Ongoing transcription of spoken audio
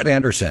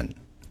Anderson.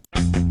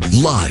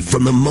 Live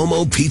from the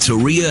Momo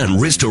Pizzeria and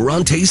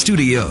Ristorante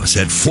Studios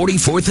at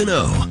 44th and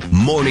O.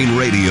 Morning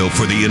radio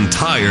for the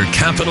entire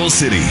capital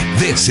city.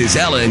 This is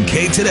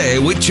LNK Today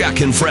with Jack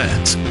and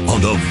Friends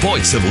on the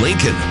voice of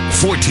Lincoln,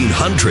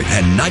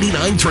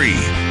 1499.3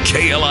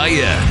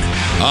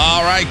 KLIN.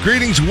 All right,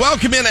 greetings.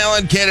 Welcome in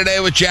LNK Today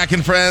with Jack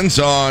and Friends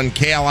on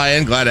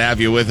KLIN. Glad to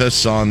have you with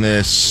us on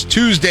this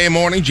Tuesday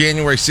morning,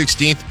 January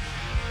 16th,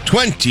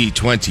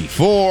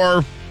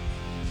 2024.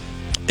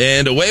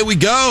 And away we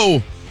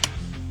go.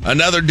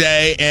 Another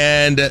day,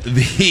 and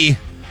the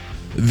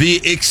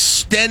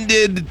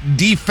extended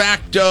de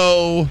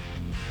facto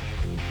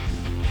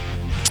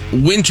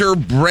winter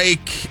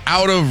break,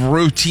 out of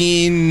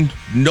routine,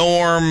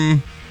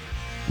 norm,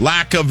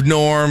 lack of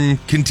norm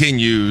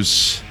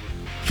continues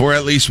for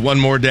at least one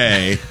more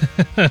day.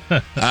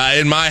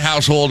 In my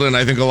household, and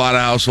I think a lot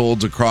of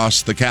households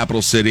across the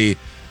capital city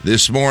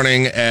this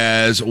morning,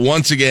 as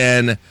once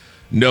again,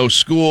 no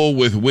school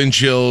with wind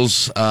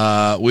chills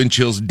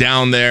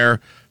down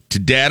there.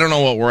 Today, I don't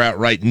know what we're at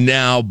right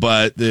now,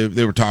 but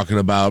they were talking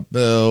about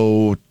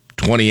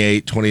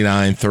 28,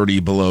 29, 30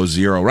 below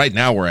zero. Right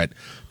now, we're at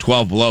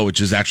 12 below, which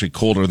is actually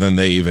colder than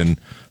they even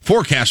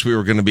forecast we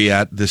were going to be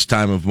at this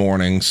time of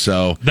morning.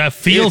 So that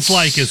feels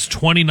like it's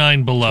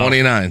 29 below.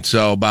 29,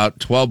 so about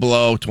 12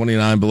 below,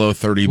 29 below,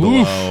 30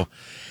 below.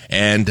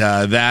 And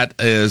that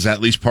is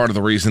at least part of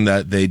the reason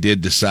that they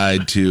did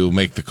decide to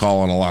make the call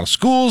on a lot of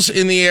schools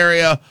in the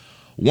area.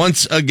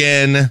 Once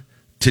again,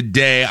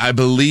 today, I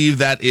believe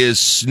that is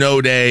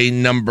snow day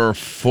number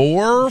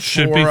 4.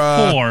 Should be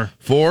 4.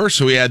 4.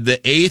 So we had the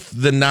 8th,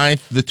 the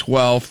 9th, the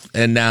 12th,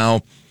 and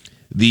now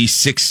the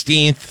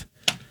 16th.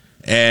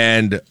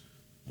 And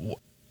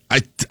I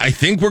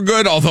think we're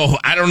good, although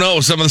I don't know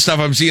some of the stuff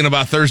I'm seeing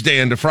about Thursday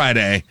into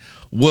Friday.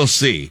 We'll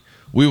see.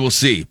 We will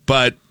see.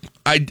 But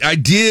I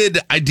did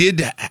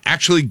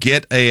actually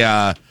got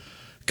a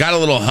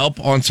little help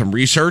on some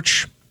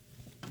research.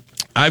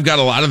 I've got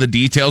a lot of the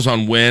details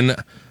on when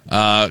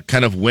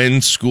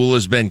school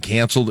has been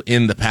canceled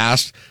in the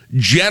past.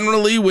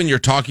 Generally, when you're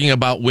talking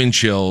about wind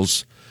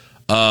chills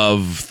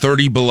of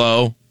 30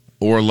 below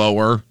or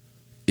lower,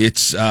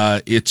 it's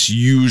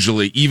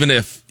usually, even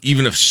if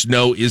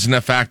snow isn't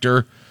a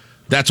factor,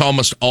 that's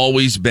almost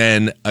always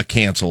been a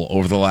cancel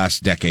over the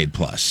last decade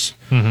plus.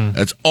 Mm-hmm.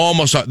 That's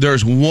almost,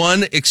 there's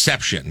one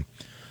exception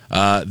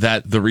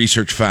that the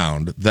research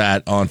found,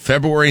 that on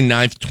February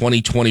 9th,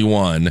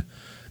 2021,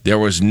 there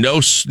was no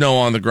snow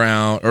on the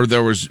ground, or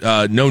there was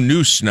no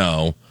new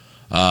snow.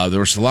 There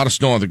was a lot of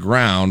snow on the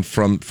ground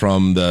from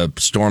the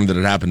storm that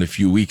had happened a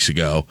few weeks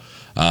ago.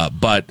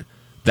 But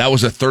that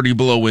was a 30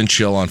 below wind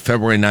chill on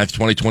February 9th,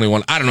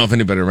 2021. I don't know if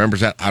anybody remembers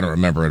that. I don't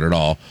remember it at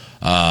all.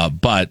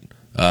 But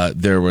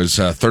there was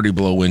a 30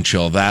 below wind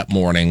chill that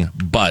morning,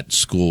 but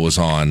school was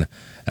on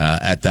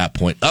at that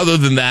point. Other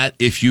than that,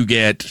 if you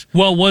get...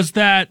 Well, was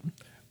that...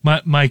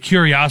 My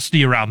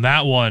curiosity around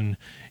that one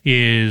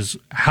is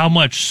how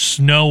much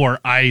snow or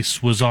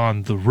ice was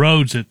on the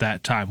roads at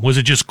that time. Was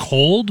it just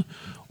cold,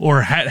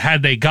 or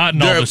had they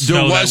gotten all the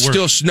snow? There was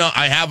still snow.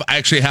 I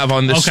actually have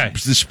on this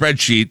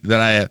spreadsheet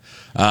that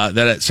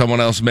that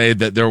someone else made,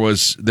 that there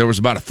was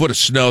about a foot of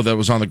snow that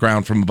was on the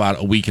ground from about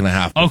a week and a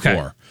half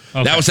before.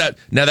 Okay. That was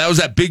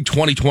that big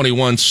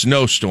 2021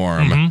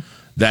 snowstorm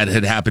that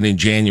had happened in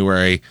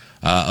January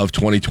of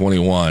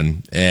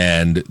 2021,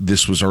 and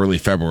this was early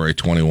February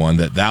 21.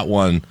 That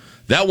one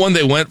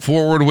they went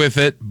forward with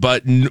it,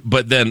 but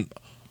then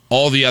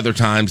all the other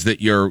times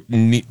that you're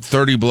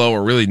 30 below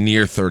or really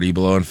near 30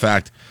 below. In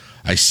fact,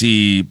 I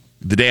see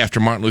the day after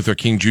Martin Luther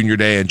King Jr.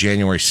 Day on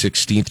January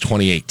 16th,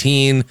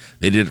 2018,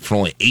 they did it for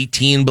only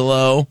 18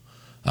 below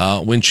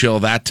wind chill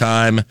that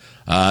time.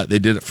 They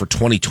did it for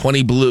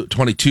 22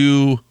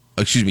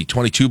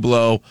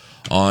 below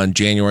on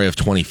January of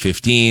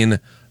 2015.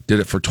 Did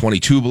it for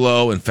 22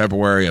 below in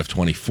February of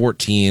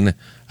 2014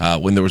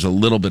 when there was a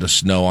little bit of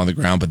snow on the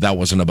ground, but that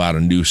wasn't about a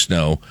new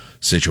snow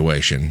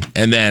situation.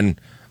 And then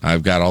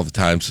I've got all the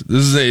times.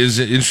 This is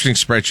an interesting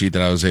spreadsheet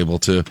that I was able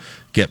to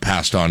get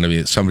passed on to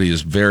me. Somebody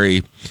is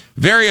very,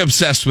 very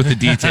obsessed with the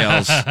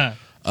details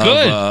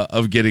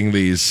of getting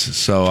these.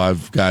 So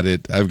I've got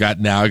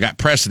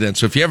precedent.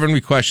 So if you have any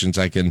questions,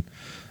 I think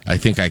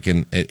I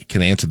can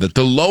answer that.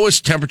 The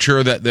lowest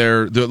temperature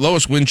the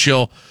lowest wind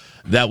chill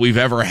that we've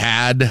ever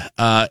had,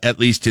 at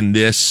least in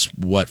this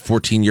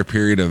 14-year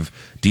period of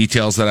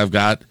details that I've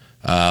got,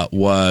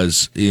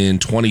 was in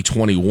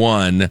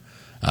 2021.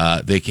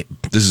 This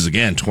is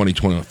again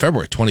 2021.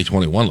 February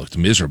 2021 looked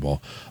miserable.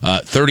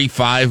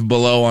 35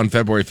 below on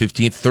February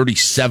 15th,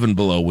 37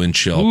 below wind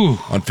chill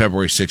on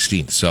February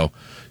 16th. So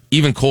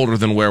even colder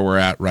than where we're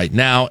at right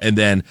now. And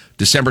then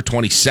December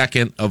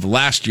 22nd of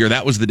last year,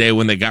 that was the day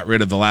when they got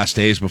rid of the last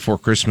days before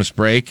Christmas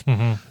break.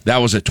 Mm-hmm. That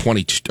was a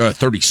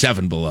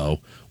 37 below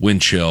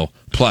wind chill.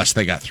 Plus,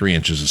 they got 3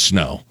 inches of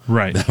snow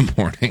that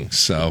morning.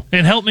 So,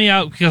 and help me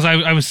out, because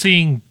I was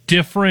seeing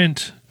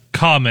different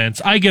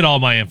comments. I get all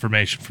my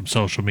information from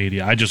social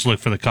media. I just look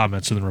for the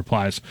comments and the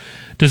replies.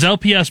 Does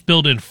LPS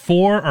build in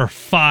 4 or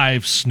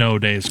 5 snow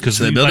days? Because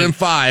they build in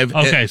 5.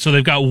 Okay, so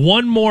they've got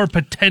one more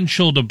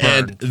potential to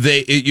burn.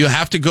 And you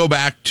have to go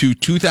back to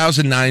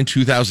 2009,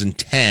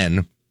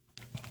 2010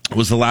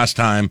 was the last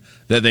time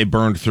that they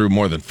burned through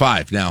more than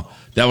 5. Now,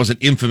 that was an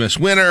infamous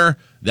winter.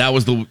 That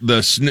was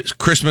the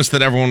Christmas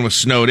that everyone was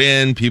snowed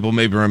in. People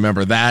maybe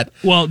remember that.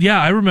 Well,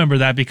 yeah, I remember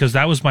that because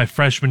that was my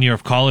freshman year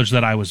of college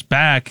that I was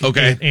back.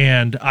 Okay.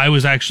 And I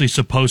was actually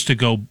supposed to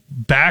go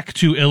back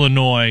to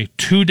Illinois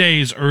 2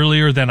 days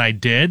earlier than I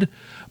did.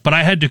 But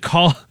I had to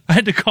call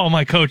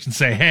my coach and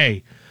say,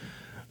 hey,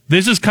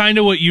 this is kind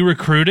of what you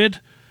recruited.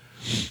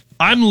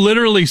 I'm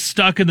literally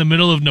stuck in the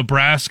middle of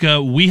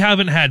Nebraska. We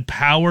haven't had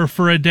power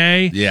for a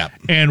day. Yeah.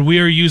 And we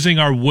are using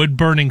our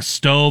wood-burning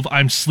stove.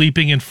 I'm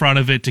sleeping in front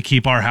of it to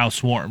keep our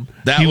house warm.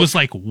 He was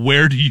like,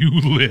 where do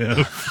you live?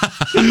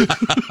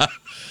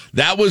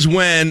 That was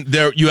when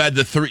you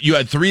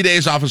had 3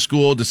 days off of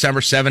school,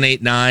 December 7,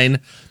 8, 9.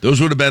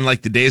 Those would have been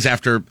like the days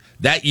after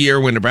that year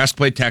when Nebraska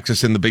played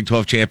Texas in the Big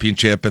 12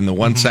 championship and the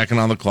 1 second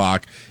on the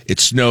clock. It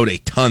snowed a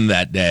ton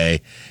that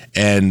day.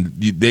 And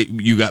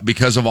you got,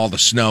 because of all the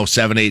snow,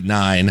 7, 8,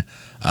 9,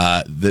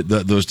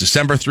 those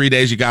December 3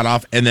 days you got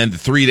off, and then the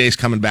 3 days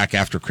coming back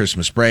after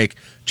Christmas break,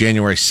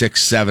 January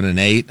 6, 7, and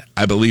 8.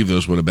 I believe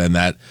those would have been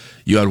that.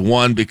 You had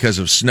one because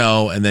of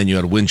snow, and then you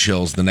had wind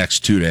chills the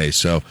next 2 days.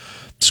 So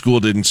school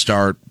didn't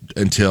start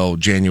until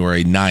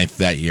January 9th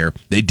that year.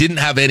 They didn't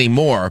have any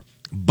more,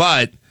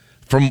 but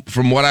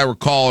from what I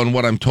recall and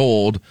what I'm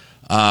told,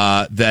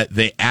 that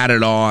they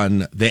added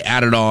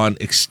on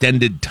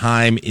extended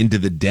time into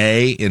the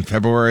day in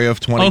February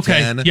of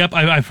 2010. Okay. Yep,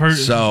 I've heard.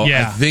 So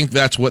yeah. I think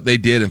that's what they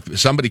did. If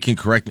somebody can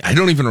correct me, I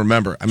don't even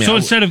remember. I mean, so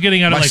instead of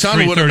getting out at like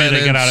 3:30,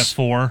 they got out at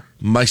 4.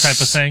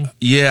 Type of thing.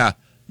 Yeah.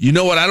 You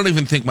know what? I don't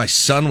even think my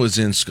son was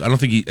in school. I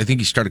think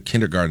he started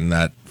kindergarten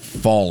that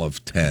fall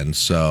of 10.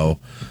 So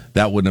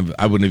I wouldn't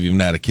have even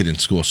had a kid in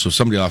school. So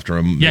somebody will have to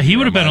remember. Yeah, he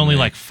would have been only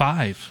like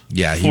 5.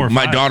 Yeah,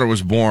 my daughter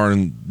was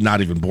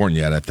not even born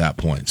yet at that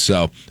point.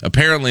 So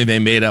apparently they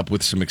made up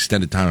with some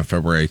extended time on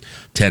February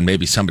 10.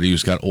 Maybe somebody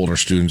who's got older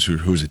students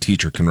who's a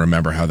teacher can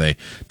remember how they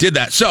did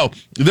that. So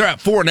they're at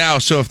 4 now.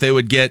 So if they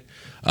would get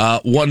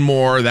one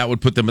more, that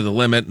would put them at the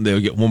limit, and they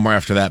would get one more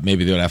after that.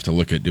 Maybe they would have to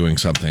look at doing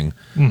something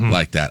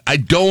like that. I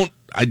don't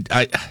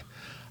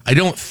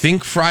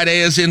think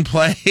Friday is in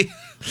play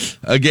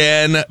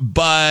again,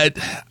 but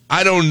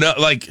I don't know.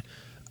 Like,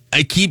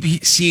 I keep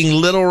seeing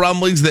little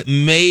rumblings that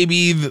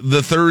maybe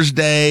the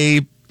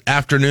Thursday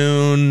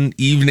afternoon,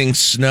 evening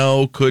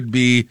snow could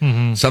be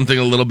something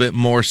a little bit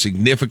more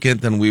significant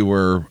than we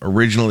were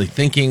originally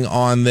thinking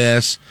on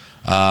this.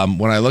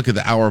 When I look at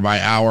the hour by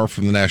hour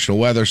from the National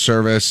Weather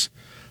Service,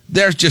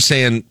 they're just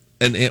saying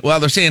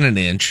they're saying an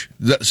inch,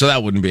 so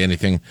that wouldn't be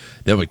anything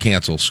that would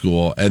cancel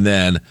school. And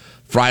then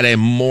Friday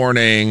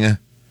morning,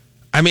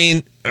 I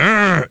mean,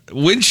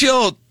 wind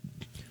chill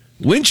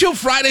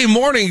Friday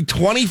morning,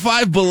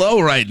 25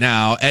 below right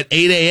now at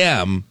 8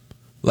 a.m.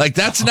 Like,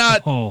 that's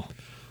not,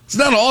 it's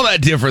not all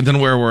that different than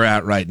where we're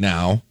at right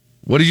now.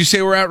 What did you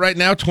say we're at right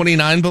now?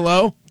 29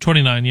 below?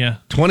 29, yeah.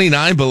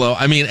 29 below.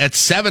 I mean, at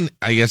 7,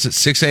 I guess it's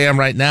 6 a.m.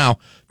 right now.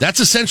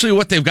 That's essentially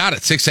what they've got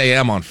at 6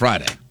 a.m. on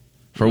Friday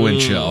for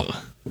wind chill.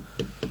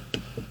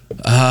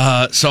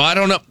 So I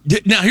don't know.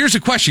 Now, here's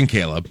a question,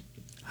 Caleb.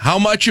 How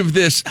much of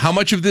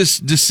this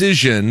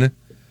decision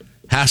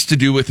has to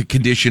do with the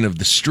condition of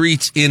the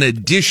streets in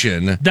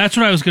addition, that's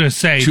what I was going to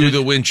say, to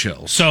the wind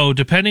chills? So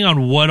depending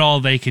on what all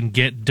they can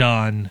get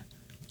done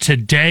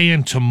today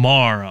and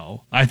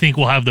tomorrow, I think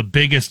will have the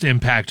biggest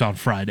impact on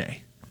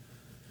Friday.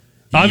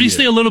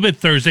 Obviously a little bit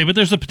Thursday, but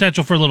there's the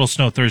potential for a little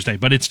snow Thursday.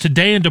 But it's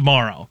today and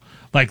tomorrow.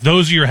 Like,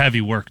 those are your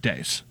heavy work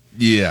days.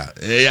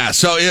 Yeah.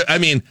 So, I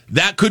mean,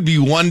 that could be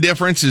one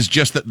difference, is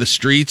just that the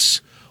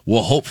streets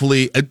will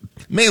hopefully,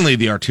 mainly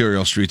the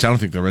arterial streets. I don't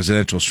think the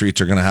residential streets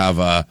are going to have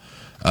a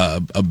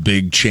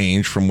big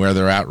change from where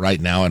they're at right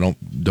now. I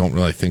don't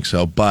really think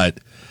so. But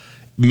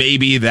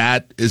maybe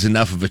that is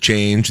enough of a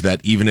change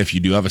that even if you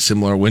do have a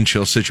similar wind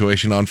chill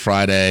situation on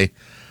Friday,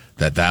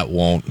 that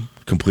won't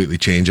completely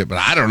change it. But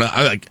I don't know.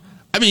 I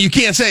mean, you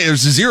can't say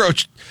there's a zero.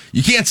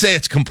 You can't say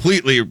it's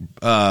completely rule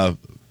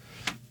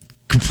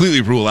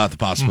out the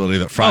possibility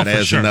that Friday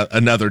is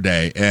another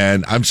day.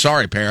 And I'm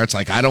sorry, parents.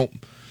 Like,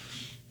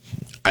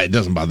 it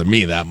doesn't bother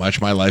me that much.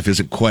 My life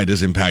isn't quite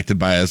as impacted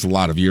by it as a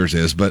lot of yours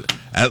is, but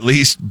at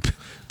least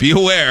be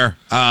aware.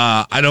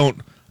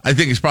 I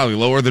think it's probably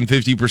lower than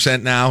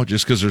 50% now,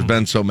 just because there's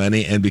been so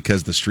many and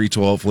because the streets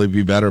will hopefully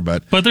be better.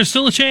 But there's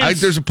still a chance.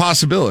 There's a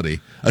possibility,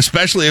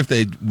 especially if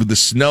the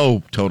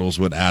snow totals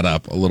would add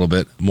up a little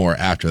bit more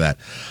after that.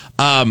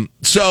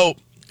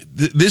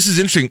 This is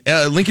interesting.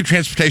 Lincoln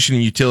Transportation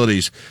and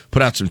Utilities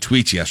put out some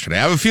tweets yesterday.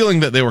 I have a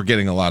feeling that they were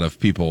getting a lot of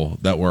people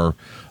that were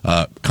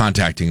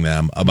contacting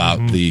them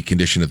about the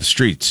condition of the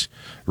streets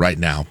right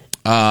now.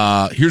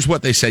 Here's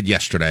what they said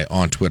yesterday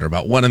on Twitter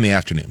about 1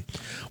 p.m.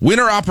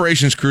 Winter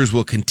operations crews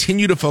will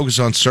continue to focus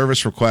on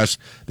service requests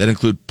that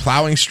include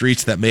plowing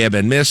streets that may have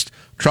been missed,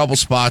 trouble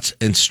spots,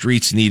 and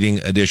streets needing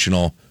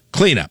additional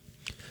cleanup.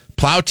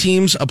 Plow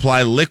teams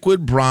apply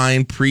liquid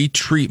brine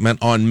pre-treatment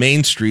on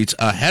main streets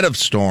ahead of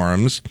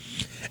storms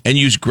and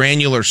use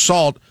granular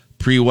salt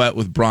pre-wet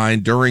with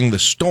brine during the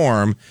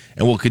storm,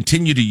 and will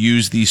continue to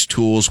use these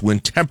tools when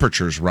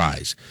temperatures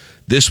rise.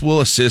 This will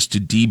assist to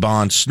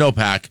debond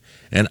snowpack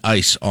and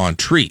ice on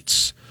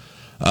streets.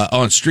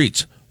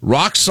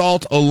 Rock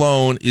salt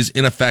alone is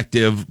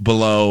ineffective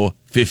below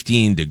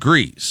 15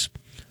 degrees.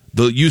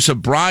 The use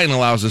of brine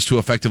allows us to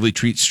effectively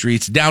treat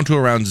streets down to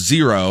around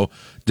 0,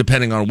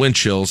 depending on wind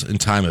chills and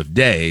time of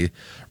day.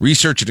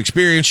 Research and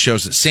experience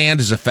shows that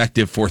sand is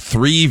effective for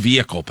 3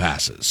 vehicle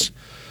passes.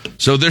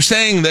 So they're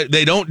saying that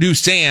they don't do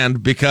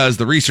sand because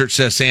the research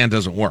says sand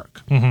doesn't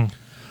work. Mm-hmm.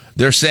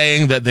 They're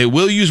saying that they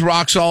will use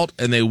rock salt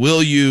and they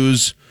will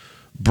use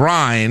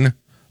brine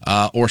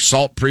or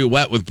salt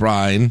pre-wet with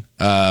brine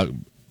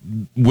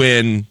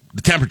when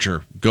the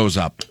temperature goes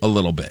up a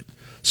little bit.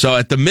 So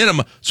at the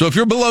minimum, so if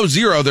you're below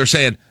 0, they're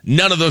saying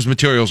none of those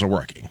materials are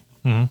working.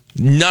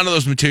 Mm-hmm. None of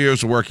those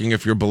materials are working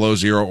if you're below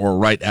 0 or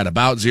right at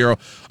about 0.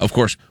 Of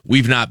course,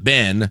 we've not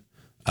been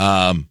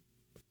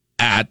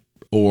at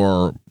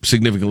or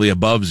significantly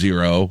above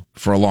 0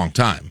 for a long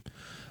time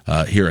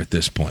here at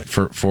this point.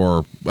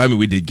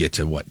 We did get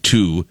to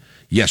 2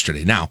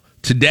 yesterday. Now,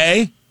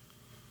 today,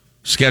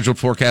 scheduled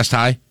forecast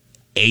high,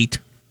 8.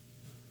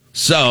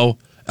 So,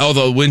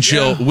 although wind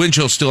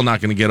chill's still not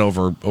going to get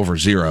over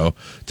 0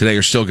 today,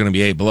 you're still going to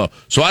be 8 below.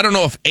 So I don't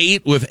know if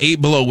 8 with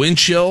 8 below wind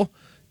chill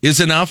is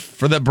enough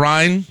for the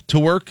brine to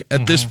work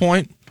at this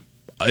point.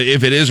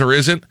 If it is or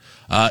isn't,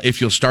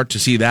 if you'll start to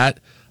see that.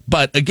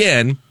 But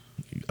again,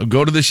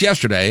 go to this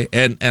yesterday,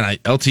 and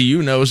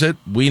LTU knows it.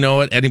 We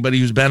know it. Anybody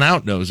who's been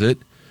out knows it.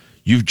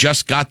 You've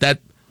just got that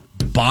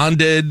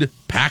bonded,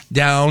 packed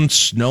down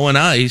snow and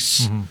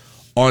ice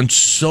on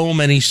so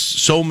many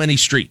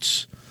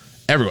streets.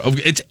 Everywhere.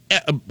 It's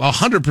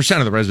 100%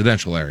 of the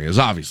residential areas,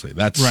 obviously.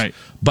 That's right.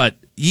 But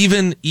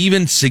even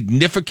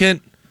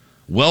significant,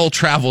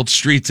 well-traveled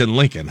streets in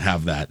Lincoln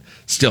have that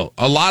still.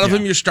 A lot of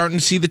them, you're starting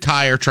to see the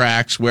tire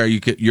tracks where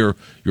you're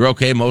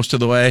okay most of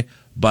the way.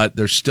 But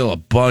there's still a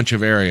bunch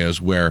of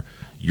areas where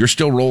you're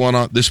still rolling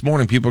on. This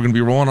morning, people are going to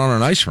be rolling on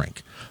an ice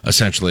rink,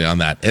 essentially, on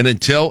that. And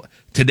until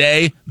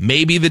today,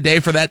 maybe the day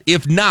for that.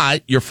 If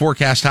not, your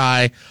forecast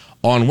high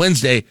on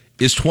Wednesday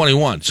is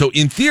 21. So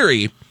in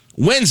theory,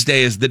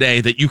 Wednesday is the day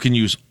that you can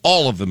use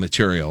all of the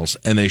materials,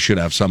 and they should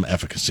have some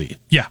efficacy.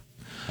 Yeah.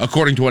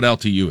 According to what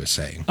LTU is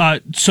saying.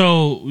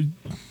 So,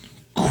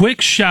 quick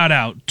shout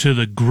out to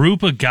the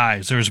group of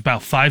guys. There's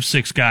about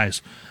 5-6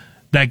 guys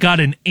that got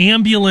an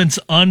ambulance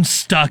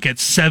unstuck at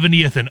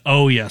 70th and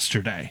O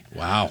yesterday.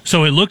 Wow.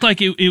 So it looked like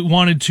the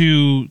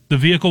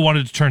vehicle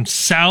wanted to turn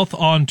south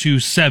onto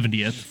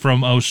 70th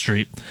from O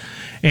Street,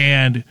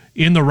 and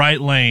in the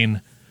right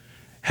lane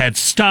had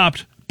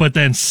stopped, but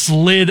then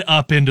slid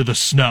up into the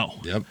snow.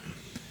 Yep.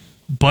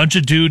 Bunch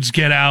of dudes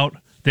get out.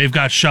 They've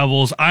got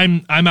shovels.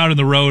 I'm out in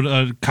the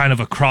road kind of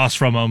across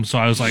from them, so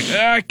I was like,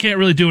 I can't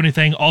really do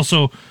anything.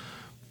 Also,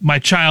 my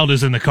child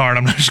is in the car, and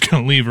I'm not just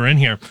going to leave her in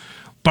here.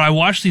 But I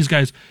watched these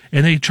guys,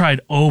 and they tried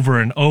over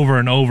and over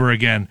and over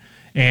again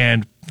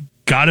and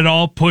got it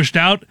all pushed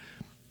out.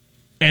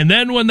 And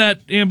then when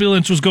that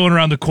ambulance was going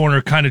around the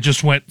corner, kind of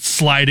just went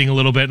sliding a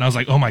little bit, and I was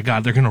like, oh, my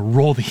God, they're going to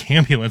roll the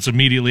ambulance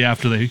immediately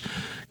after they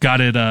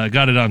got it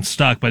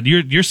unstuck. But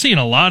you're seeing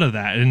a lot of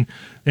that.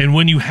 And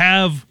when you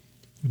have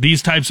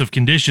these types of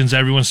conditions,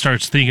 everyone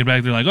starts thinking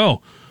back. They're like,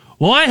 oh,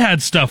 well, I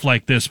had stuff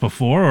like this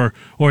before,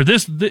 or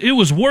this. It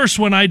was worse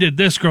when I did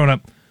this growing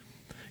up.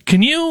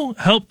 Can you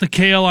help the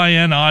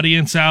KLIN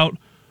audience out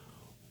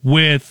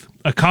with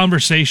a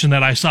conversation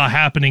that I saw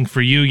happening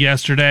for you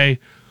yesterday,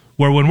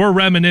 where when we're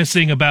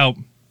reminiscing about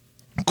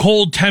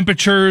cold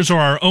temperatures or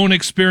our own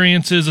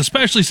experiences,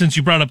 especially since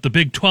you brought up the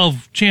Big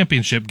 12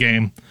 championship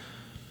game,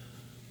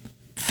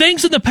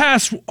 things in the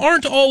past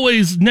aren't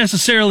always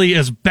necessarily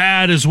as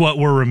bad as what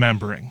we're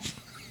remembering.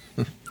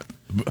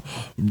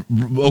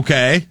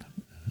 Okay.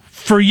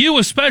 For you,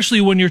 especially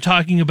when you're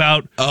talking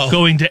about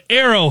going to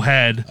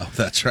Arrowhead. Oh,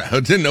 that's right. I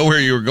didn't know where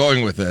you were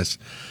going with this.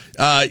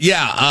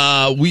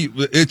 It's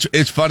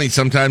funny.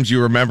 Sometimes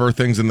you remember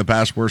things in the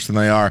past worse than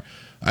they are.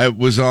 I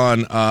was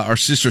on our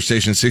sister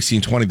station,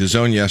 1620 The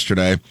Zone,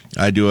 yesterday.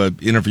 I do an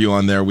interview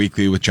on there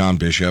weekly with John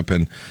Bishop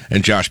and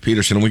Josh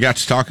Peterson. And we got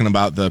to talking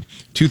about the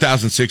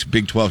 2006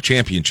 Big 12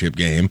 championship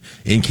game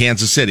in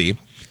Kansas City.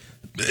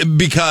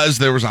 Because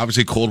there was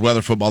obviously cold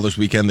weather football this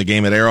weekend. The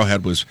game at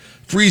Arrowhead was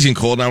freezing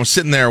cold, and I was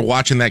sitting there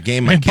watching that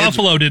game.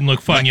 Buffalo didn't look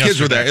fun yesterday. My kids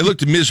were there. It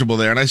looked miserable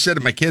there, and I said to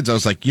my kids, I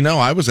was like,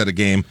 I was at a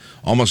game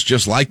almost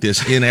just like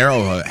this in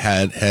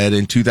Arrowhead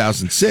in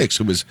 2006.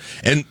 It was,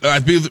 and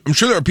I'm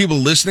sure there are people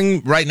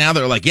listening right now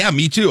that are like, yeah,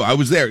 me too. I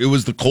was there. It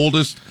was the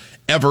coldest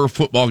ever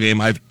football game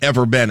I've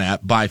ever been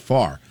at by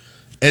far.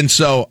 And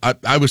so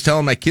I was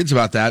telling my kids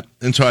about that,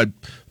 and so I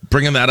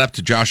bringing that up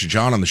to Josh and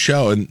John on the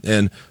show,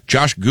 and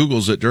Josh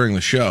Googles it during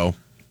the show,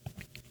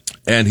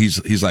 and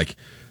he's like,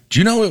 do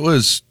you know it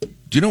was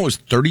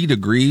 30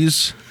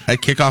 degrees at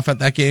kickoff at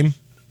that game?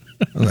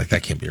 I was like,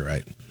 that can't be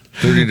right.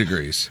 30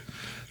 degrees.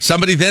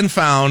 Somebody then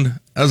found,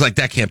 I was like,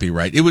 that can't be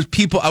right. It was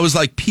people, I was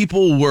like,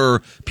 people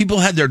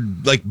had their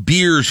like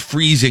beers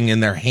freezing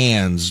in their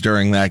hands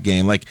during that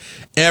game. Like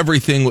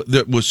everything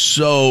that was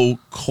so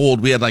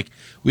cold. We had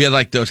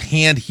like those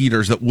hand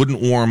heaters that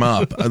wouldn't warm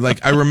up.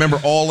 Like I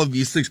remember all of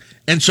these things.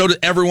 And so did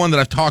everyone that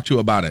I've talked to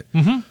about it.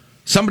 Mm-hmm.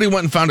 Somebody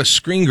went and found a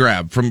screen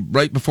grab from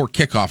right before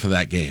kickoff of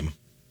that game.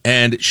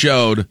 And it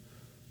showed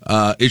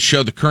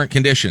the current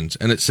conditions.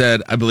 And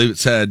I believe it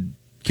said,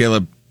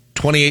 Caleb,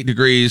 28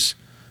 degrees,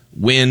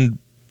 wind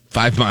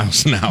 5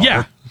 miles an hour.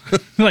 Yeah.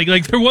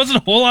 like there wasn't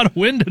a whole lot of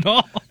wind at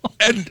all.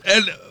 And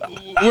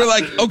we're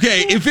like,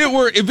 okay, if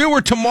it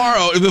were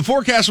tomorrow, if the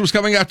forecast was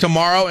coming out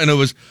tomorrow and it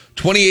was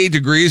 28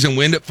 degrees and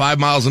wind at 5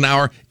 miles an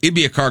hour, it'd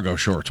be a cargo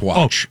shorts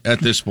watch at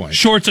this point.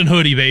 Shorts and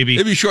hoodie, baby.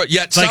 It'd be short.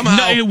 Yet like,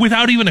 somehow,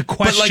 without even a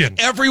question. But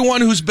like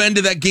everyone who's been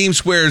to that game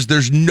swears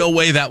there's no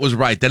way that was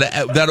right.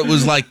 That it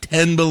was like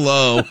 10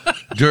 below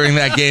during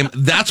that game.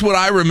 That's what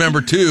I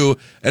remember too.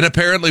 And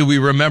apparently we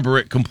remember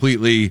it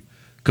completely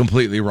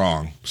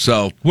wrong.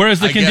 So whereas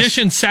the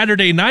conditions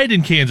Saturday night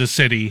in Kansas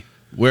City,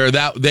 where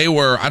they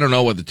were, I don't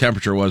know what the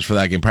temperature was for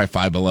that game, probably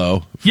 5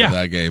 below for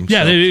that game.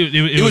 Yeah, so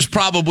it was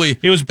probably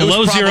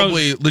below zero.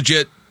 Probably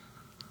legit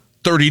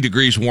 30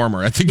 degrees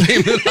warmer at the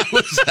game that I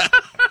was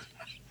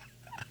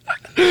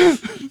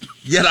at.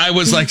 Yet I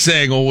was like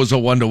saying, well, it was a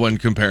 1-to-1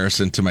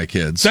 comparison to my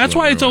kids. That's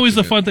why it's always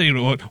the fun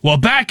thing. Well,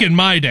 back in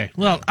my day.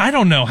 Well, I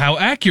don't know how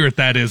accurate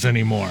that is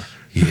anymore.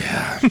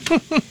 Yeah.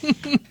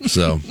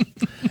 So,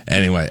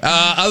 anyway,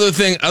 other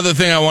thing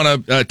I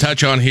want to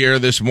touch on here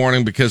this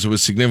morning because it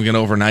was significant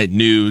overnight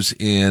news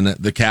in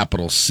the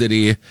capital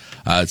city.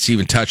 It's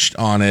even touched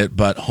on it,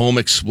 but home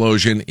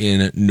explosion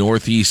in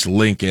Northeast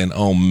Lincoln.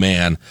 Oh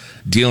man,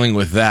 dealing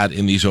with that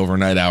in these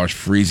overnight hours,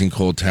 freezing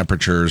cold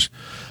temperatures.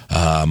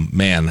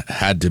 Man,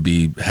 had to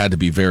be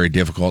very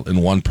difficult.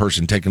 And one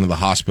person taken to the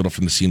hospital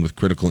from the scene with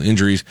critical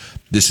injuries.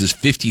 This is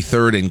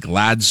 53rd and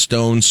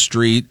Gladstone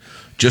Street.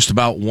 Just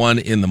about 1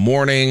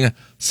 a.m.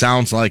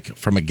 Sounds like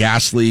from a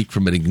gas leak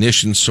from an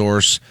ignition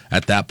source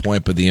at that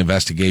point, but the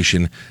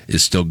investigation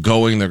is still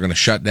going. They're going to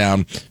shut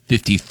down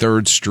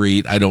 53rd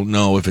Street. I don't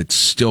know if it's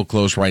still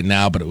closed right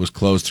now, but it was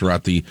closed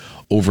throughout the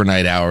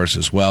overnight hours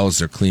as well as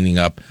they're cleaning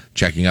up,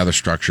 checking other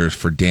structures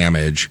for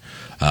damage.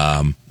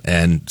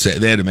 And so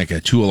they had to make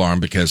a 2 alarm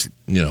because,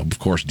 of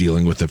course,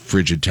 dealing with the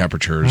frigid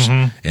temperatures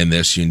in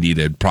this, you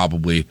needed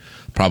probably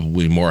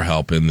more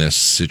help in this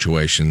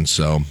situation.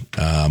 So,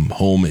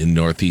 home in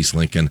Northeast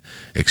Lincoln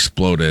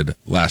exploded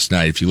last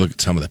night. If you look at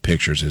some of the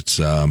pictures,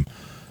 it's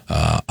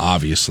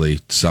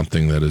obviously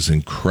something that is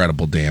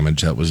incredible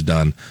damage that was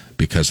done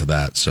because of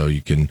that. So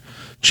you can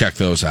check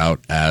those out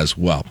as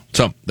well.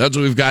 So that's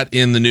what we've got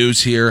in the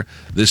news here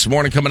this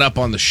morning. Coming up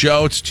on the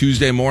show, it's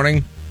Tuesday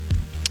morning.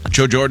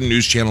 Joe Jordan,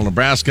 News Channel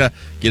Nebraska,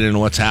 get into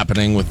what's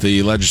happening with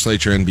the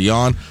legislature and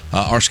beyond.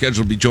 Our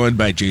schedule will be joined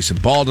by Jason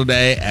Ball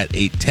today at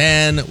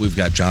 8:10. We've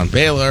got John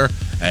Baylor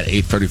at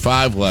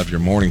 8:35. We'll have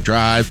your morning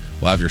drive.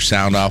 We'll have your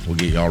sound off. We'll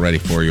get you all ready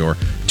for your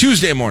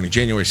Tuesday morning,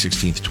 January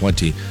 16th,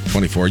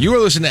 2024. You are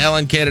listening to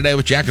LNK Today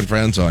with Jack and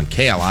Friends on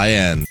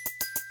KLIN.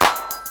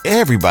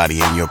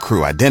 Everybody in your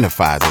crew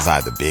identifies as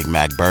either Big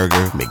Mac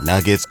Burger,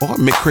 McNuggets, or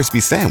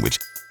McCrispy Sandwich.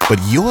 But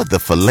you're the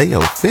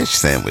Filet-O-Fish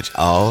Sandwich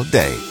all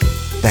day.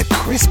 That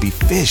crispy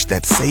fish,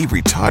 that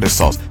savory tartar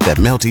sauce, that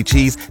melty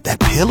cheese, that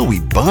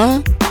pillowy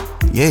bun.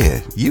 Yeah,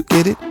 you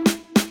get it.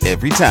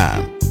 Every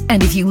time.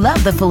 And if you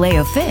love the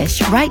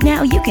Filet-O-Fish, right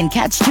now you can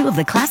catch 2 of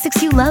the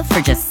classics you love for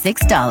just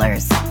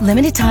 $6.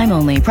 Limited time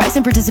only. Price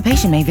and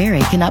participation may vary.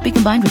 Cannot be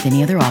combined with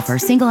any other offer.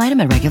 Single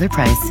item at regular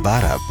price.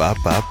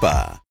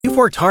 Ba-da-ba-ba-ba. You've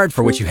worked hard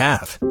for what you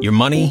have. Your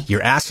money,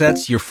 your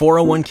assets, your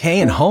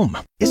 401k, and home.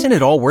 Isn't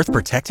it all worth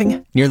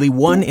protecting? Nearly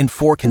 1 in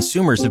 4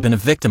 consumers have been a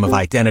victim of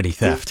identity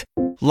theft.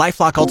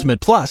 LifeLock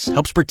Ultimate Plus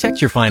helps protect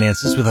your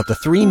finances with up to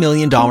 $3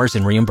 million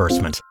in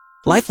reimbursement.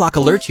 LifeLock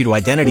alerts you to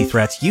identity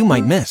threats you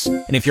might miss.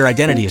 And if your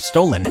identity is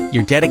stolen,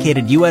 your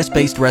dedicated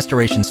U.S.-based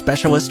restoration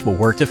specialist will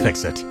work to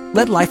fix it.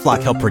 Let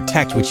LifeLock help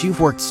protect what you've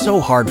worked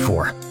so hard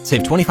for.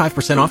 Save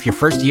 25% off your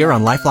first year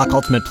on LifeLock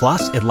Ultimate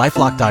Plus at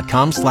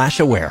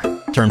LifeLock.com/aware.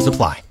 Terms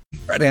apply.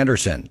 Brett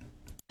Anderson.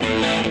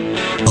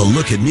 A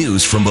look at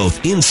news from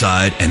both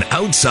inside and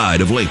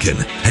outside of Lincoln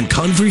and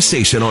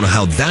conversation on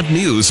how that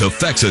news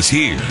affects us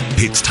here.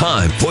 It's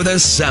time for the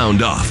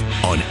Sound Off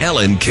on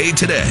LNK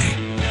Today.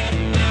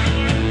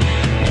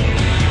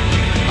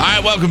 All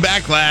right, welcome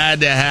back.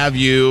 Glad to have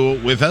you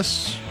with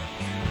us.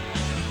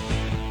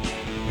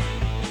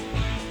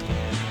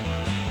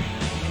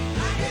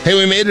 Hey,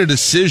 we made a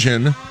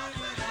decision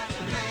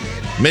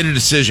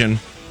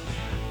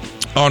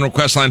on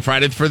Request Line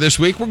Friday for this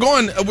week. We're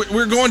going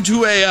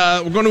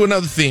to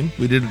another theme.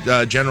 We did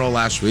general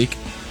last week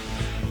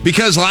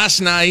because last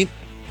night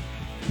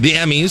the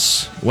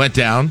Emmys went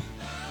down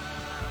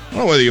I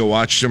don't know whether you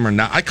watched them or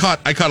not. I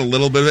caught a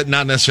little bit of it,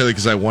 not necessarily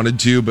because I wanted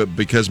to, but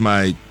because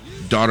my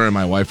daughter and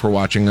my wife were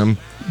watching them.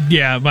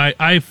 Yeah,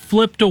 I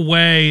flipped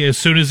away as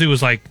soon as it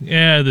was like,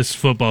 this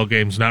football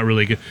game's not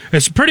really good.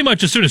 It's pretty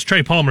much as soon as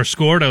Trey Palmer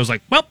scored, I was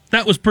like, well,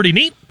 that was pretty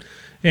neat.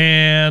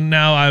 And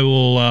now I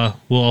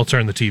will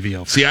turn the TV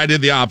off. See, I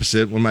did the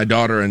opposite. When my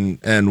daughter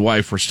and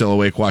wife were still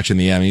awake watching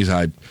the Emmys,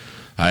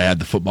 I had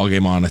the football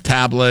game on a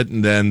tablet,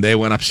 and then they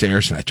went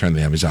upstairs, and I turned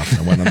the Emmys off,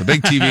 and I went on the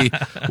big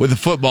TV with the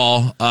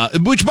football,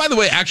 which, by the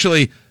way,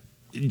 actually,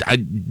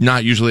 I'm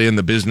not usually in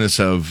the business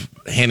of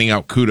handing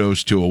out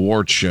kudos to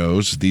awards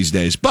shows these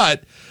days,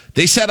 but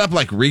they set up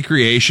like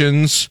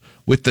recreations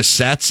with the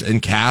sets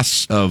and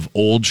casts of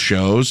old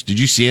shows. Did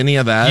you see any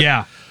of that?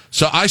 Yeah.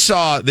 So I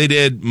saw they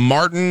did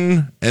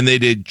Martin and they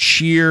did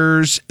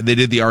Cheers. They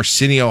did the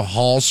Arsenio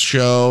Hall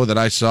show that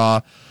I saw.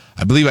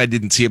 I believe I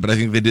didn't see it, but I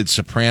think they did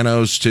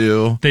Sopranos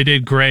too. They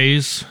did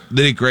Grey's.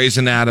 They did Grey's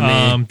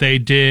Anatomy. They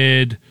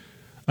did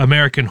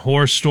American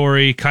Horror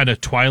Story, kind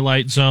of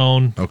Twilight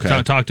Zone.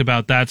 Okay. Talked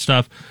about that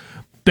stuff.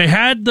 They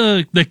had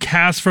the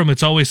cast from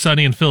It's Always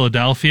Sunny in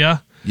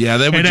Philadelphia. Yeah,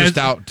 they were just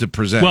out to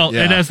present. Well,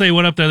 yeah. And as they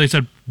went up there, they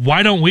said,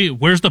 why don't we?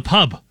 Where's the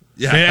pub?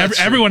 Yeah,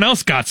 everyone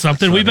else got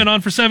something. We've been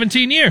on for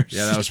 17 years.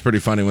 Yeah, that was pretty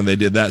funny when they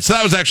did that. So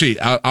that was actually,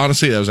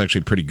 honestly,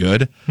 pretty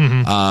good.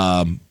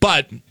 Mm-hmm.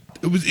 But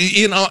it was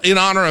in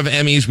honor of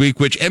Emmys week,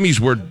 which Emmys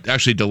were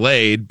actually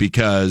delayed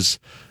because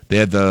they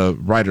had the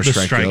writer's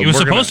strike. It was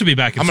supposed to be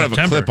back in September. I'm going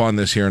to have a clip on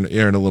this here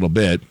in a little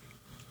bit.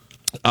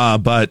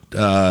 But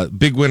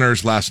big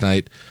winners last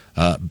night,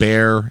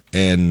 Bear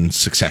and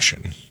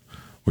Succession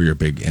were your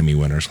big Emmy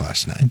winners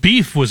last night.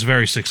 Beef was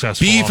very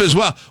successful. Beef also. As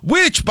well,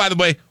 which, by the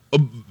way,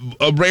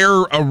 a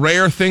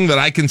rare thing that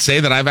I can say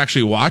that I've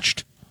actually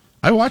watched.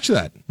 I watched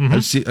that.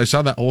 Mm-hmm. I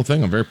saw that whole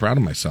thing. I'm very proud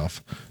of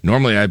myself.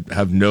 Normally, I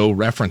have no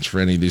reference for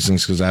any of these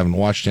things because I haven't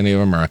watched any of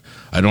them, or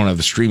I don't have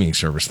the streaming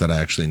service that I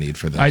actually need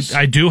for this.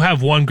 I do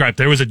have one gripe.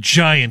 There was a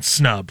giant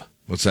snub.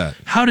 What's that?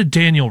 How did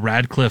Daniel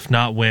Radcliffe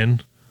not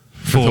win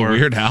for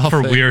Weird Al?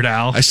 For Weird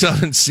Al, I still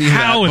haven't seen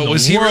that. But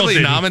was he really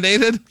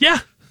nominated? Yeah.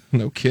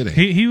 No kidding.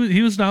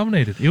 He was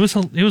nominated. It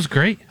was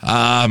great.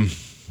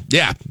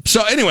 Yeah.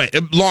 So anyway,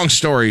 short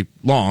story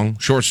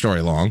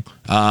long.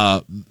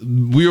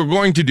 We were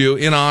going to do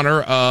in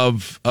honor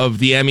of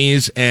the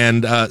Emmys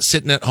and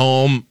sitting at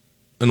home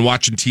and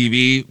watching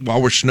TV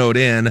while we're snowed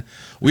in.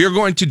 We are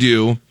going to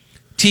do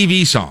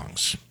TV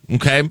songs.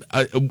 Okay.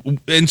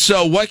 And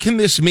so what can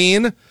this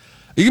mean?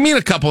 It can mean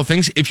a couple of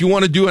things. If you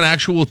want to do an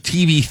actual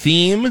TV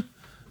theme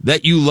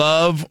that you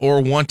love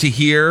or want to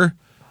hear,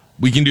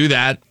 we can do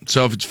that.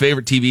 So if it's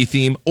favorite TV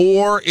theme,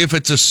 or if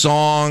it's a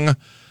song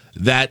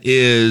that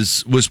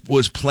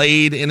was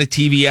played in a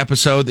TV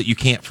episode that you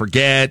can't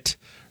forget,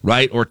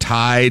 right? Or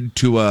tied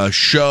to a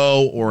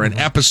show or an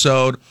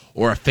episode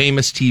or a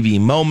famous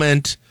TV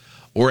moment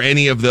or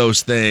any of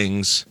those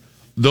things,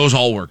 those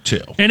all work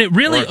too. And it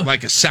really, or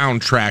like a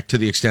soundtrack to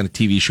the extent a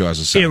TV show has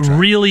a soundtrack. It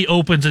really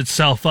opens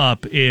itself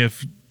up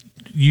if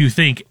you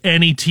think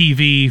any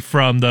TV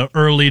from the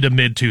early to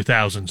mid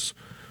 2000s,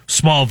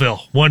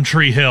 Smallville, One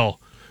Tree Hill.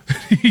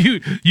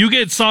 you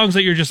get songs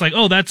that you're just like,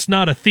 oh, that's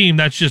not a theme.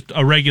 That's just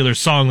a regular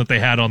song that they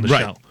had on the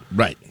show.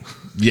 Right.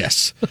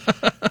 Yes.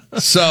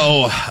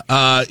 So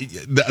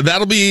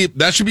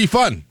that should be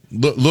fun.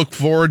 Look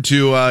forward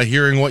to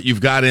hearing what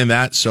you've got in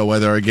that. So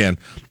whether, again,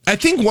 I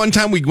think one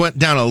time we went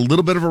down a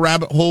little bit of a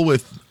rabbit hole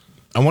with,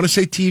 I want to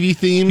say TV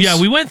themes.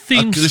 Yeah, we went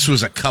themes. This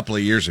was a couple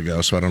of years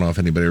ago, so I don't know if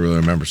anybody really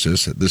remembers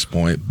this at this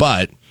point.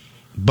 But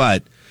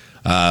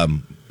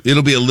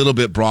it'll be a little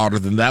bit broader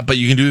than that, but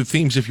you can do the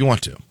themes if you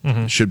want to.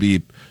 Mm-hmm. Should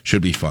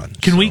be fun.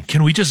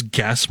 Can we just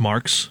guess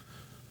Mark's?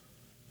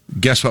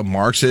 Guess what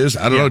Mark's is?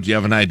 I don't know. Do you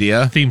have an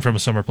idea? Theme from A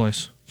Summer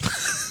Place.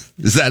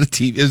 Is that a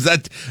TV? Is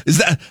that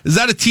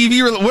a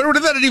TV? Where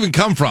did that even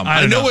come from?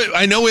 I know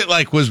it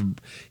like was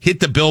hit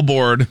the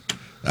Billboard.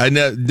 I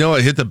know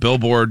it hit the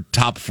Billboard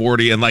top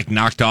 40 and like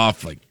knocked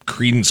off like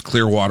Creedence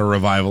Clearwater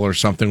Revival or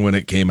something when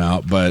it came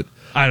out, but.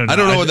 I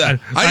don't know what that.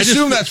 I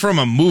assume that's from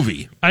a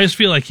movie. I just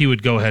feel like he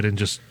would go ahead and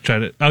just try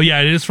to. Oh yeah,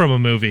 it is from a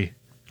movie.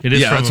 It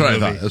is. Yeah, from that's what I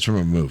thought. That's from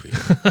a movie.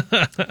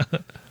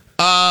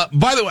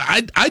 By the way,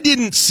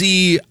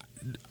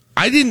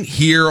 I didn't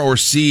hear or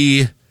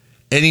see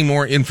any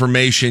more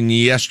information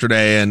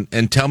yesterday,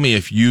 and tell me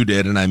if you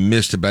did, and I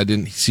missed it, but I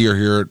didn't see or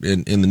hear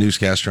it in the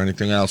newscast or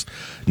anything else.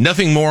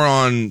 Nothing more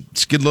on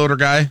skid loader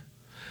guy.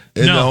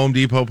 In the Home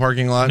Depot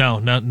parking lot? No,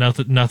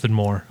 nothing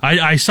more.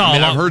 I saw a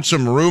lot. I've heard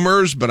some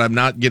rumors, but I'm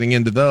not getting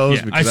into those.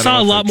 Yeah, I saw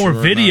a lot more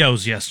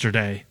videos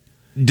yesterday.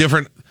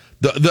 Different.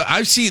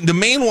 I've seen the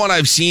main one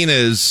I've seen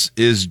is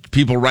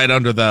people right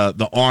under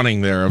the awning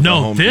there. Of the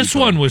Home this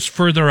Depot. One was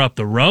further up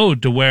the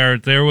road to where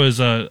there was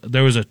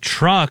a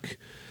truck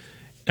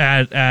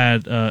at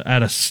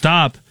a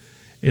stop,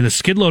 and the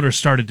skid loader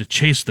started to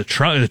chase the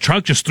truck. The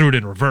truck just threw it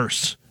in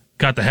reverse,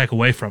 got the heck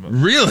away from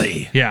him.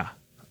 Really? Yeah.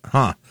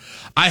 Huh.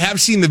 I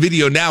have seen the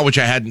video now, which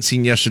I hadn't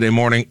seen yesterday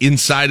morning,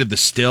 inside of the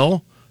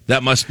still.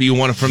 That must be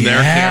one from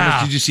their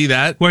cameras. Did you see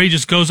that? Where he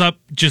just goes up,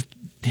 just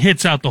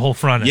hits out the whole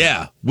front end.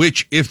 Yeah,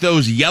 which if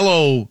those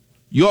yellow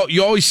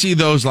you always see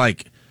those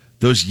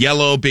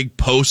yellow big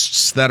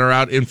posts that are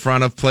out in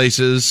front of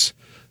places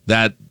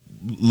that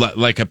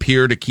like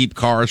appear to keep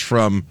cars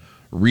from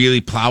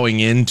really plowing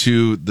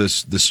into the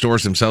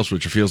stores themselves,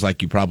 which it feels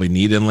like you probably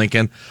need in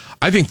Lincoln.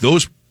 I think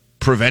those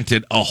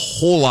prevented a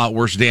whole lot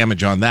worse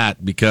damage on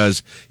that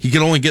because he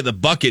could only get the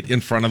bucket in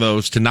front of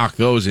those to knock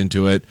those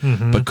into it,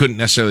 but couldn't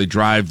necessarily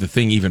drive the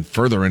thing even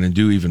further in and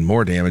do even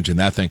more damage in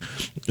that thing.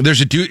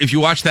 There's a dude, if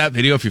you watch that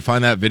video, if you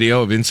find that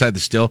video of Inside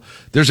the Still,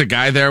 there's a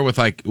guy there with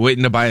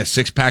waiting to buy a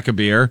 6-pack of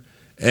beer,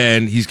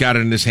 and he's got it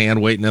in his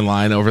hand waiting in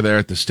line over there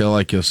at the Still,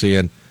 like you'll see,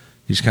 and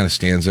he just kind of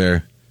stands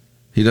there.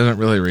 He doesn't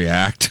really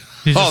react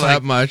all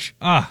that much.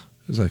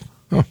 It's like,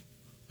 oh,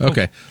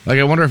 okay. Like,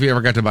 I wonder if he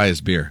ever got to buy his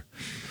beer.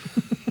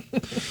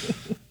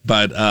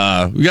 But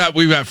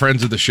we've got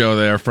friends of the show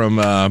there from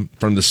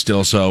the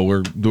Still,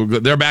 so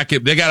they're back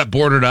in, they got it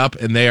boarded up,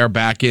 and they are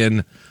back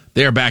in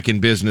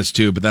business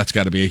too. But that's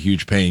got to be a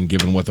huge pain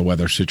given what the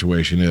weather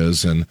situation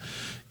is and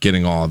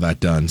getting all of that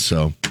done.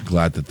 So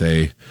glad that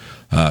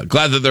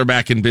they're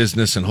back in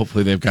business, and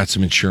hopefully they've got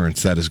some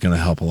insurance that is going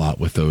to help a lot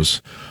with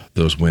those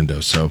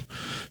windows. So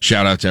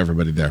shout out to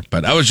everybody there.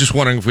 But I was just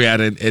wondering if we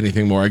had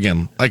anything more.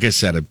 Again, like I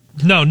said,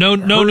 no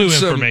new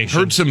information.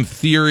 Heard some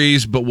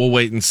theories, but we'll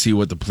wait and see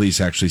what the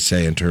police actually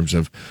say in terms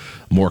of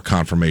more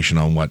confirmation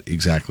on what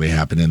exactly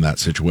happened in that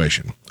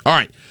situation. All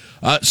right.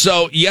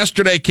 So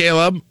yesterday,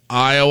 Caleb,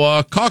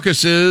 Iowa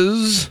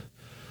caucuses.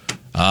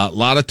 A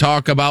lot of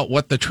talk about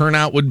what the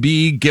turnout would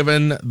be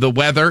given the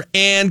weather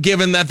and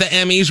given that the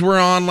Emmys were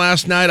on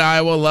last night.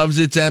 Iowa loves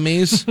its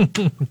Emmys.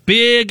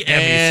 Big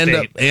Emmy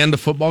state. And the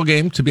football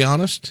game, to be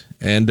honest.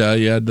 And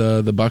you had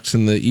the Bucks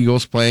and the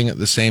Eagles playing at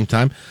the same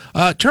time.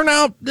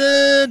 Turnout,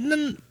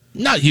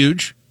 not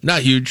huge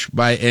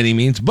by any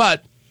means,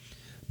 but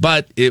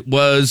it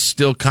was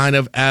still kind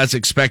of as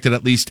expected,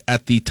 at least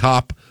at the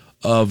top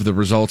of the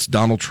results.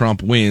 Donald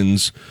Trump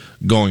wins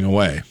going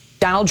away.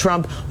 Donald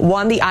Trump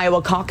won the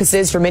Iowa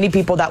caucuses. For many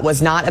people, that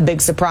was not a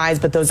big surprise,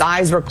 but those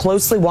eyes were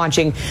closely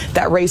watching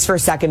that race for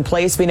second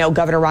place. We know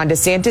Governor Ron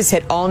DeSantis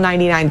hit all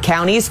 99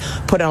 counties,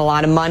 put in a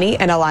lot of money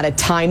and a lot of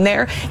time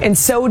there, and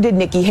so did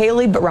Nikki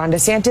Haley, but Ron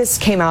DeSantis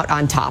came out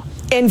on top.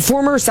 And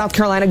former South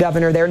Carolina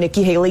governor there,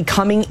 Nikki Haley,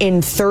 coming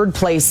in third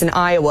place in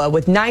Iowa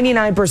with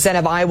 99%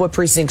 of Iowa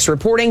precincts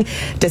reporting.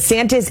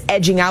 DeSantis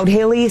edging out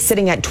Haley,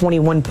 sitting at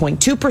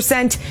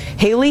 21.2%,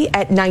 Haley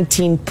at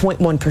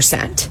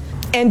 19.1%.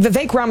 And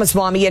Vivek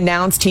Ramaswamy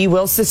announced he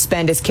will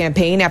suspend his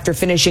campaign after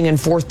finishing in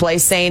fourth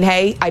place, saying,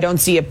 hey, I don't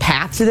see a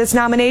path to this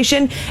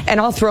nomination, and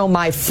I'll throw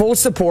my full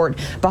support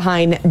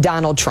behind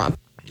Donald Trump.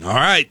 All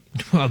right.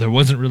 Well, there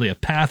wasn't really a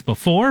path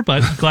before,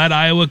 but glad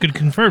Iowa could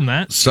confirm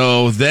that.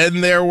 So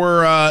then there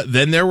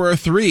were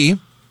three.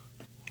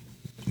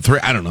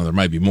 I don't know, there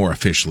might be more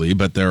officially,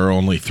 but there are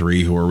only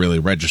three who are really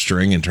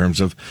registering in terms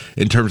of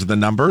the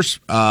numbers.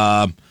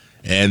 And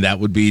that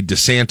would be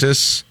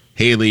DeSantis,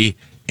 Haley,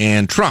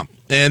 and Trump.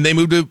 And they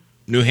moved to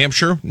New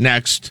Hampshire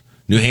next.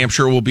 New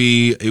Hampshire will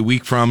be a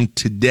week from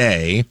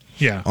today,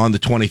 on the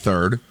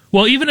 23rd.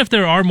 Well, even if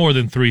there are more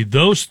than three,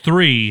 those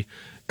three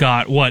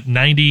got,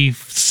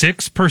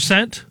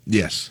 96%?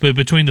 Yes. But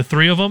between the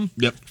three of them?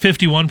 Yep.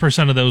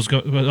 51% of those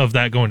of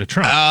that going to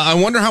Trump. I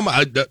wonder how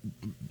much.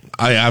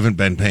 I haven't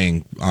been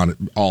paying on it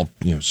all,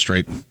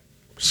 straight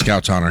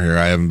Scouts honor here.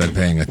 I haven't been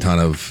paying a ton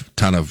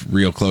of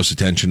real close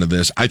attention to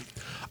this.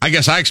 I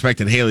guess I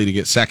expected Haley to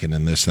get second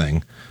in this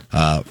thing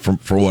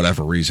for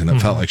whatever reason. It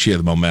felt like she had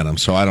the momentum,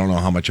 so I don't know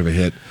how much of a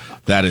hit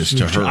that is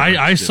to her.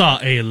 I saw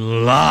a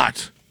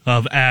lot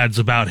of ads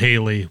about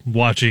Haley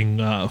watching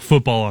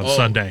football on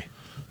Sunday.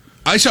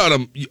 I saw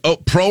them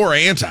pro or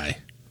anti?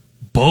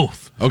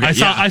 Both. Okay,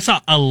 I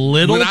saw a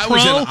little when pro. When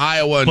I was in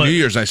Iowa New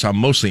Year's, I saw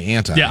mostly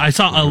anti. Yeah, I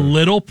saw a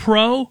little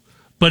pro,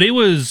 but it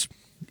was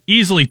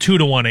easily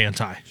 2-1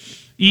 anti.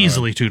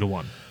 Easily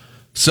 2-1.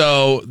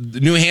 So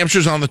New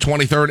Hampshire's on the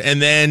 23rd,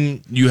 and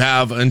then you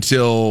have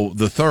until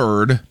the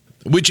 3rd,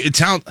 which it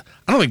sounds.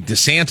 I don't think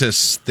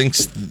DeSantis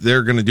thinks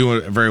they're going to do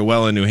it very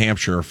well in New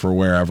Hampshire for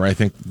wherever. I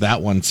think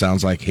that one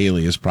sounds like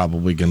Haley is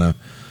probably going to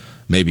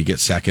maybe get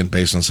second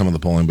based on some of the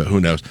polling, but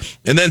who knows?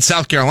 And then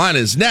South Carolina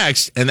is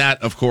next, and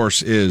that, of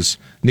course, is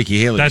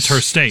Nikki Haley's. That's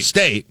her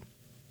state.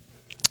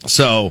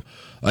 So,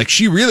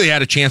 she really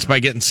had a chance by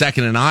getting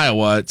second in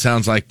Iowa, it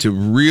sounds like, to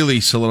really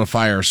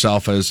solidify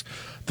herself as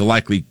the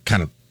likely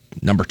kind of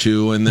number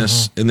two in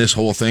this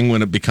whole thing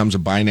when it becomes a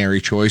binary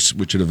choice,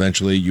 which it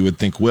eventually you would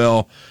think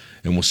will,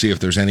 and we'll see if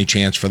there's any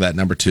chance for that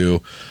number two.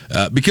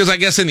 Because I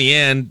guess in the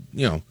end,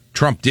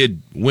 Trump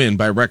did win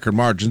by record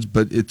margins,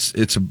 but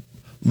it's a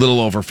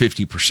little over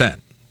 50%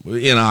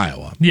 in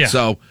Iowa. Yeah.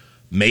 So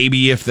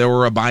maybe if there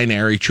were a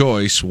binary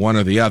choice, one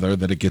or the other,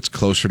 that it gets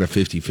closer to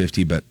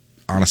 50-50, but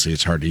honestly,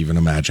 it's hard to even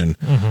imagine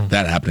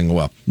that happening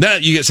well. Now,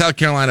 you get South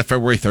Carolina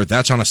February 3rd.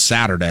 That's on a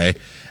Saturday.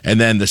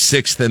 And then the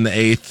 6th and the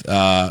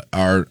 8th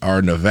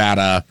are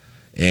Nevada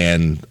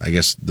and, I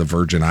guess, the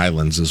Virgin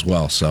Islands as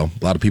well. So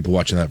a lot of people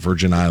watching that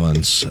Virgin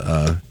Islands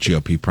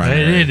GOP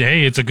primary.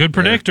 Hey, it's a good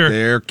predictor.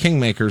 They're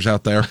kingmakers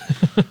out there.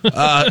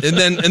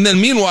 And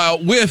then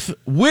meanwhile, with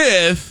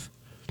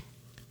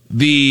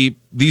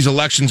these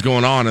elections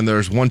going on, and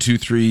there's 1, 2,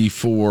 3,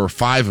 4,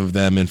 5 of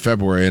them in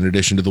February, in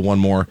addition to the one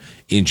more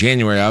in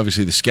January.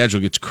 Obviously, the schedule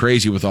gets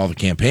crazy with all the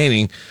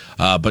campaigning,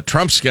 but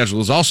Trump's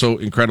schedule is also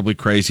incredibly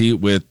crazy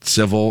with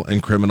civil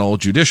and criminal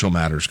judicial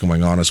matters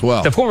going on as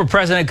well. The former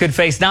president could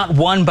face not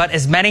one, but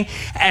as many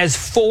as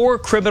 4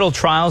 criminal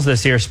trials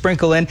this year.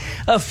 Sprinkle in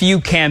a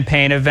few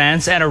campaign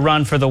events and a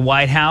run for the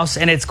White House,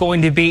 and it's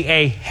going to be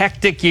a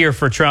hectic year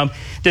for Trump,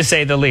 to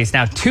say the least.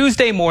 Now,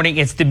 Tuesday morning,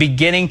 it's the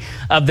beginning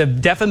of the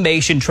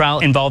defamation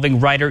trial involving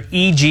writer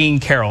E. Jean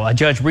Carroll. A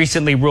judge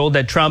recently ruled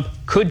that Trump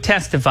could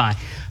testify.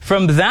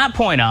 From that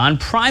point on,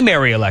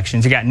 primary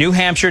elections. You got New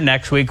Hampshire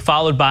next week,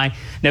 followed by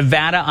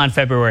Nevada on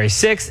February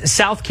 6th,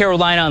 South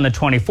Carolina on the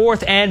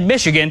 24th, and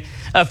Michigan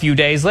a few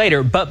days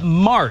later. But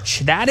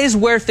March, that is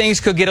where things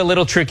could get a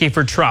little tricky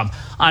for Trump.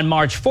 On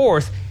March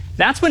 4th,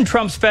 that's when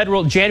Trump's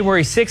federal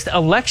January 6th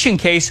election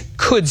case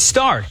could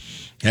start.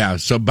 Yeah,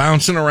 so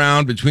bouncing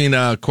around between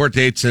court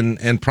dates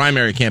and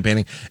primary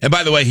campaigning. And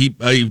by the way, he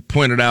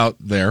pointed out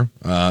there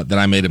that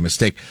I made a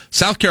mistake.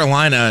 South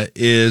Carolina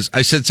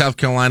I said South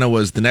Carolina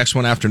was the next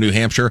one after New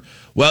Hampshire.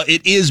 Well,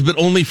 it is, but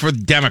only for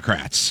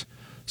Democrats.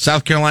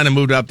 South Carolina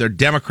moved up their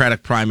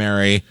Democratic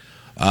primary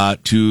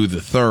to the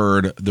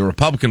 3rd. The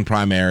Republican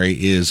primary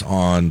is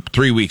on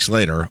 3 weeks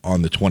later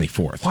on the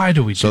 24th. Why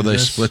do we do So they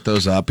this? split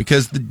those up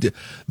because the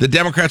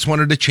Democrats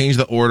wanted to change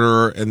the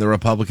order and the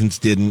Republicans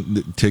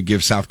didn't, to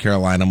give South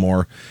Carolina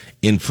more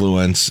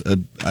influence.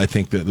 I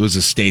think that it was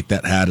a state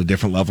that had a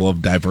different level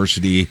of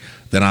diversity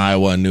than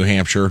Iowa and New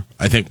Hampshire.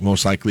 I think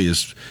most likely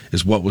is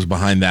what was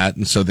behind that,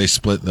 and so they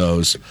split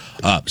those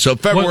up. So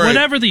February,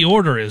 whatever the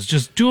order is,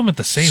 just do them at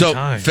the same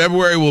time. So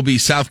February will be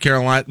South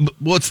Carolina.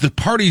 Well, it's the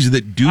parties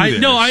that do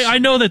this. I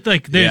know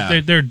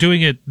that they're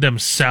doing it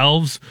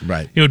themselves.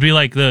 Right. It would be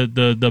like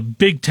the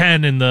Big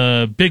Ten and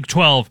the Big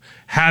 12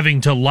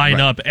 having to line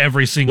up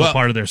every single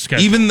part of their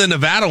schedule. Even the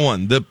Nevada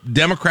one, the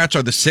Democrats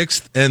are the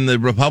 6th and the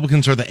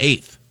Republicans are the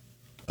 8th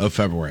of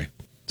February.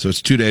 So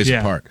it's 2 days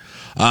apart.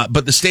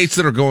 But the states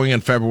that are going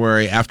in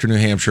February after New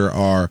Hampshire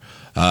are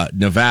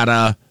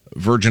Nevada,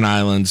 Virgin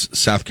Islands,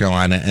 South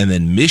Carolina, and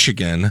then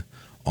Michigan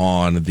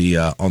on the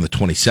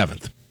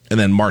 27th. And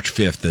then March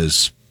 5th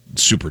is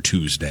Super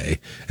Tuesday,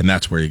 and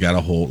that's where you got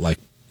a whole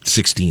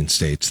 16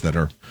 states that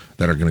are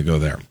going to go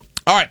there.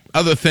 All right,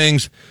 other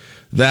things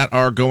that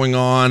are going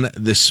on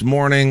this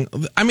morning.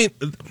 I mean,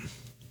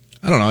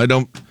 I don't know. I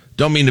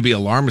don't mean to be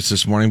alarmist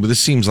this morning, but this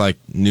seems like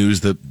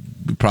news that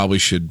we probably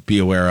should be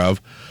aware of.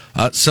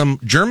 Some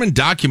German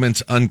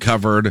documents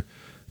uncovered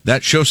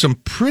that show some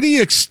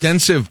pretty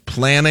extensive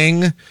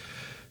planning,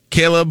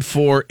 Caleb,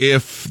 for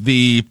if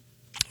the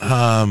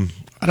I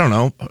don't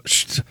know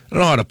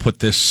how to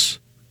put this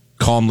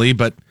calmly,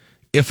 but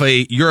if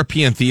a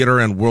European theater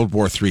in World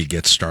War III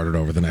gets started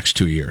over the next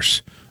 2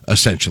 years,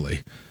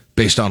 essentially,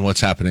 based on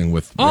what's happening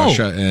with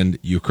Russia and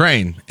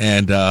Ukraine,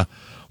 and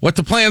what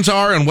the plans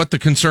are and what the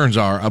concerns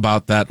are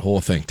about that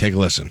whole thing. Take a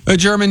listen. A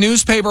German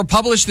newspaper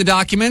published the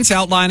documents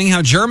outlining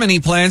how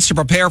Germany plans to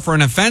prepare for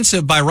an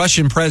offensive by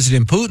Russian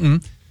President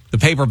Putin. The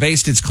paper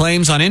based its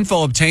claims on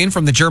info obtained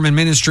from the German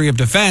Ministry of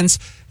Defense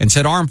and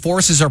said armed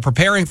forces are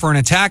preparing for an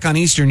attack on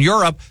Eastern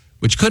Europe,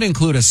 which could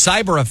include a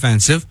cyber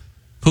offensive.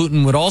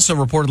 Putin would also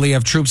reportedly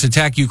have troops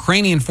attack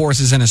Ukrainian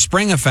forces in a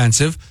spring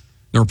offensive.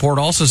 The report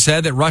also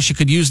said that Russia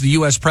could use the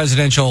U.S.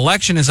 presidential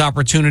election as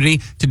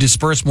opportunity to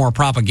disperse more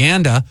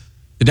propaganda.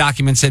 The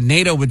document said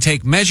NATO would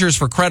take measures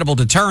for credible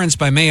deterrence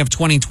by May of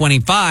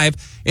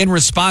 2025 in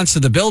response to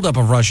the buildup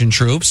of Russian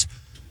troops.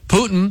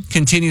 Putin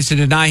continues to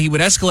deny he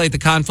would escalate the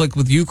conflict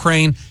with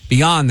Ukraine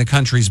beyond the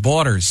country's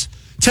borders.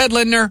 Ted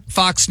Lindner,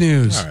 Fox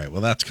News. All right,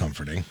 well, that's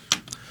comforting.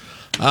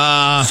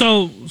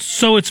 So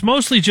it's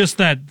mostly just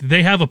that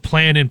they have a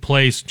plan in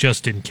place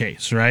just in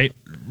case, right?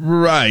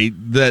 Right.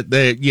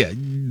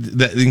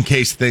 That in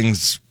case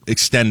things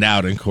extend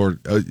out into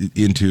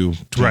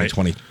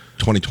 2020,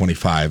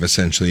 2025,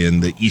 essentially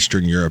in the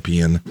Eastern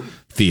European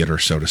theater,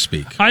 so to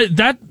speak.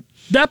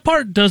 That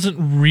part doesn't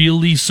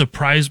really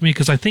surprise me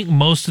because I think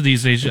most of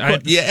these Asian,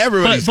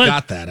 everybody's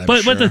got that.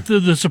 But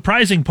the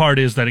surprising part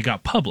is that it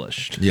got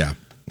published. Yeah.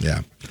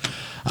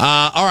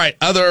 All right.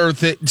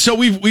 So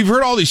we've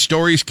heard all these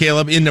stories,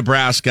 Caleb, in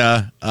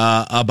Nebraska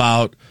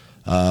about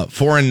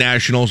foreign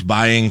nationals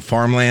buying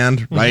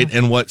farmland, right,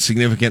 and what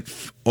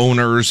significant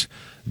owners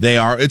they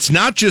are. It's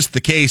not just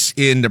the case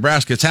in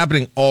Nebraska; it's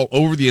happening all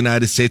over the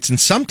United States, and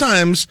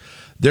sometimes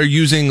they're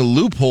using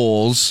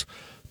loopholes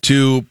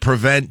to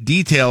prevent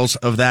details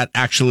of that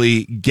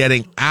actually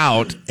getting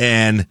out.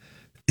 And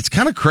it's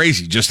kind of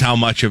crazy just how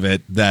much of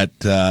it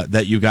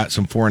that you got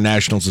some foreign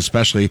nationals,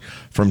 especially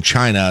from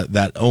China,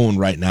 that own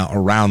right now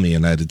around the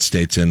United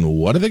States. And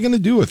what are they going to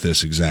do with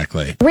this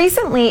exactly?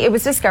 Recently, it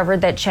was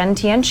discovered that Chen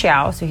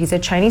Tianxiao, so he's a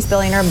Chinese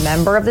billionaire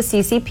member of the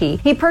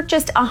CCP, he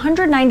purchased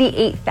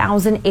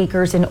 198,000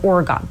 acres in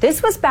Oregon.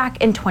 This was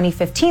back in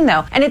 2015,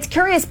 though. And it's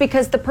curious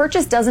because the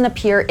purchase doesn't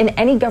appear in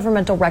any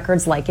governmental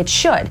records like it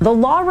should. The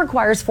law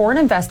requires foreign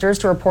investors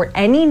to report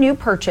any new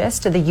purchase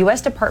to the U.S.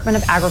 Department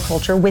of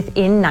Agriculture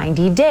within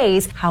 90 days.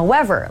 days.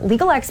 However,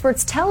 legal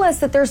experts tell us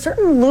that there are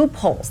certain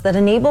loopholes that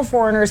enable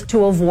foreigners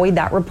to avoid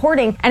that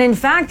reporting. And in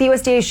fact, the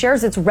USDA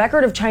shares its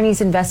record of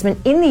Chinese investment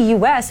in the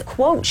U.S.,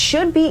 quote,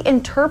 should be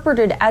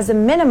interpreted as a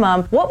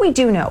minimum. What we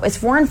do know is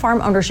foreign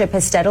farm ownership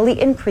has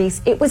steadily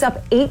increased. It was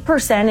up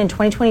 8% in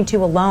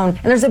 2022 alone.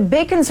 And there's a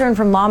big concern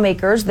from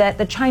lawmakers that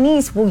the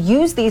Chinese will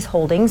use these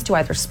holdings to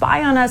either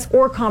spy on us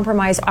or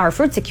compromise our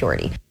food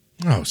security.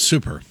 Oh,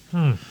 super.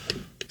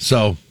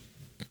 So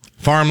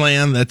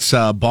farmland that's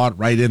bought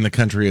right in the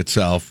country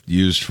itself,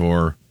 used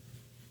for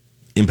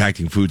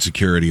impacting food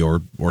security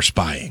or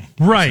spying.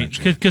 Right,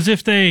 because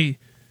if they,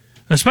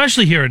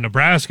 especially here in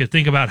Nebraska,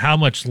 think about how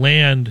much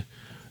land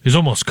is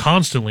almost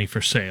constantly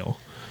for sale.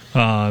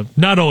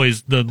 Not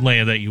always the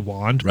land that you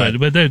want, right.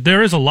 but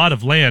there is a lot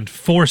of land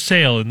for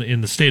sale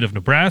in the state of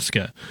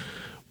Nebraska,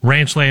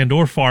 ranch land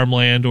or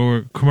farmland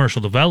or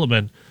commercial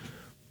development.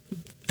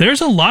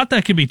 There's a lot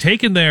that can be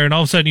taken there, and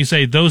all of a sudden you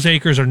say those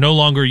acres are no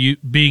longer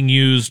being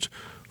used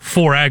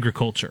for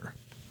agriculture.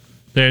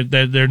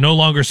 They're no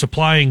longer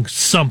supplying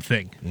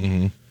something.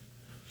 Mm-hmm.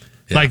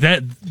 Yeah. Like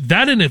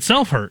that in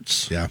itself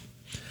hurts. Yeah.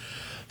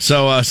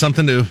 So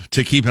something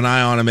to keep an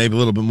eye on, and maybe a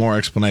little bit more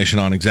explanation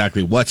on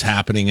exactly what's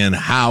happening and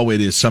how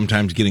it is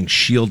sometimes getting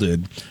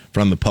shielded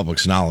from the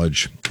public's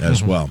knowledge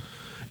as well.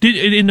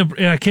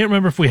 I can't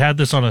remember if we had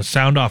this on a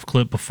sound off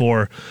clip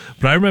before,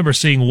 but I remember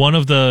seeing one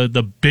of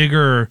the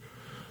bigger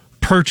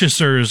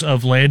purchasers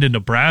of land in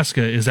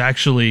Nebraska is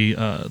actually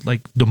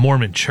like the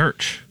Mormon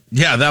Church.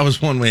 Yeah, that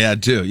was one we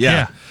had too.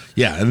 Yeah.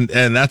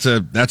 And that's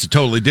a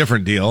totally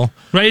different deal,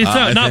 right?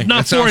 It's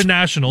not foreign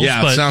nationals.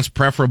 Yeah, but it sounds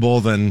preferable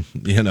than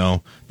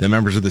the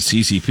members of the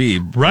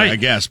CCP, right? I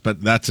guess,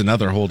 but that's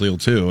another whole deal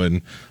too,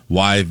 and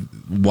why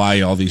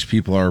all these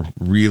people are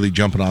really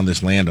jumping on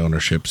this land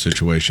ownership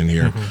situation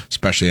here,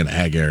 especially in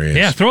ag areas.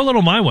 Yeah, throw a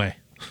little my way.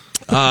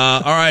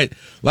 All right.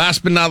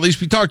 Last but not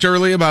least, we talked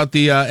earlier about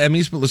the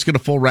Emmys, but let's get a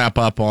full wrap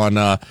up on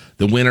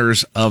the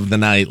winners of the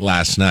night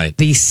last night.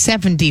 The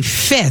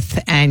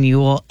 75th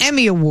annual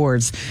Emmy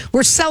Awards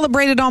were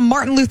celebrated on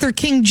Martin Luther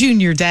King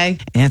Jr. Day.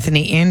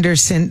 Anthony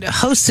Anderson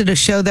hosted a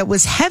show that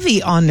was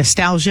heavy on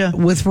nostalgia,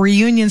 with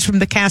reunions from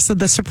the cast of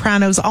The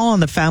Sopranos, All in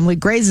the Family,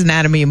 Grey's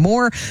Anatomy, and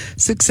more.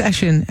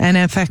 Succession and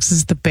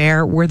FX's The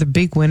Bear were the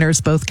big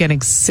winners, both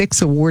getting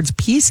 6 awards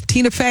apiece.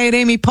 Tina Fey and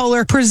Amy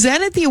Poehler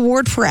presented the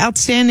award for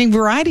Outstanding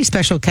Variety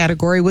Special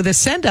category with a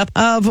send-up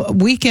of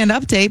Weekend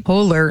Update.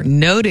 Poehler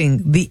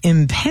noting the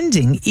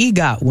impending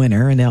EGOT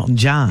winner in Elton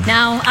John.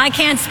 Now, I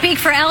can't speak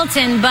for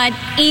Elton, but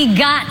he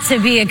got to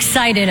be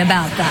excited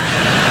about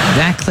that.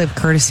 That clip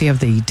courtesy of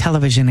the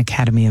Television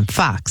Academy and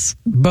Fox.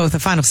 Both the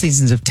final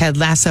seasons of Ted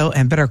Lasso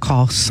and Better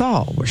Call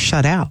Saul were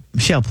shut out.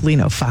 Michelle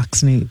Polino,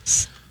 Fox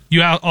News.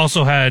 You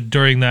also had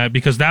during that,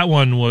 because that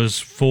one was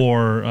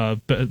for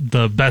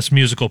the best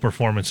musical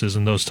performances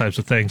and those types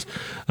of things,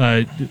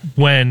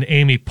 when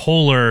Amy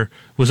Poehler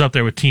was up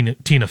there with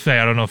Tina Fey.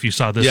 I don't know if you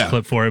saw this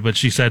clip for it, but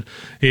she said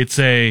it's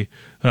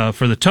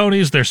for the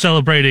Tonys, they're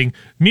celebrating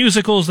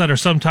musicals that are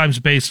sometimes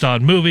based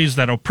on movies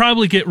that'll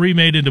probably get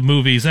remade into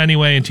movies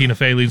anyway, and Tina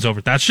Fey leans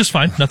over. That's just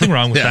fine. Nothing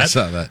wrong with that. I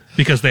saw that.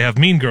 Because they have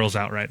Mean Girls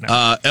out right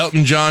now.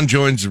 Elton John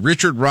joins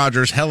Richard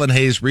Rodgers, Helen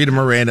Hayes, Rita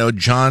Moreno,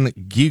 John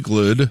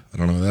Gielgud, I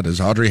don't know who that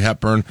is, Audrey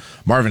Hepburn,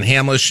 Marvin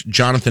Hamlish,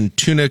 Jonathan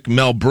Tunick,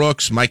 Mel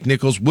Brooks, Mike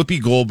Nichols,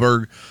 Whoopi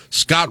Goldberg,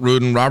 Scott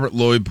Rudin, Robert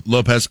Lloyd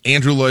Lopez,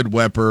 Andrew Lloyd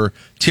Webber,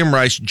 Tim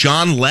Rice,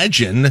 John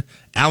Legend,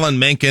 Alan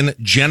Menken,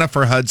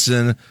 Jennifer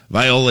Hudson,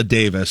 Viola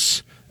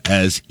Davis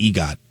as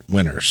EGOT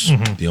winners.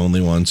 The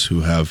only ones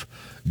who have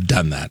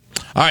done that.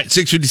 All right,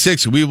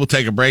 6:56. We will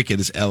take a break.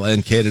 It is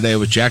LNK Today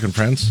with Jack and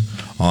Friends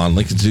on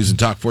Lincoln's News and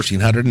Talk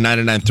 1400 and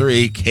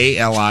 99.3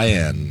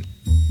 KLIN.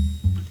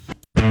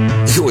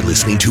 You're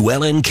listening to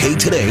LNK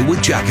Today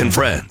with Jack and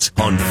Friends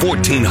on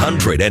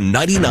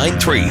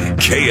 1499.3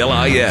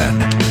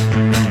 KLIN.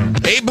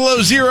 8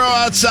 below zero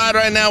outside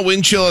right now.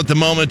 Wind chill at the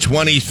moment,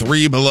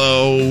 23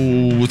 below.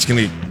 It's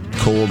going to get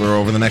colder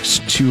over the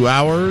next 2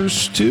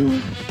 hours,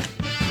 too.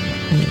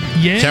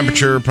 Yeah.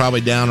 Temperature probably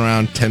down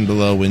around 10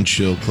 below. Wind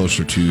chill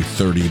closer to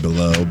 30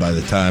 below by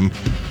the time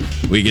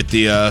we get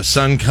the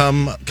sun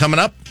coming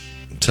up.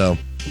 So,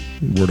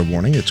 word of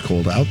warning, it's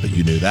cold out, but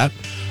you knew that.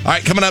 All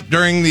right, coming up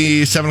during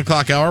the 7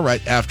 o'clock hour,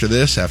 right after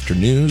this, after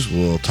news,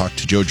 we'll talk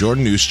to Joe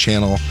Jordan, News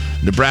Channel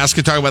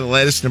Nebraska, talk about the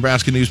latest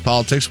Nebraska news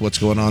politics, what's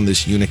going on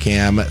this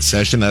Unicam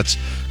session. That's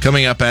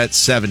coming up at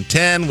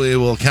 7:10. We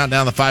will count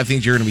down the 5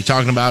 things you're going to be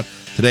talking about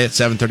today at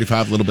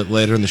 7:35. A little bit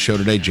later in the show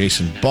today,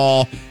 Jason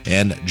Ball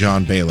and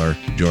John Baylor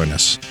join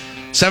us.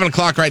 7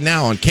 o'clock right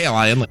now on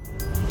KLIN.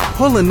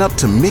 Pulling up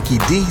to Mickey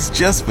D's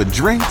just for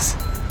drinks?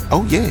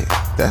 Oh, yeah,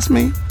 that's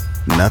me.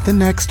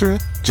 Nothing extra,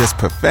 just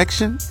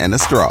perfection and a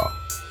straw.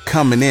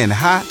 Coming in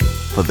hot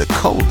for the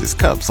coldest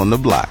cups on the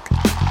block.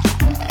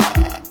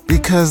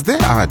 Because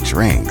there are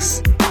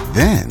drinks.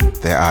 Then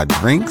there are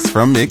drinks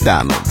from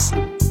McDonald's.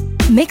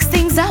 Mix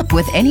things up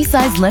with any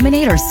size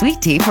lemonade or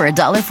sweet tea for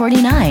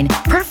 $1.49.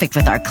 Perfect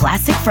with our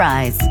classic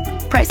fries.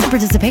 Price and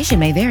participation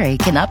may vary.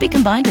 Cannot be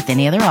combined with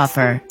any other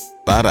offer.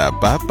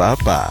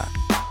 Ba-da-ba-ba-ba.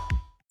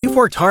 You've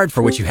worked hard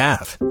for what you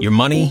have. Your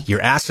money, your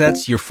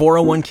assets, your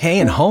 401k,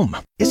 and home.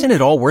 Isn't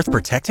it all worth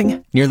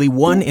protecting? Nearly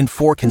 1 in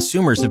 4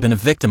 consumers have been a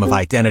victim of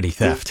identity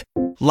theft.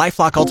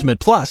 LifeLock Ultimate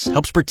Plus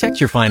helps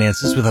protect your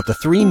finances with up to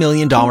 $3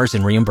 million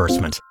in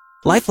reimbursement.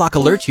 LifeLock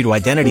alerts you to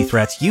identity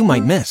threats you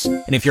might miss.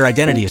 And if your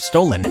identity is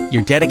stolen,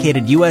 your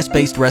dedicated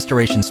U.S.-based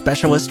restoration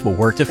specialist will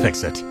work to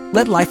fix it.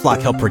 Let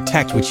LifeLock help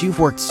protect what you've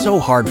worked so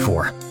hard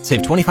for.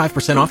 Save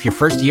 25% off your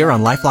first year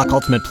on LifeLock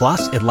Ultimate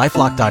Plus at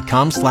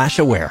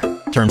LifeLock.com/aware.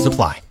 Terms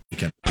apply.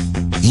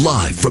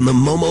 Live from the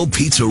Momo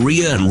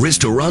Pizzeria and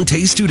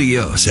Ristorante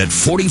Studios at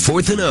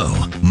 44th and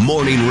O.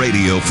 Morning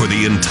radio for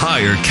the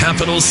entire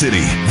capital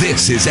city.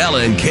 This is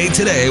LNK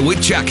Today with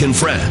Jack and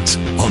Friends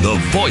on the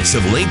voice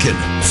of Lincoln,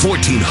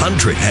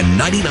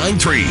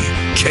 1499.3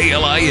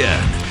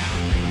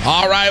 KLIN.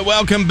 All right,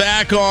 welcome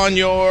back on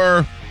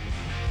your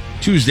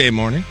Tuesday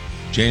morning,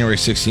 January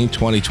 16,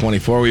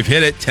 2024. We've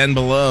hit it, 10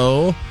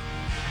 below.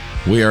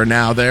 We are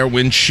now there.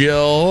 Wind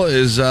chill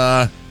is...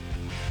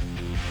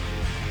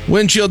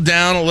 wind chill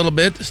down a little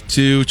bit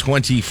to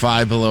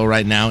 25 below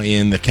right now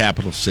in the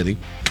capital city.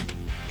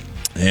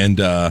 And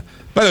by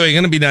the way,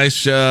 going to be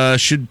nice.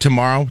 Should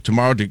tomorrow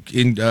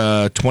in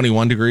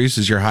 21 degrees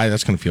is your high.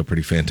 That's going to feel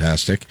pretty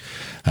fantastic.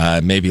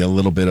 Maybe a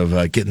little bit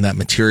of getting that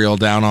material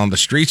down on the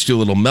streets. Do a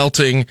little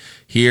melting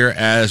here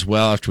as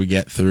well after we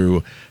get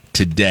through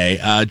today.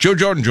 Joe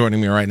Jordan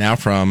joining me right now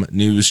from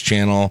News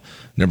Channel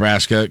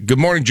Nebraska. Good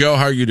morning, Joe.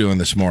 How are you doing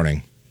this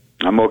morning?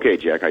 I'm okay,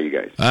 Jack. How you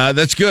guys?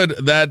 That's good.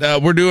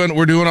 That we're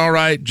doing all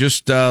right.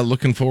 Just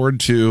looking forward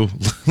to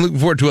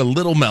a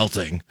little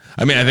melting.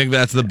 I mean, I think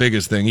that's the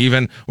biggest thing.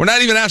 We're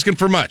not even asking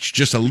for much.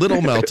 Just a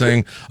little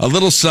melting, a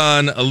little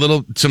sun,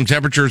 some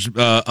temperatures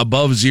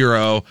above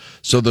zero,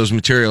 so those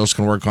materials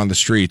can work on the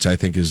streets. I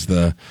think is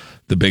the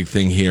big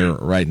thing here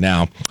right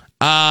now.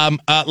 A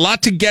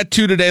lot to get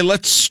to today.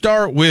 Let's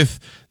start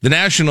with the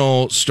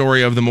national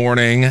story of the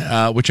morning,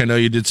 which I know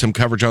you did some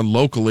coverage on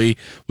locally,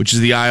 which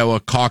is the Iowa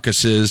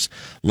caucuses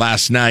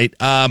last night.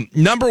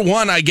 Number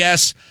one, I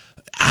guess,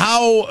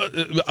 how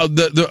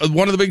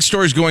one of the big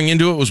stories going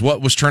into it was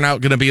what was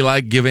turnout going to be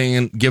like,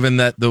 given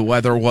that the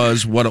weather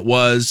was what it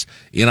was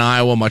in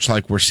Iowa, much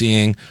like we're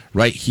seeing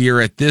right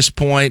here at this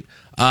point.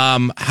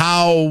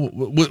 How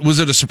was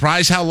it a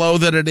surprise how low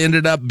that it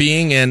ended up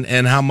being,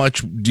 and how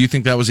much do you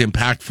think that was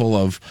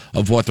impactful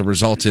of what the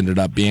results ended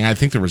up being? I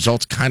think the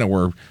results kind of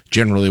were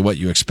generally what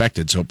you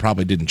expected, so it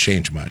probably didn't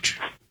change much.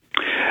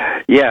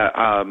 Yeah,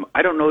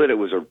 I don't know that it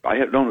was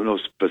I don't know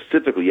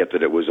specifically yet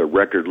that it was a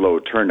record low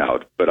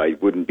turnout, but I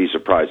wouldn't be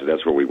surprised if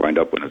that's where we wind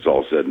up when it's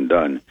all said and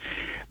done.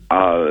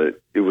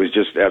 It was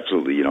just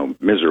absolutely,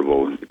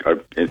 miserable.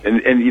 And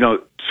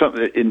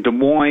in Des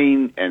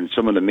Moines and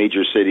some of the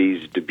major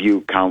cities,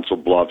 Dubuque, Council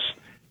Bluffs,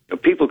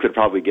 people could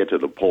probably get to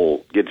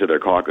their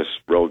caucus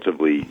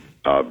relatively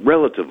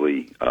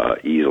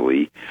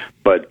easily.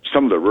 But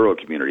some of the rural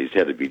communities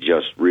had to be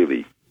just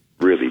really,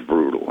 really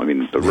brutal. I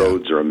mean, the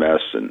roads are a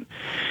mess. And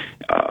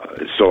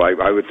so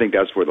I would think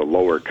that's where the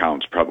lower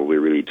counts probably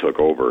really took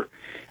over.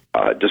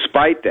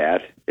 Despite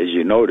that, as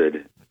you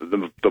noted,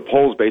 the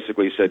polls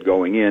basically said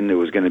going in it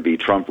was going to be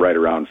Trump right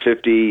around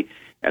 50,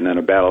 and then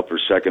a battle for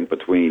second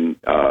between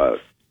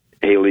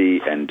Haley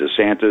and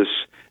DeSantis.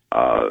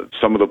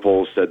 Some of the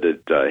polls said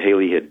that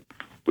Haley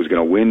was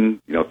going to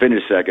win,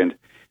 finish second.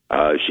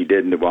 She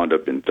didn't. It wound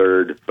up in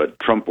third. But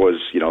Trump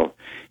was,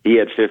 he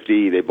had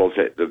 50. They both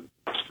had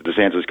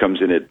DeSantis comes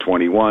in at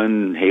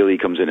 21. Haley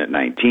comes in at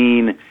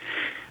 19.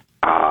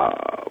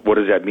 What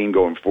does that mean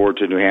going forward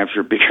to New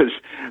Hampshire? Because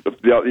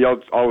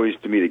always,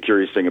 to me, the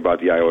curious thing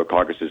about the Iowa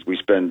caucuses, we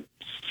spend,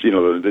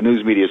 the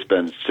news media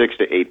spends 6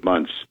 to 8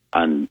 months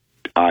on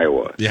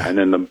Iowa, and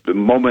then the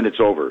moment it's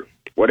over,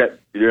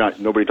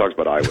 nobody talks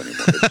about Iowa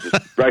anymore. It's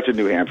just right to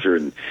New Hampshire,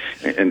 and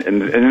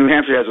New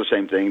Hampshire has the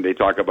same thing. They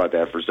talk about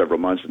that for several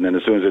months, and then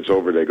as soon as it's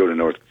over, they go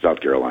to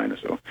South Carolina.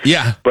 So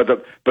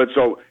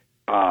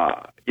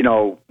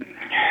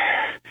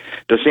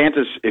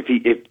DeSantis,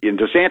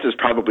 DeSantis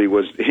probably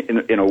was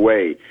in a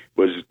way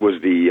was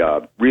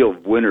the real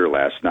winner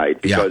last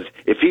night, because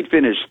if he'd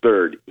finished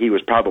third, he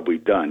was probably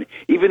done.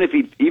 Even if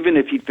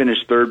he'd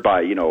finished third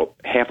by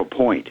half a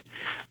point,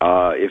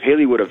 if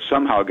Haley would have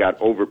somehow got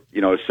over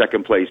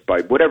second place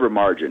by whatever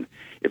margin,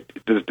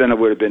 then it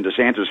would have been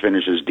DeSantis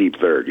finishes deep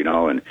third,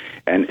 and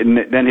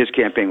then his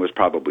campaign was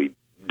probably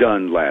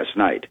done last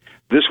night.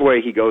 This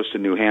way, he goes to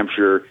New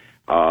Hampshire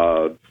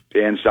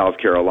and South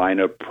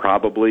Carolina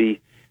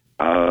probably.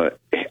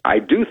 I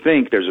do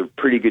think there's a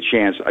pretty good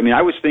chance. I mean,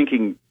 I was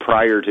thinking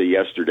prior to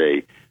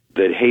yesterday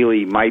that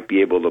Haley might be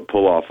able to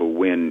pull off a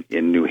win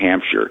in New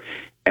Hampshire,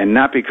 and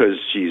not because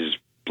she's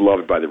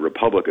loved by the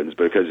Republicans,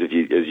 but because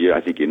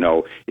I think in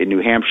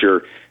New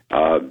Hampshire,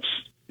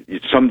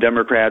 some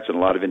Democrats and a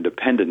lot of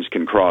independents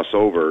can cross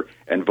over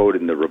and vote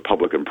in the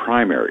Republican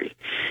primary.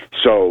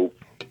 So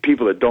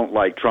people that don't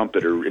like Trump,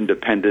 that are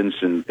independents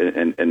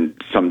and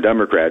some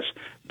Democrats,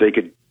 they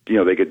could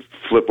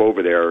flip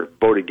over there,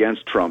 vote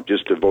against Trump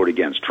just to vote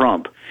against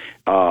Trump,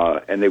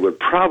 and they would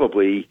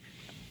probably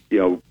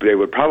go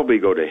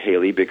to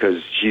Haley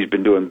because she's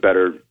been doing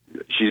better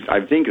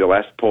I think the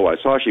last poll I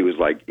saw, she was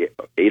like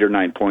 8 or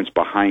 9 points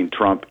behind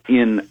Trump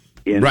in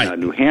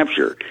New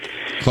Hampshire.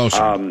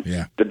 Closer.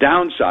 Yeah. The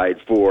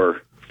downside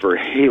for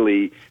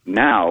Haley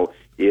now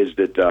is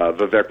that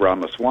Vivek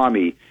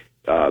Ramaswamy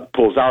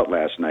pulls out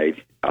last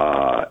night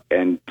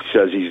and he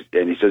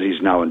says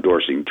he's now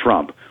endorsing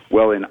Trump.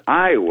 Well, in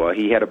Iowa,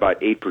 he had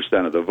about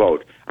 8% of the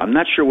vote. I'm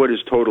not sure what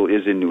his total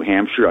is in New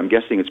Hampshire. I'm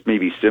guessing it's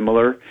maybe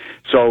similar.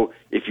 So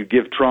if you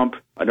give Trump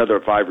another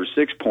 5 or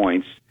 6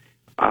 points,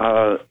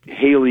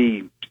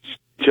 Haley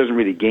doesn't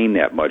really gain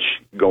that much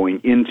going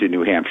into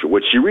New Hampshire.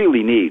 What she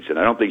really needs, and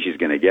I don't think she's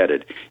going to get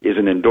it, is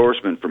an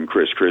endorsement from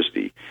Chris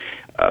Christie.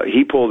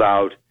 He pulled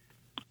out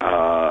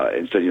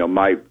and said,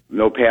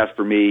 no path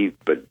for me,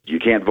 but you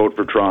can't vote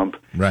for Trump.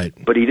 Right.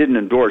 But he didn't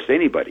endorse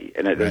anybody,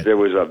 and I think there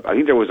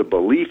was a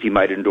belief he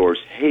might endorse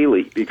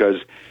Haley because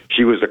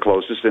she was the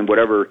closest, and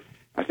whatever.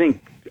 I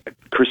think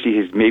Christie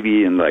is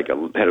maybe in had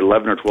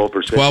 11 or 12%.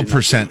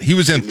 12%. He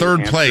was in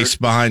third place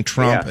behind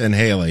Trump and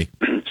Haley.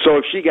 So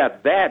if she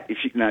got that,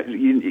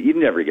 you'd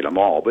never get them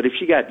all, but if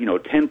she got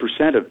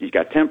 10% you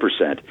got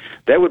 10%,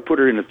 that would put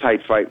her in a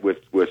tight fight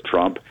with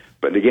Trump.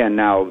 But again,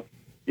 now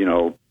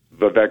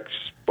Vivek's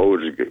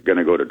vote is going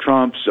to go to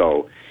Trump,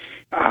 so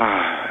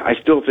I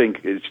still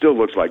think it still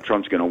looks like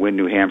Trump's going to win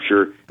New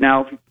Hampshire.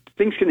 Now,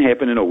 things can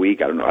happen in a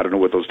week. I don't know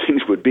what those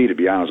things would be, to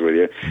be honest with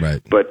you.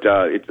 Right. But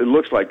it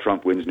looks like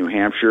Trump wins New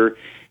Hampshire,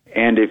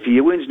 and if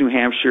he wins New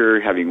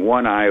Hampshire, having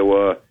won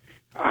Iowa,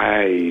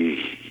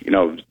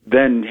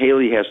 then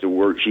Haley has to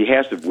work. She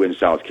has to win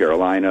South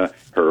Carolina,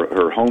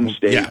 her home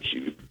state. Yeah.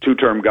 She's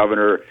two-term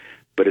governor.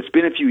 But it's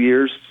been a few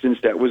years since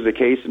that was the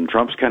case, and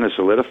Trump's kind of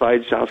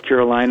solidified South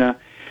Carolina.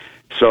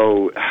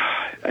 So,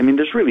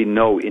 there's really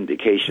no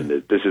indication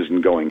that this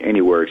isn't going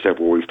anywhere except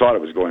where we thought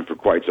it was going for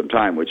quite some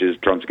time, which is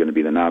Trump's going to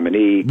be the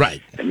nominee.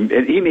 Right. And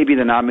he may be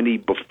the nominee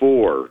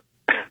before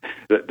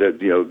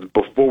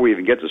before we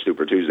even get to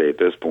Super Tuesday at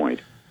this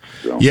point.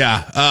 So.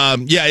 Yeah,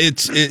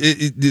 it's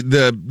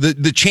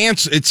the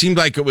chance. It seemed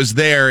like it was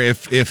there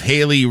if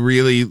Haley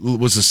really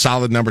was a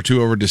solid number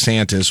 2 over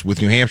DeSantis,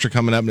 with New Hampshire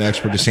coming up next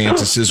for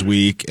DeSantis'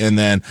 week, and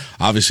then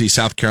obviously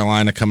South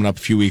Carolina coming up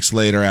a few weeks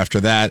later after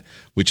that,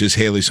 which is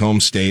Haley's home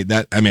state.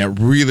 That it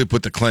really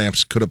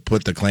could have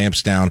put the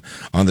clamps down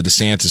on the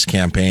DeSantis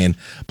campaign,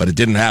 but it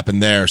didn't happen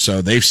there.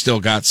 So they've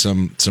still got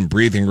some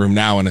breathing room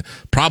now, and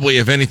probably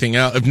if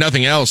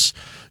nothing else,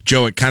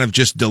 Joe, it kind of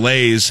just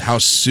delays how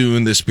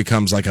soon this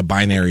becomes like a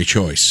binary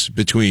choice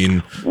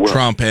between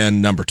Trump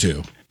and number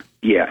 2.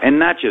 Yeah, and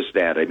not just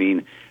that.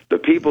 The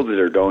people that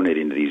are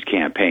donating to these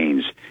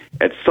campaigns,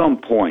 at some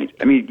point,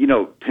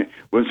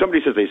 when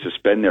somebody says they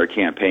suspend their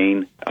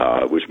campaign,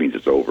 which means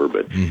it's over,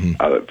 but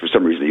for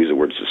some reason they use the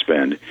word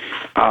suspend,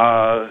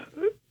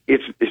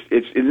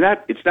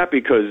 it's not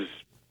because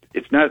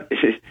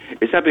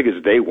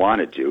they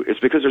wanted to. It's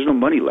because there's no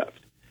money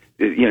left.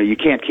 You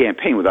can't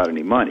campaign without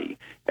any money.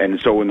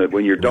 And so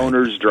when your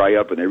donors dry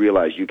up and they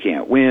realize you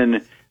can't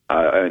win,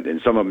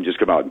 and some of them just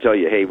come out and tell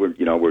you, hey,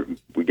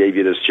 we gave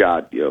you this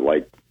shot,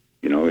 and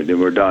then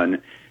we're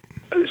done.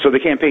 So the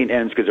campaign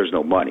ends because there's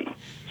no money.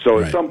 So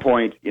at some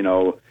point,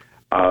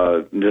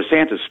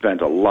 DeSantis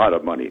spent a lot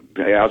of money.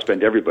 He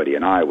outspent everybody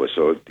in Iowa.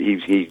 So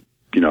he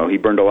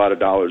burned a lot of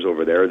dollars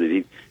over there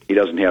that he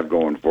doesn't have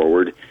going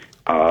forward.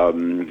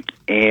 And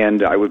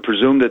I would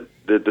presume that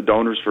the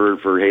donors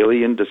for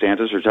Haley and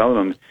DeSantis are telling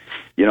them,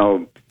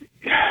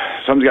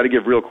 something's got to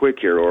give real quick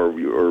here, or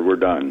we're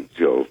done.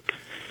 So,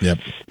 yep.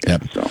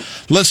 So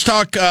let's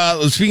talk.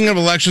 Speaking of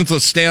elections,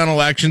 let's stay on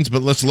elections,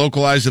 but let's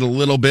localize it a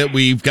little bit.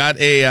 We've got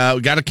a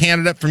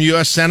candidate from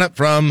U.S. Senate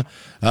from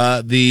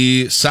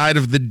the side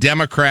of the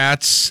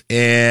Democrats,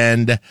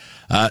 and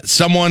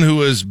someone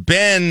who has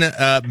been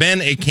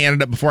a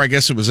candidate before. I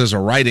guess it was as a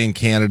write-in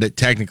candidate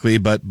technically,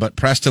 but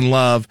Preston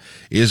Love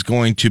is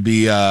going to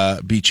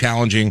be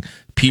challenging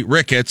Pete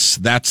Ricketts.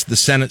 That's the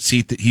Senate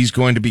seat that he's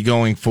going to be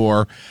going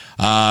for.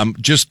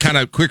 Just kind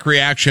of quick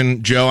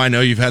reaction, Joe. I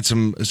know you've had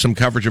some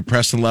coverage of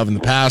Preston Love in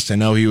the past. I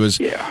know he was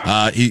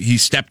he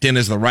stepped in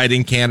as the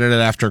write-in candidate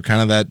after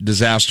kind of that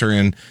disaster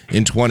in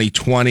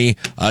 2020.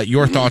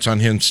 Your thoughts on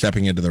him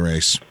stepping into the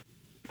race?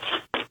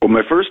 Well,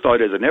 my first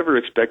thought is I never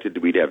expected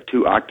that we'd have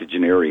 2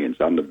 octogenarians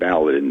on the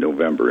ballot in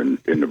November in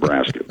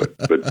Nebraska, but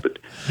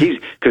he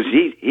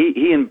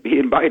and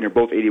Biden are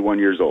both 81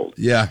 years old.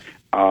 Yeah.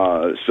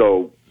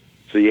 So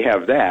you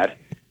have that.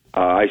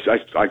 I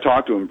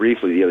talked to him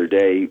briefly the other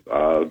day.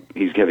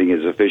 He's giving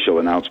his official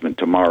announcement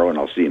tomorrow, and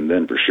I'll see him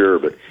then for sure.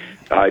 But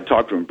I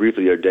talked to him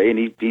briefly the other day, and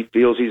he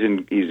feels he's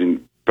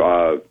in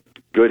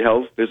good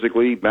health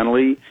physically,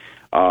 mentally.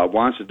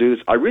 Wants to do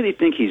this. I really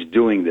think he's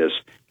doing this.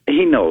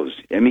 He knows.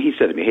 He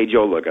said to me, "Hey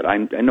Joe, look, I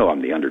know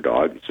I'm the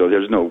underdog, so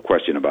there's no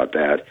question about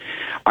that."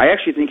 I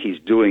actually think he's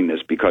doing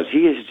this because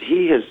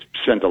he has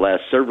spent the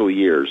last several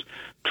years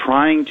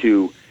trying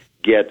to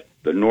get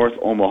the North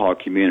Omaha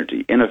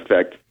community, in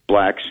effect,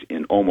 blacks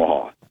in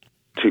Omaha,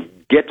 to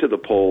get to the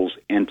polls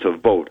and to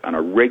vote on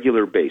a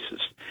regular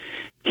basis.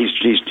 He's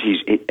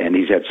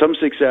had some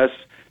success,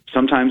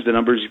 Sometimes the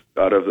numbers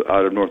out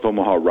of North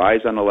Omaha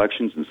rise on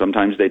elections, and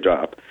sometimes they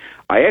drop.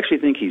 I actually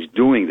think he's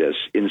doing this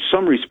in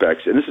some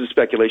respects, and this is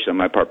speculation on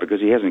my part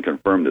because he hasn't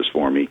confirmed this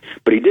for me.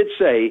 But he did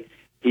say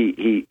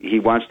he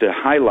wants to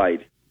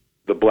highlight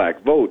the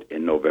black vote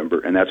in November,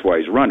 and that's why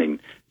he's running.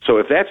 So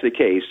if that's the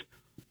case,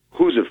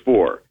 who's it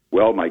for?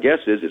 Well, my guess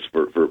is it's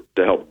for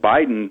to help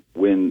Biden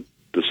win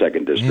the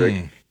 2nd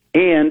district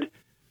and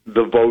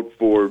the vote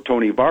for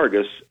Tony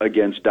Vargas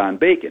against Don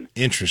Bacon.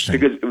 Interesting.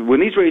 Because when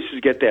these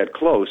races get that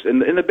close,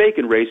 and in the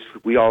Bacon race,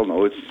 we all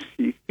know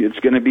it's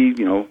going to be,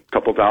 a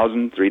couple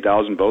thousand,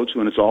 3,000 votes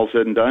when it's all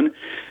said and done.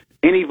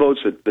 Any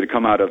votes that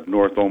come out of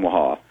North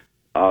Omaha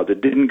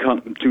that didn't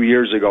come 2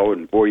 years ago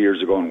and 4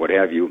 years ago and what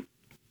have you,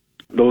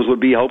 those would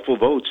be helpful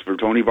votes for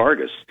Tony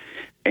Vargas.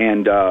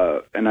 And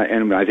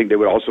I think they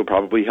would also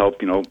probably help,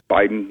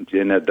 Biden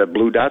in that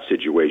blue dot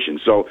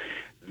situation. So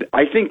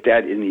I think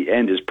that in the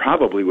end is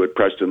probably what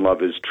Preston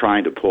Love is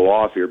trying to pull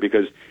off here,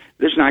 because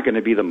there's not going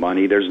to be the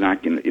money. There's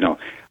not going to,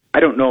 I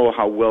don't know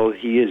how well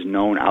he is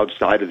known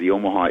outside of the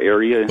Omaha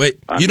area. Wait,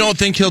 you don't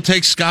think he'll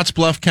take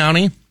Scottsbluff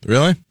County?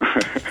 Really?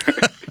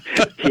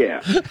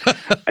 Yeah.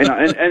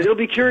 And it'll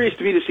be curious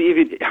to me to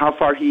see how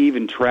far he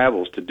even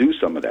travels to do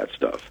some of that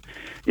stuff.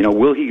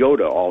 Will he go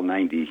to all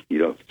 90,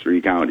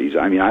 3 counties?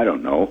 I mean, I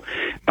don't know.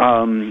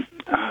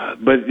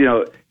 But,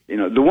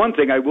 the one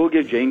thing I will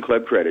give Jane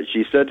Klebb credit,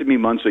 she said to me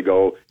months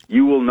ago,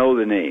 you will know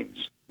the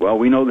names. Well,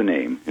 we know the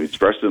name. It's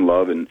Preston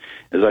Love, and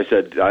as I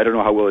said, I don't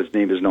know how well his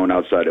name is known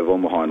outside of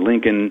Omaha and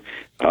Lincoln,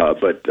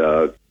 but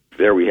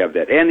there we have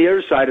that. And the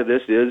other side of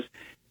this is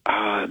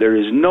there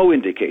is no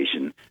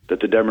indication that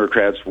the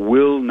Democrats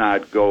will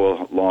not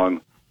go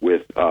along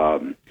with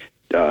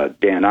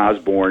Dan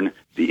Osborne,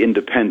 the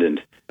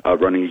independent,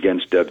 running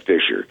against Deb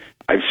Fischer.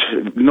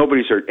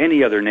 Nobody's heard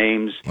any other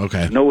names.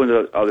 Okay. No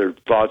other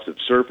thoughts have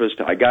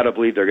surfaced. I got to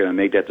believe they're going to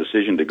make that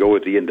decision to go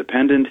with the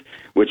independent,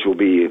 which will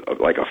be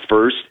like a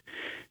first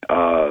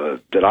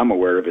that I'm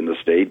aware of in the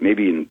state,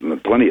 maybe in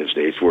plenty of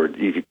states where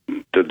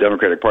the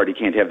Democratic Party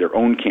can't have their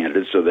own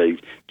candidates, so they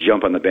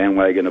jump on the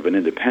bandwagon of an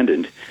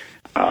independent.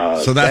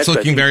 So that's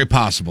looking very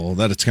possible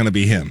that it's going to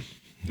be him.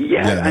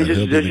 Yeah,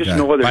 there's just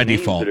no other by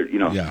names default. That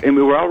are, and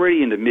we were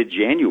already into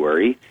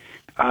mid-January.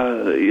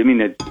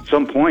 At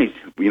some point,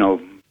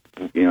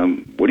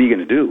 what are you going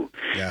to do?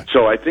 Yeah.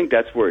 So I think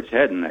that's where it's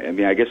heading. I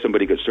mean, I guess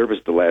somebody could surface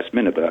at the last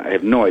minute, but I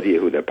have no idea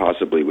who that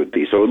possibly would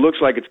be. So it looks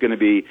like it's going to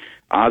be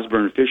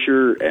Osborne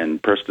Fisher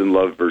and Preston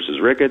Love versus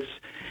Ricketts.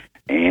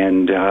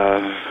 And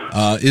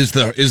is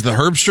the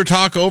Herbster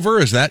talk over?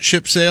 Is that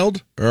ship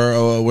sailed,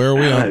 or where are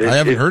we? I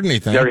haven't heard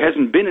anything. There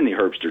hasn't been any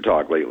Herbster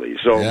talk lately,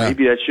 so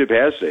maybe that ship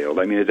has sailed.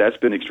 I mean, that's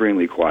been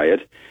extremely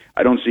quiet.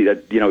 I don't see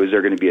that. Is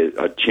there going to be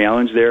a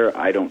challenge there?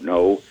 I don't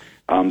know.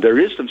 There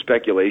is some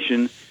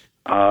speculation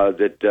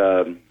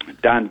that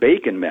Don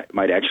Bacon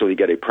might actually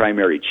get a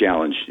primary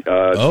challenge.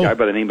 A guy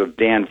by the name of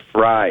Dan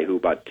Fry, who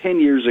about 10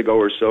 years ago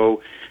or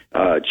so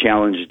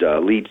challenged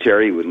Lee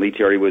Terry when Lee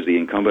Terry was the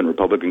incumbent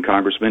Republican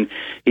congressman.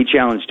 He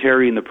challenged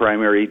Terry in the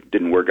primary.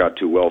 Didn't work out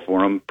too well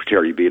for him.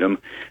 Terry beat him.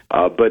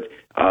 But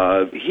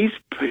he's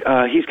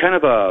kind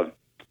of a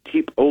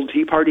old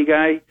Tea Party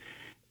guy,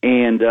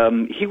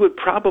 and he would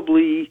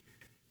probably.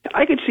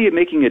 I could see it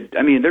making it.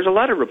 I mean, there's a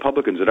lot of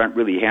Republicans that aren't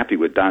really happy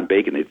with Don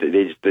Bacon.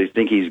 They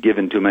think he's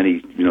given too many,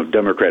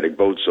 Democratic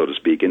votes, so to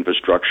speak,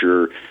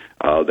 infrastructure,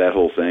 that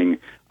whole thing.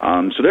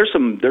 So there's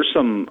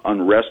some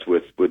unrest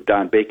with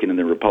Don Bacon in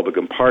the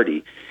Republican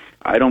Party.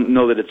 I don't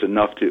know that it's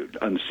enough to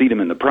unseat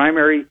him in the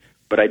primary,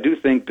 but I do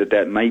think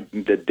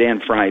that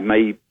Dan Fry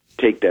might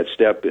take that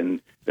step, and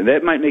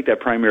that might make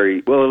that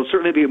primary, well, it'll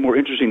certainly be more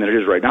interesting than it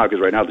is right now, because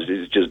right now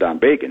it's just Don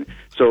Bacon.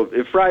 So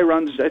if Fry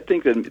runs, I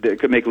think that it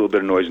could make a little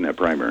bit of noise in that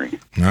primary.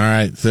 All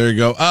right, there you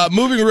go.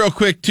 Moving real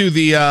quick to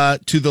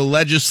the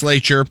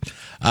legislature.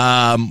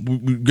 We're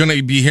going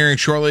to be hearing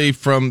shortly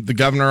from the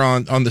governor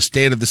on the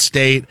state of the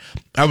state.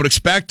 I would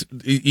expect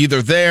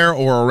either there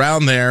or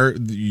around there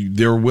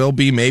will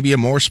be maybe a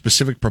more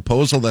specific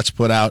proposal that's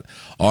put out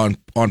on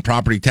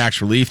property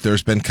tax relief.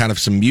 There's been kind of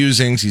some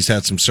musings. He's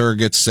had some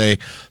surrogates say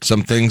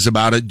some things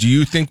about it. Do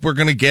you think we're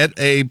going to get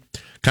a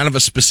kind of a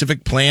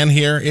specific plan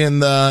here in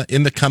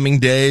the coming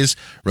days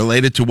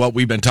related to what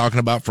we've been talking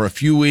about for a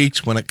few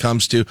weeks when it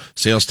comes to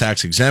sales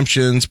tax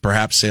exemptions,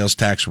 perhaps sales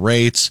tax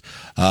rates,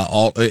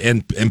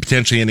 and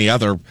potentially any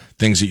other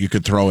things that you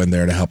could throw in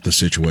there to help the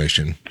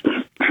situation?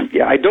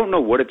 Yeah, I don't know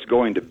what it's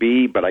going to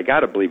be, but I got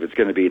to believe it's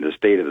going to be in the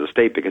state of the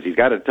state, because he's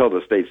got to tell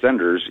the state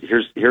senators,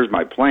 here's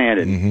my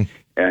plan,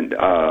 and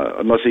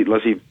unless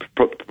he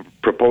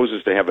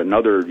proposes to have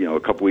another, a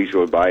couple weeks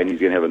go by, and he's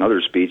going to have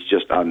another speech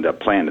just on the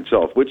plan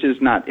itself, which is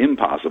not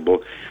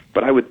impossible.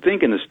 But I would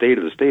think in the state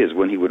of the state is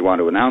when he would want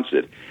to announce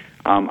it.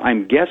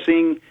 I'm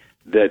guessing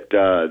that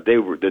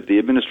that the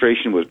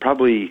administration was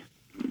probably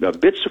a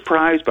bit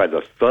surprised by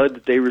the thud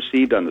that they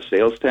received on the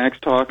sales tax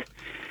talk.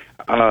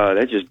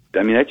 That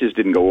just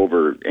didn't go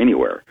over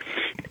anywhere,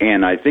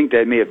 and I think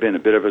that may have been a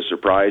bit of a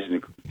surprise.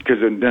 Because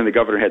then the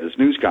governor had this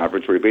news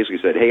conference where he basically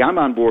said, "Hey, I'm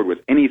on board with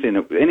anything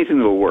that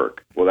will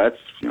work." Well, that's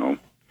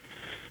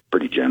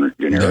pretty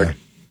generic.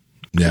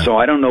 Yeah. So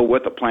I don't know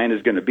what the plan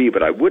is going to be,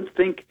 but I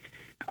think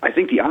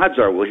the odds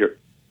are we'll hear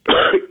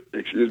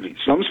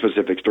some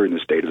specifics during the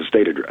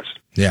State Address.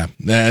 Yeah,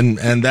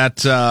 and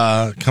that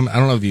I don't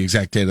know the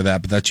exact date of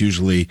that, but that's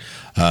usually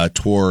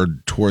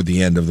toward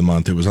the end of the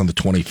month. It was on the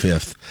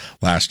 25th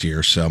last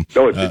year. So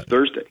it's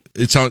Thursday.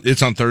 It's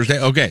on Thursday.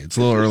 Okay, it's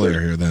a little earlier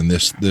here than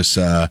this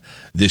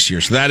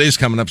year. So that is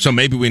coming up. So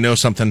maybe we know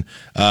something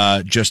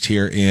just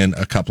here in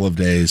a couple of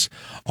days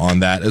on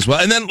that as well.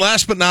 And then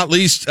last but not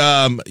least,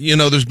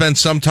 there's been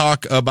some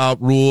talk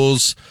about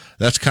rules.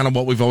 That's kind of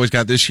what we've always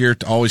got this year,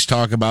 to always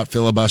talk about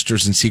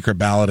filibusters and secret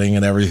balloting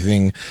and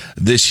everything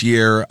this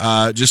year.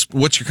 Just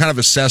what's your kind of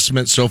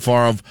assessment so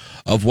far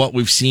of what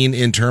we've seen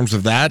in terms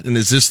of that? And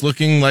is this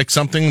looking like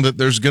something that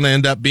there's going to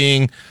end up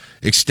being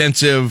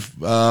extensive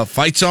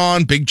fights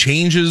on, big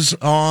changes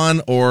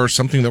on, or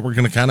something that we're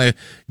going to kind of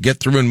get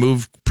through and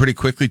move pretty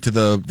quickly to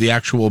the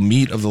actual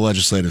meat of the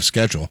legislative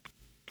schedule?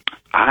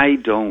 I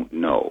don't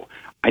know.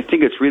 I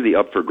think it's really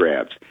up for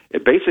grabs.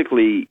 It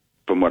basically,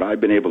 from what I've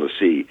been able to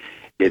see,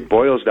 it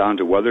boils down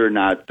to whether or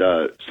not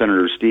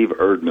Senator Steve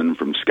Erdman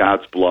from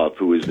Scotts Bluff,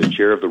 who is the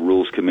chair of the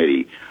Rules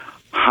Committee,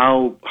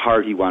 how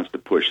hard he wants to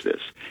push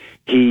this.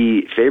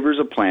 He favors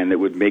a plan that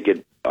would make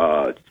it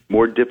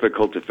more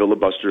difficult to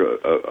filibuster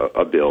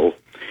a bill,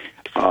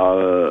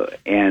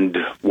 and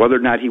whether or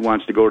not he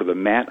wants to go to the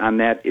mat on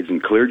that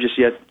isn't clear just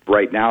yet.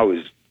 Right now,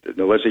 is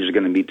the legislature is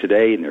going to meet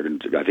today, and I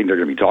think they're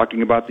going to be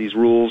talking about these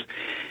rules.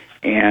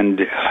 And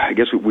I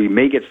guess we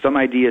may get some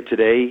idea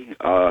today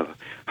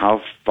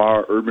how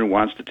far Erdman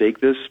wants to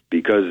take this,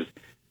 because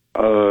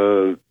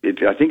I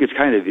think it's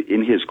kind of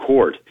in his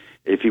court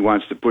if he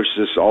wants to push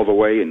this all the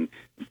way and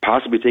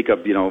possibly take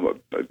up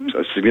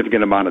a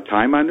significant amount of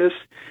time on this.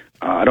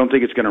 I don't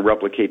think it's going to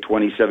replicate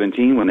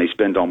 2017 when they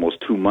spent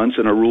almost 2 months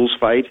in a rules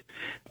fight,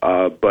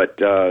 but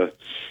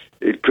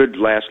it could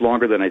last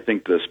longer than I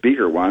think the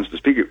Speaker wants. The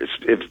Speaker,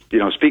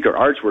 if Speaker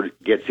Archward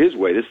gets his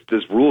way,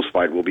 this rules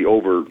fight will be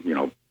over.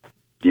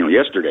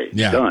 Yesterday,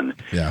 done,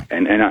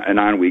 and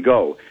on we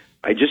go.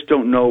 I just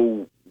don't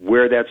know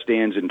where that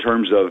stands in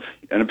terms of,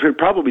 and it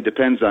probably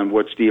depends on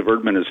what Steve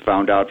Erdman has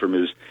found out from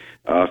his,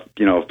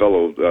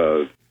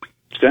 fellow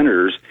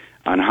senators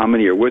on how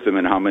many are with him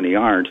and how many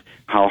aren't.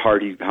 How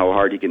hard he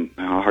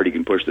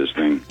can push this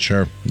thing.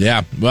 Sure.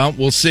 Yeah. Well,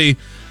 we'll see.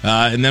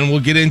 And then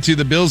we'll get into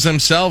the bills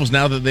themselves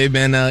now that they've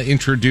been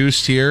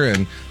introduced here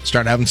and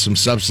start having some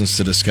substance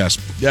to discuss.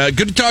 Good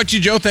to talk to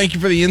you, Joe. Thank you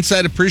for the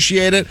insight.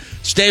 Appreciate it.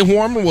 Stay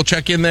warm, and we'll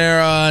check in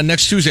there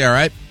next Tuesday, all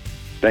right?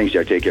 Thanks,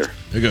 Jack. Take care.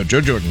 There you go.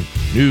 Joe Jordan,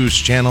 News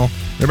Channel,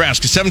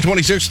 Nebraska.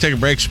 726. Take a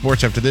break.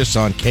 Sports after this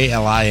on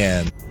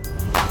KLIN.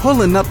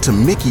 Pulling up to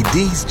Mickey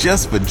D's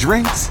just for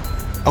drinks?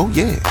 Oh,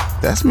 yeah,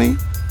 that's me.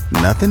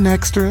 Nothing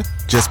extra,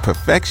 just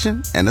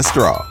perfection and a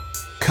straw.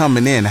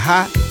 Coming in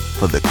hot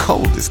for the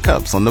coldest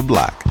cups on the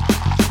block.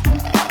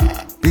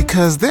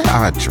 Because there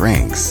are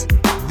drinks.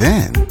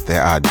 Then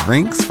there are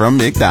drinks from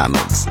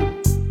McDonald's.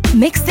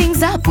 Mix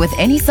things up with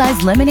any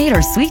size lemonade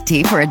or sweet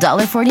tea for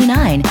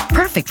 $1.49.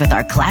 Perfect with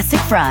our classic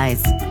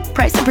fries.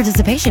 Price and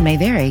participation may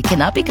vary.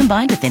 Cannot be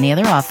combined with any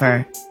other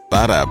offer.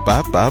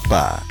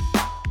 Ba-da-ba-ba-ba.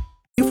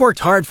 You've worked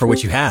hard for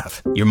what you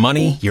have. Your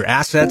money, your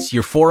assets,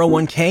 your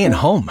 401k, and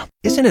home.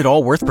 Isn't it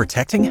all worth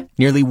protecting?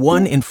 Nearly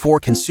 1 in 4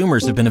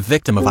 consumers have been a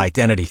victim of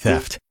identity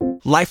theft.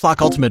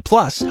 LifeLock Ultimate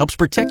Plus helps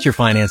protect your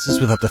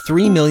finances with up to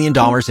 $3 million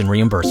in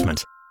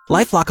reimbursement.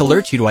 LifeLock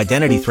alerts you to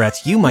identity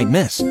threats you might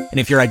miss. And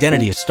if your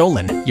identity is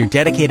stolen, your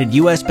dedicated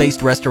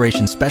U.S.-based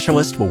restoration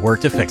specialist will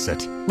work to fix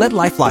it. Let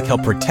LifeLock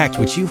help protect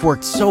what you've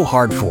worked so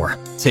hard for.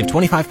 Save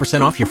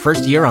 25% off your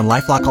first year on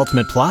LifeLock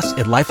Ultimate Plus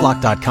at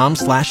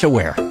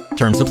LifeLock.com/aware.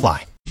 Terms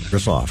apply.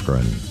 Chris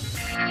Lofgren.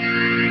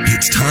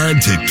 It's time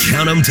to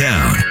count them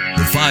down.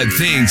 The 5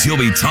 things you'll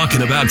be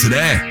talking about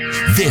today.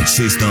 This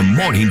is the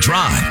Morning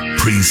Drive,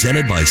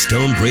 presented by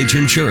Stonebridge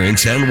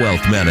Insurance and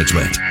Wealth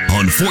Management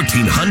on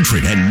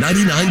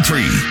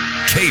 1499.3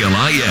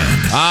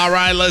 KLIN. All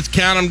right, let's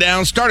count them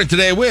down. Starting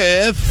today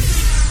with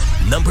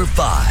number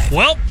 5.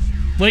 Well,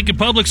 Lincoln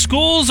Public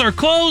Schools are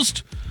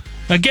closed.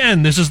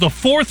 Again, this is the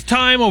 4th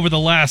time over the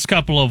last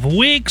couple of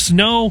weeks.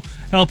 No,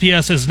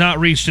 LPS has not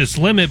reached its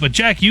limit. But,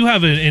 Jack, you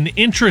have an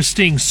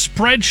interesting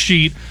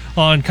spreadsheet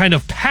on kind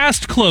of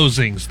past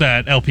closings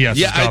that LPS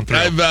has gone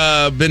through.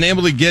 I've been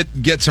able to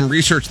get some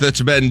research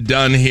that's been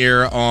done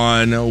here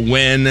on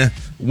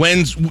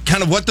when's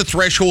kind of what the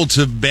thresholds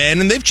have been.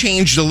 And they've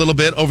changed a little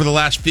bit over the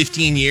last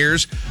 15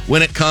 years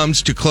when it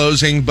comes to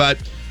closing. But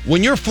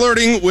when you're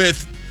flirting with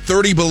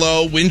 30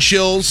 below wind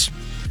chills,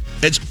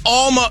 it's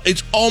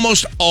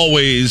almost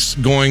always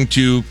going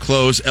to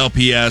close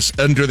LPS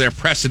under their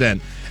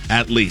precedent,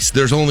 at least.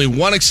 There's only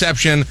one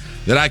exception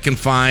that I can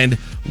find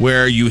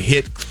where you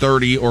hit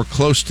 30 or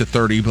close to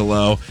 30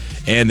 below,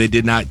 and they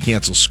did not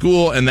cancel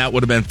school, and that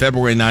would have been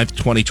February 9th,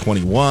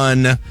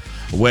 2021,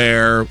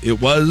 where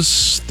it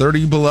was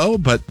 30 below,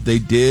 but they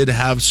did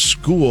have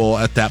school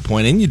at that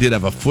point, and you did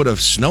have a foot of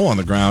snow on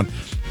the ground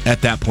at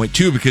that point,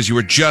 too, because you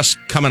were just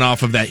coming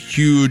off of that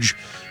huge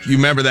you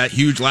remember that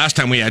last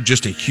time we had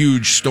just a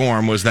huge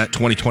storm was that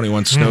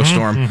 2021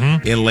 snowstorm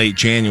in late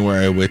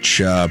January, which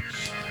we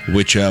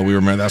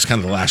remember that was kind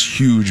of the last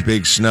huge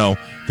big snow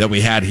that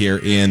we had here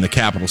in the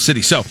capital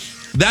city. So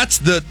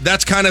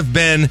that's kind of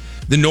been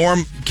the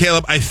norm,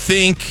 Caleb. I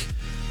think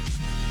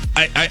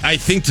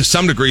to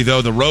some degree,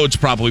 though, the roads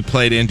probably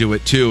played into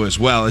it too as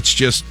well. It's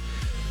just,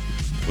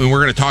 and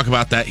we're going to talk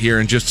about that here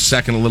in just a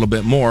second a little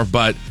bit more,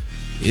 but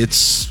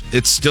it's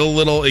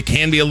still it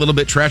can be a little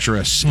bit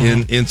treacherous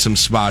in some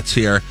spots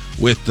here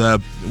with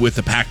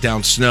the packed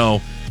down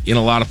snow in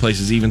a lot of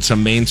places, even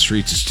some main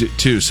streets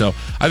too. So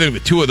I think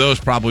the two of those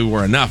probably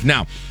were enough.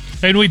 Now,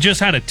 and we just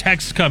had a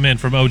text come in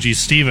from OG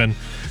Steven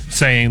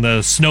saying the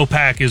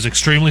snowpack is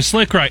extremely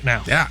slick right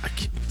now. Yeah,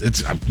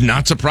 I'm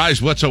not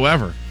surprised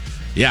whatsoever.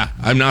 Yeah,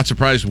 I'm not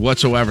surprised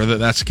whatsoever that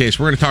that's the case.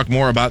 We're going to talk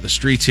more about the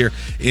streets here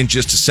in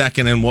just a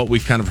second and what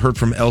we've kind of heard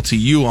from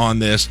LTU on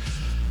this.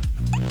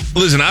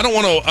 Listen, I don't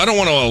want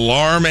to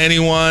alarm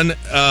anyone,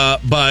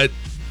 but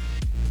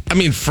I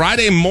mean,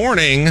 Friday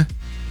morning,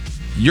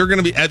 you're going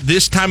to be at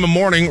this time of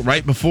morning,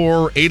 right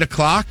before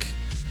 8:00.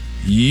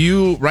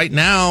 Right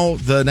now,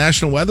 the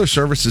National Weather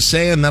Service is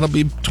saying that'll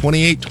be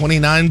 28,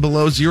 29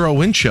 below zero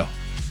wind chill.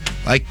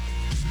 Like,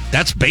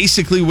 that's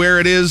basically where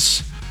it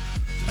is.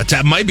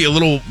 It might be a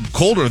little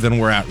colder than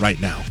we're at right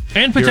now.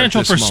 And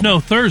potential for snow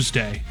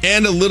Thursday.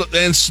 And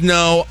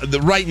snow.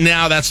 Right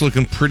now, that's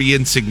looking pretty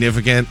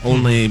insignificant.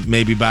 Only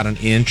maybe about an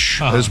inch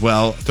as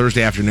well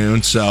Thursday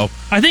afternoon. So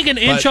I think an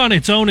inch on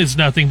its own is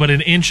nothing, but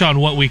an inch on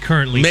what we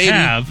currently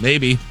have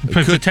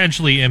could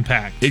potentially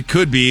impact. It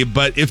could be,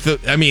 but if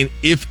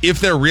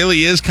there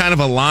really is kind of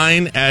a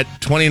line at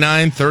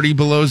 29, 30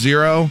 below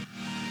zero,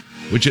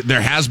 which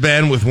there has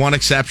been with one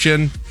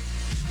exception,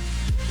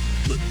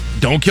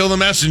 don't kill the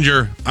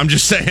messenger. I'm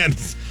just saying.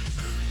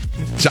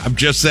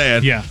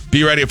 Yeah.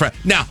 Be ready for.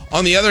 Now,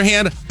 on the other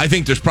hand, I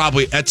think there's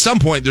probably at some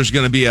point there's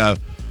going to be a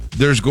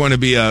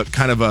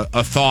kind of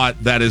a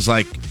thought that is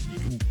like,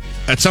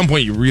 at some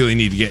point you really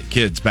need to get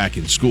kids back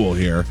in school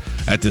here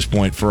at this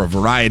point for a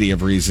variety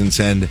of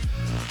reasons, and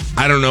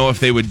I don't know if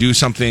they would do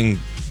something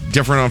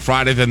different on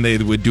Friday than they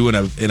would do in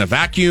a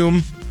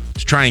vacuum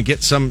to try and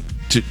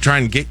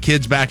get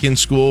kids back in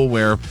school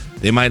where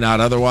they might not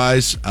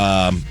otherwise.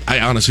 I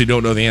honestly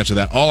don't know the answer to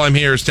that. All I'm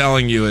here is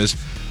telling you is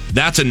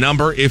that's a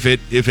number if it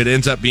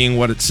ends up being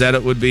what it said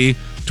it would be,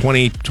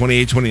 20,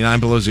 28, 29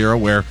 below zero,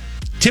 where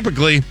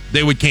typically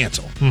they would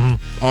cancel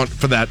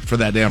for that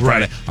damn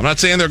Friday. Right. I'm not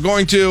saying they're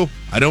going to.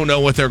 I don't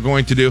know what they're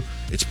going to do.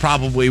 It's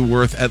probably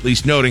worth at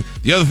least noting.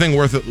 The other thing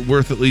worth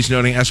at least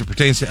noting as it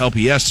pertains to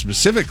LPS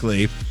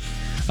specifically,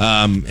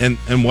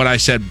 and what I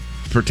said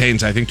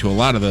pertains, I think, to a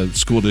lot of the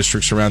school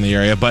districts around the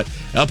area, but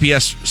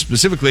LPS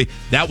specifically,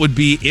 that would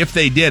be, if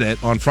they did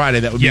it on Friday,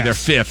 that would be their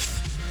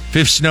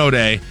fifth snow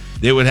day.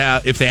 They would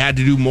have, if they had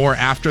to do more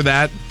after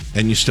that,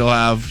 and you still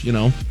have,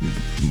 a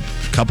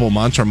couple of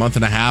months or a month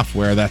and a half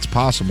where that's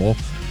possible,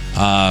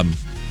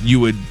 you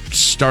would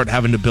start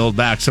having to build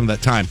back some of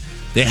that time.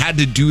 They had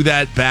to do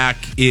that back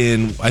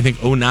in, I think,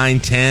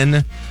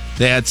 09-10.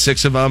 They had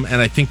 6 of them,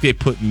 and I think they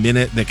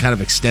they kind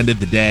of extended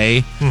the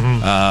day.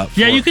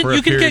 You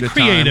can get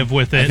creative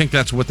with it. I think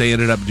that's what they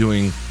ended up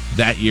doing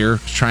that year,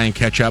 to try and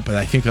catch up, and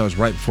I think that was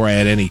right before I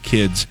had any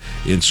kids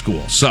in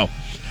school. So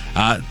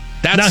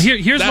that's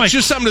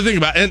just something to think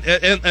about.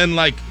 And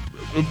like,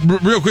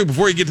 real quick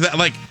before you get to that,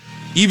 like,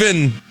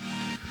 even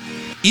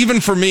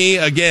for me,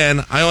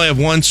 again, I only have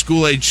one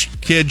school-age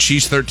kid.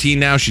 She's 13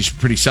 now. She's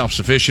pretty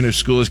self-sufficient if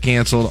school is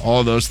canceled, all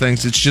of those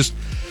things. It's just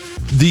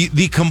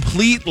the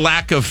complete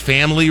lack of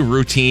family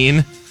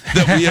routine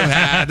that we have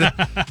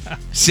had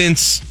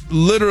since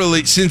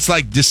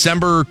like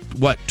December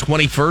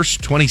 21st,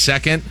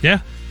 22nd. Yeah.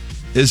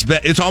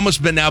 It's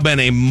almost been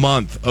a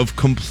month of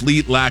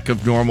complete lack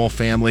of normal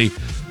family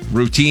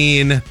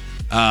routine in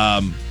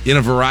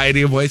a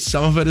variety of ways.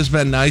 Some of it has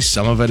been nice,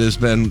 some of it has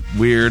been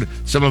weird,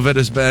 some of it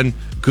has been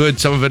good,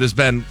 some of it has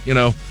been,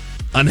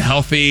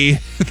 unhealthy.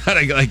 That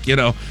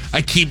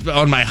I keep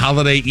on my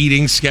holiday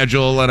eating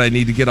schedule, and I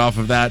need to get off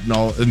of that,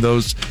 and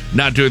those,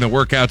 not doing the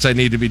workouts I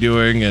need to be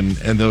doing, and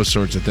those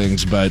sorts of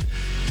things. But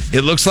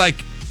it looks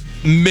like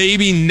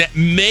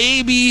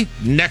maybe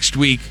next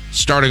week,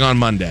 starting on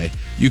Monday,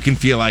 you can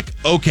feel like,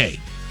 okay,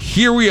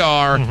 here we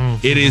are.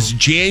 It is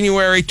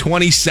January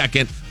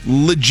 22nd,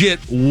 legit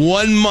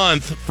 1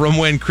 month from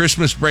when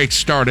Christmas break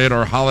started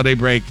or holiday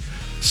break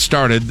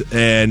started,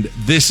 and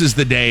this is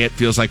the day it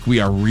feels like we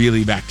are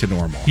really back to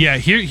normal. Yeah,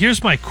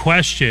 here's my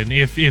question.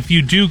 If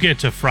you do get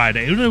to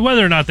Friday,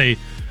 whether or not they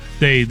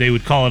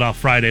would call it off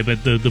Friday,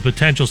 but the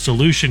potential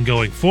solution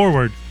going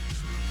forward,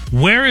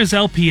 where is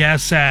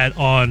LPS at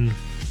on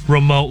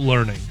remote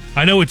learning?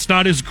 I know it's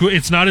not as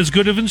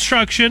good of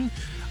instruction.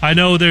 I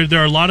know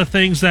there are a lot of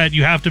things that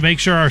you have to make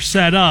sure are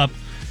set up,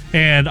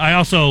 and I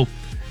also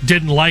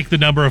didn't like the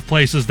number of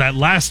places that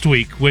last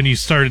week when you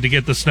started to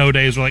get the snow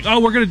days were like, oh,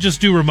 we're going to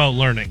just do remote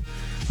learning.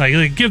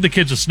 Like, give the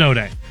kids a snow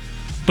day.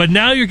 But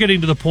now you're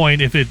getting to the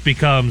point, if it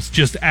becomes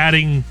just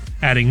adding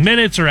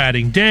minutes or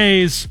adding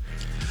days,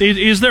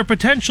 Is there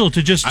potential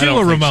to just do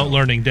a remote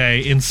learning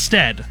day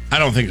instead? I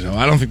don't think so.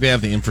 I don't think they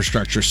have the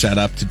infrastructure set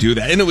up to do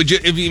that. And it would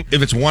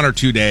if it's 1 or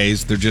 2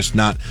 days, they're just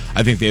not.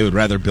 I think they would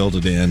rather build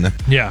it in.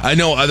 Yeah. I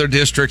know other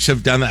districts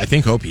have done that. I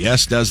think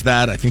OPS does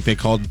that. I think they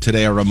called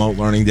today a remote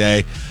learning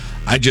day.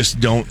 I just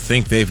don't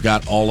think they've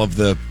got all of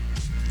the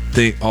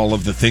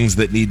things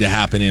that need to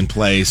happen in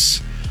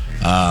place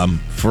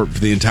for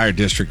the entire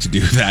district to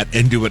do that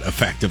and do it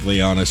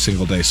effectively on a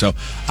single day. So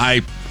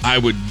I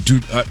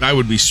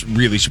would be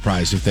really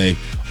surprised if they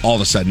all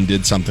of a sudden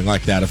did something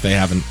like that if they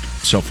haven't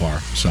so far.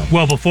 So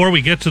well, before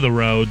we get to the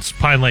roads,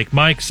 Pine Lake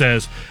Mike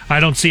says, I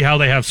don't see how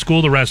they have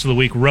school the rest of the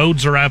week.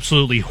 Roads are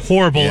absolutely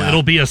horrible. Yeah.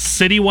 It'll be a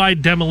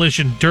citywide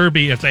demolition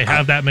derby if they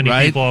have that many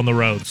people on the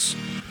roads.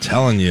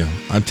 Telling you.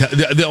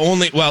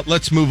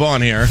 Let's move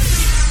on here.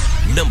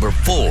 Number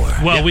 4.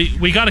 Well,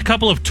 we got a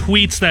couple of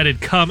tweets that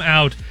had come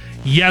out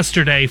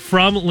yesterday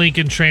from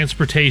Lincoln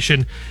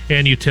Transportation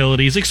and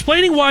Utilities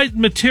explaining why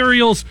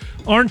materials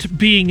aren't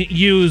being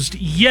used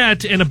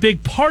yet, and a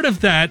big part of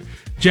that,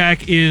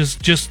 Jack, is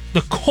just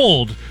the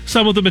cold.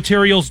 Some of the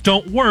materials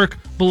don't work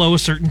below a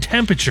certain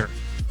temperature.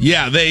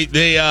 Yeah, they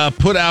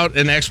put out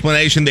an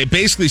explanation. They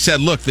basically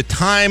said, look, the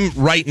time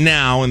right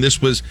now, and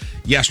this was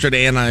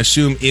yesterday and I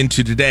assume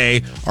into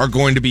today, are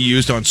going to be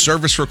used on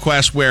service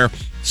requests where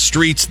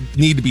streets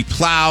need to be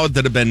plowed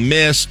that have been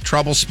missed,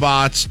 trouble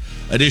spots,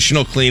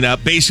 additional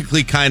cleanup,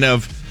 basically kind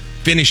of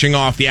finishing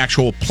off the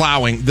actual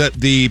plowing,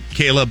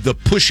 the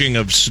pushing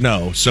of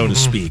snow, so to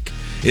speak,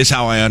 is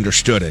how I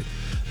understood it.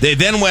 They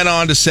then went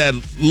on to said,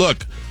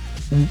 look,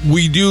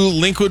 we do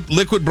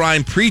liquid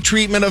brine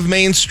pre-treatment of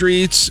main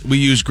streets. We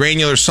use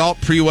granular salt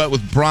pre-wet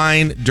with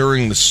brine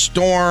during the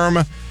storm.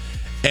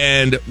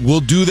 And we'll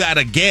do that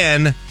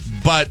again,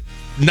 but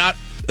not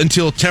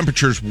until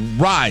temperatures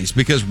rise,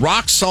 because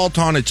rock salt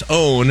on its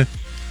own,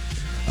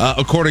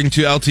 according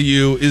to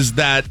LTU,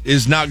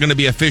 is not going to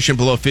be efficient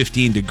below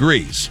 15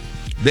 degrees.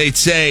 They'd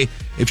say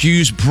if you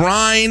use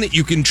brine,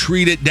 you can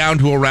treat it down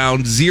to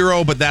around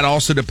 0, but that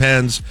also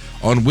depends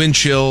on wind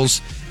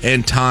chills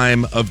and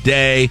time of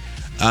day.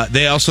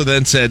 They also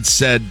then said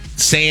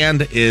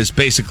sand is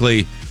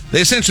basically,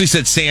 they essentially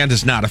said sand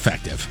is not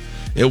effective.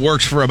 It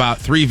works for about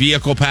 3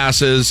 vehicle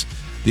passes.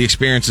 The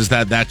experience is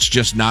that that's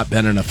just not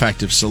been an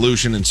effective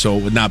solution, and so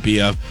it would not be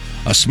a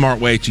smart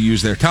way to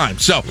use their time.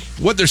 So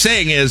what they're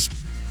saying is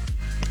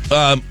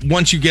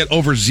once you get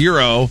over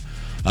 0,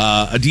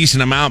 a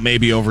decent amount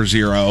maybe over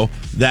 0,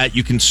 that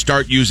you can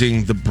start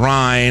using the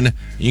brine,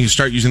 you can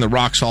start using the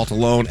rock salt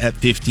alone at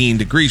 15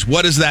 degrees.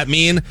 What does that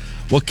mean?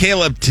 Well,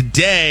 Caleb,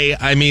 today,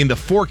 the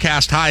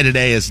forecast high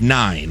today is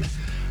 9.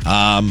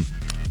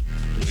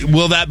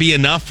 Will that be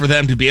enough for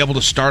them to be able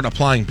to start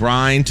applying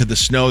brine to the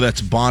snow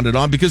that's bonded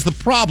on? Because the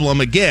problem,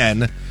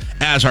 again,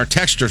 as our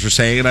texters are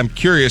saying, and I'm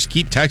curious,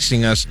 keep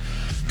texting us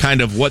kind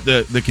of what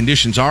the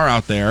conditions are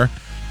out there,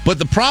 but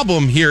the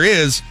problem here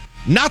is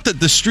not that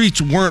the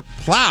streets weren't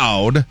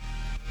plowed.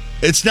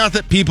 It's not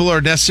that people are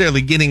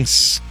necessarily getting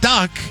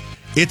stuck.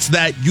 It's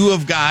that you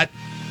have got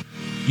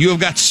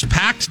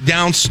packed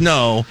down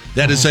snow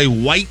that is a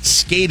white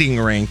skating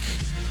rink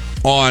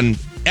on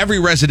every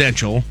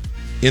residential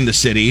in the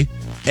city,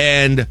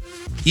 and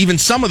even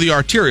some of the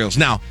arterials.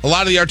 Now, a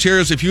lot of the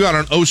arterials, if you got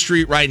on O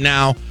Street right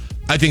now,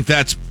 I think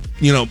that's,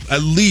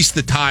 at least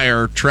the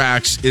tire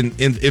tracks, in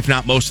if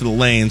not most of the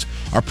lanes,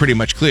 are pretty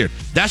much cleared.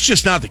 That's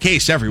just not the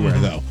case everywhere,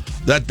 though.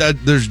 That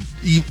there's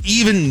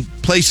even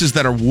places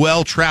that are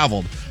well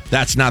traveled,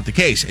 that's not the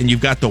case. And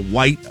you've got the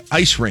white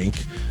ice rink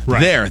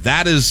there.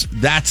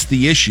 That's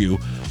the issue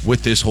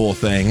with this whole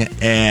thing.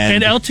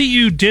 And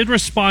LTU did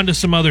respond to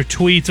some other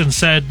tweets and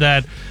said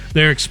that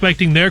they're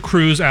expecting their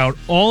crews out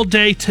all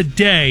day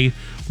today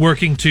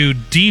working to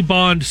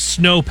debond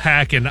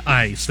snowpack and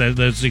ice.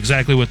 That's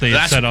exactly what they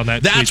had said on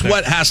that tweet. That's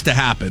what has to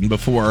happen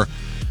before.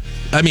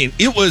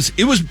 It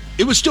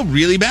was still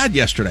really bad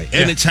yesterday,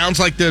 and it sounds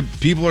like the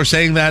people are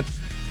saying that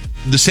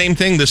the same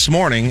thing this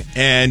morning,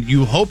 and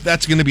you hope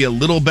that's going to be a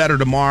little better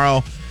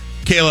tomorrow.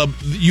 Caleb,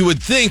 you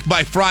would think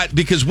by Friday,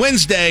 because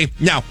Wednesday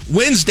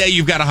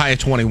you've got a high of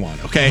 21,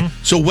 okay?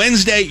 Mm-hmm. So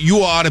Wednesday you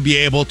ought to be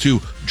able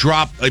to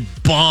drop a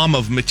bomb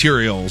of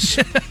materials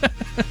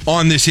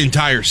on this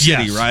entire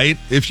city, right?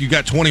 If you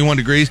got 21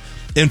 degrees,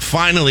 and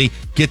finally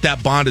get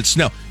that bonded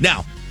snow.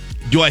 Now,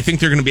 do I think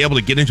they're going to be able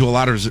to get into a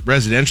lot of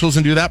residentials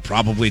and do that?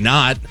 Probably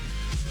not.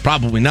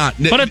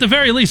 But at the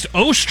very least,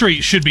 O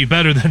Street should be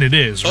better than it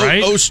is,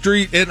 right? O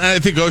Street, and I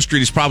think O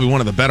Street is probably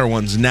one of the better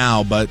ones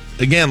now. But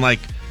again, like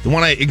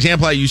the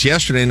example I used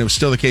yesterday, and it was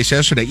still the case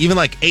yesterday, even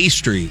like A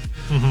Street,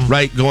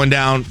 right, going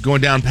down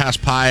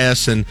past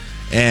Pius and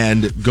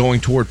going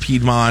toward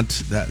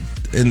Piedmont.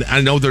 And I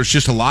know there's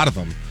just a lot of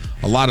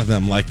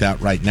them like that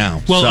right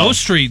now. Well, O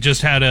Street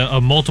just had a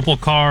multiple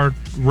car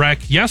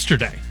wreck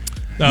yesterday.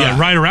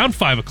 Right around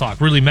 5 o'clock,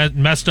 really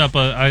messed up.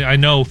 I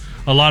know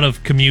a lot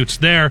of commutes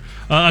there.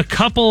 A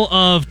couple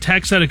of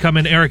texts that have come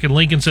in. Eric in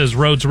Lincoln says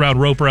roads around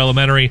Roper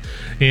Elementary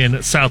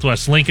in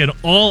southwest Lincoln,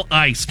 all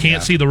ice.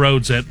 Can't see the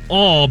roads at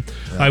all.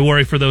 I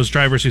worry for those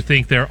drivers who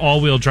think they're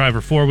all-wheel drive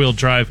or four-wheel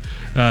drive,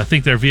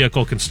 think their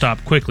vehicle can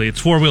stop quickly.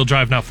 It's four-wheel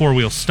drive, not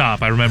four-wheel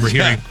stop. I remember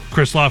hearing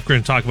Chris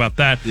Lofgren talk about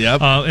that.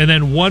 Yep. And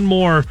then one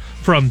more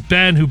from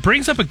Ben, who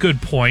brings up a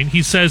good point.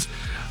 He says,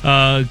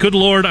 good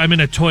Lord, I'm in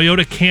a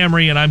Toyota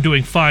Camry and I'm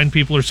doing fine.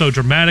 People are so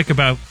dramatic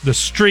about the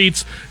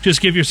streets. Just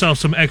give yourself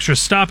some extra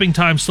stopping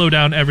time, slow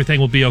down, everything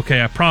will be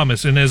okay, I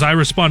promise. And as I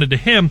responded to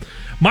him,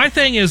 my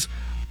thing is,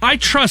 I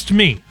trust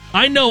me.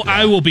 I know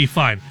I will be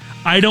fine.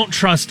 I don't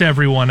trust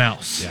everyone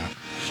else. Yeah.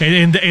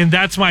 And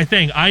that's my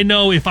thing. I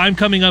know if I'm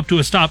coming up to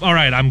a stop, all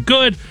right, I'm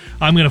good.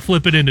 I'm going to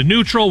flip it into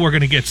neutral. We're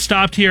going to get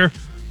stopped here.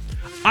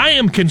 I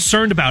am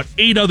concerned about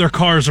 8 other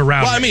cars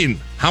around. Well, I mean,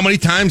 how many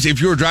times, if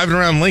you were driving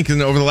around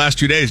Lincoln over the last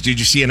 2 days, did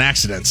you see an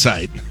accident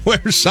site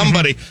where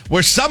somebody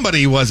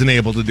wasn't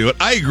able to do it?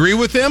 I agree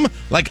with him.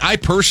 Like, I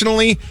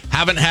personally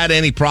haven't had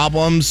any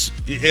problems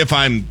if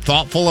I'm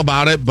thoughtful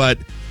about it, but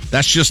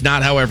that's just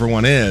not how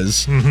everyone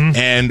is.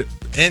 And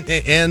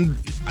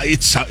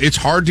it's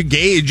hard to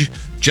gauge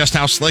just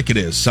how slick it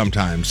is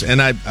sometimes, and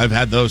I've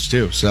had those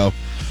too. So.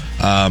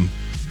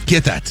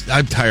 Get that.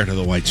 I'm tired of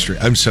the white street.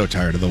 I'm so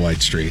tired of the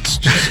white streets.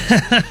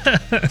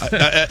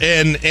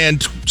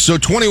 And so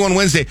 21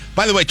 Wednesday,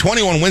 by the way,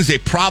 21 Wednesday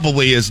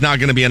probably is not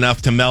going to be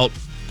enough to melt.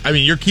 I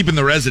mean, you're keeping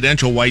the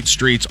residential white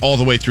streets all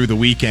the way through the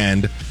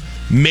weekend.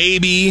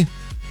 Maybe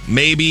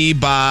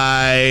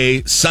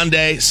by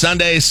Sunday,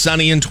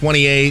 sunny and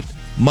 28.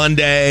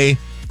 Monday,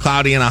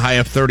 cloudy and a high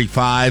of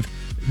 35.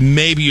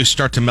 Maybe you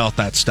start to melt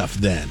that stuff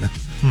then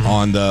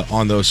on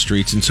those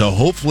streets. And so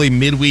hopefully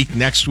midweek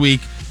next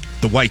week,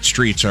 the white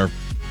streets are,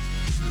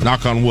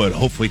 knock on wood,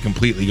 hopefully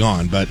completely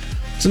gone. But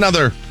it's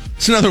another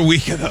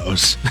week of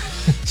those.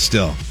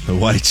 Still, the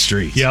white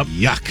streets. Yep.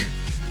 Yuck.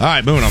 All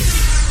right, moving on.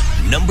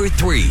 Number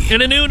 3.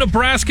 In a new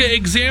Nebraska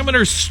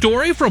Examiner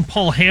story from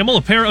Paul Hamill,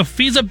 a pair of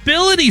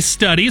feasibility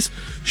studies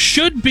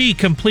should be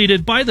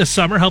completed by the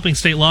summer, helping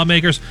state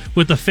lawmakers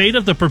with the fate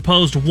of the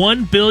proposed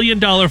 $1 billion,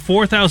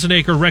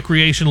 4,000-acre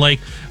recreation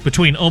lake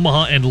between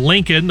Omaha and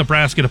Lincoln.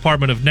 Nebraska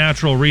Department of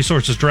Natural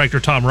Resources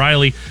Director Tom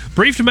Riley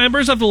briefed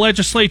members of the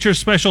legislature's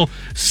special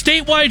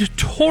statewide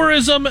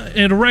tourism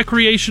and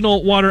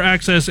recreational water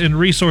access and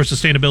resource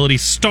sustainability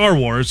Star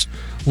Wars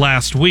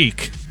last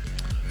week.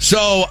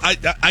 So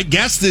I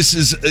guess this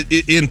is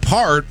in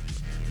part.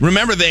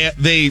 Remember,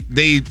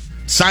 they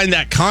signed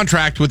that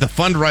contract with the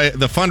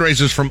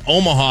fundraisers from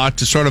Omaha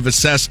to sort of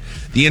assess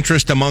the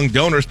interest among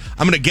donors.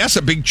 I'm going to guess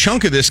a big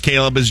chunk of this,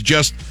 Caleb, is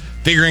just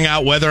figuring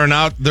out whether or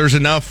not there's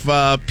enough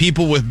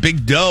people with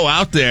big dough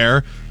out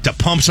there to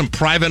pump some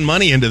private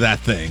money into that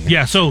thing.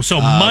 Yeah. So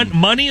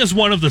money is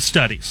one of the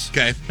studies.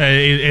 Okay,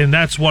 and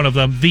that's one of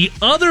them. The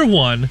other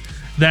one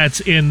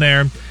that's in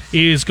there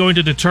is going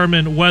to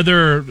determine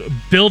whether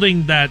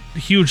building that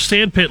huge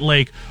sandpit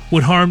lake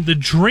would harm the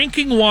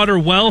drinking water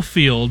well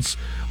fields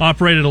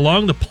operated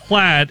along the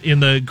Platte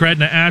in the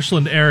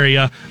Gretna-Ashland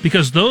area,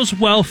 because those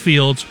well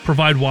fields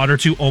provide water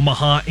to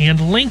Omaha and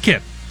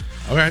Lincoln.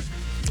 Okay.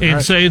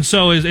 And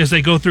so as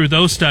they go through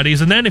those studies,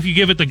 and then if you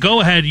give it the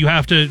go-ahead, you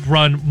have to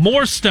run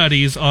more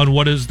studies on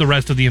what is the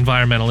rest of the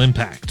environmental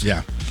impact.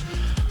 Yeah.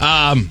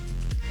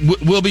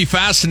 Will be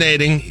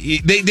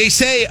fascinating. They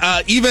say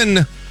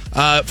even...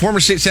 former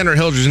State Senator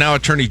Hilger is now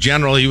Attorney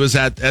General. He was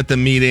at the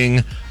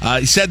meeting.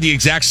 He said the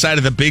exact site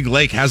of the big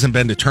lake hasn't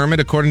been determined,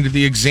 according to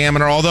the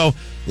Examiner. Although,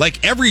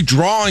 like, every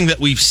drawing that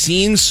we've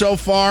seen so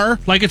far,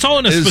 like, it's all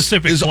in a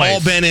specific place. Has all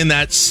been in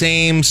that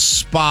same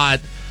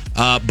spot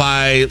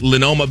by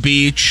Lenoma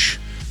Beach.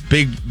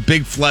 Big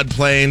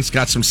floodplains.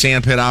 Got some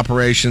sandpit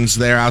operations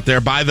there out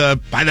there by the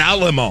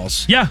outlet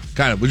malls. Yeah,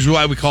 kind of, which is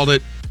why we called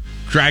it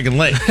Dragon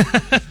Lake.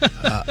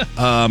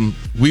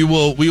 We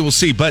will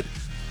see, but.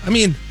 I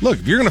mean, look,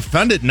 if you're going to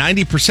fund it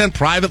 90%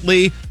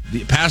 privately,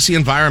 pass the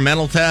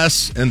environmental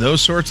tests and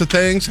those sorts of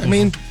things, I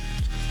mean,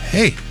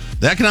 hey,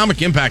 the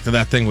economic impact of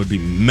that thing would be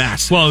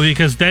massive. Well,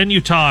 because then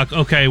you talk,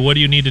 okay, what do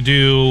you need to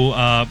do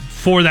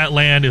for that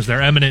land? Is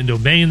there eminent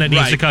domain that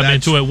needs to come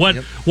into it?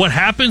 What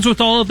happens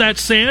with all of that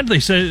sand? They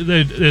say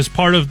that as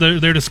part of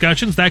their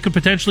discussions, that could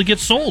potentially get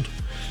sold,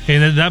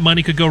 and then that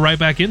money could go right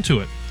back into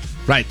it.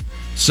 Right.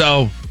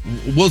 So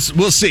we'll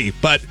see,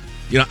 but.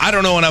 You know, I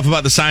don't know enough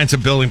about the science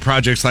of building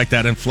projects like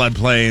that in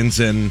floodplains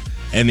and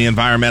the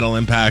environmental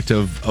impact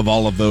of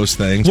all of those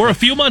things. We're a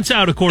few months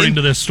out, according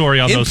to this story,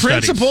 on those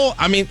studies.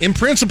 In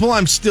principle,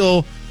 I'm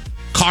still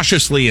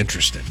cautiously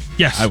interested.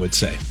 Yes. I would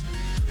say.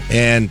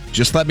 And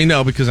just let me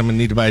know, because I'm going to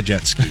need to buy a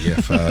jet ski.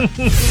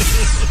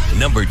 If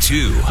Number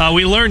 2.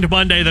 We learned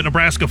Monday that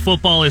Nebraska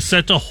football is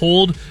set to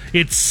hold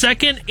its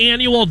second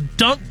annual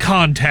dunk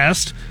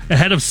contest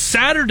ahead of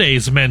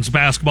Saturday's men's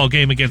basketball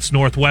game against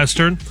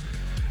Northwestern.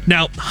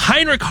 Now,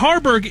 Heinrich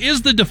Harburg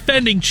is the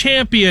defending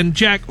champion.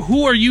 Jack,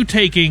 who are you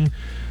taking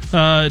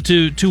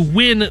to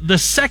win the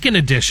second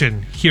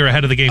edition here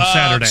ahead of the game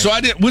Saturday. So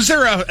was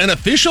there an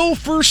official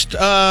first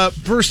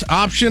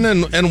option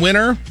and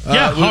winner?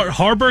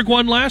 Harburg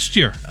won last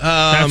year.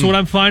 That's what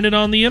I'm finding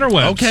on the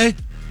interwebs. Okay,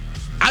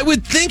 I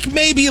would think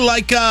maybe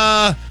like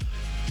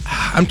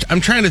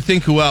I'm trying to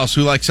think who else,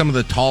 who like some of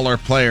the taller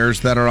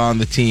players that are on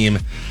the team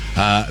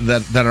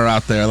that are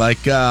out there.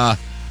 Like,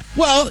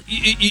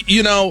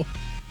 you know,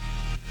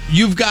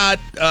 you've got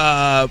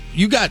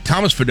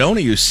Thomas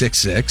Fedoni, who's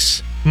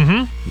 6'6".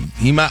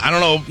 Mm-hmm. He might, I don't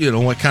know, you know,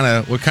 what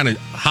kind of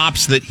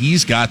hops that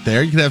he's got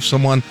there. You could have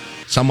someone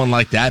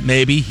like that.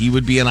 Maybe he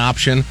would be an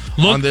option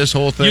on this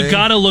whole thing. You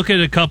got to look at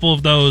a couple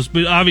of those,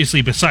 but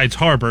obviously besides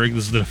Harburg,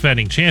 this is the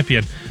defending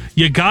champion.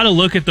 You got to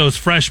look at those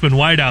freshman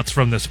wideouts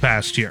from this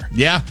past year.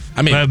 Yeah,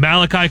 I mean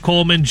Malachi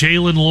Coleman,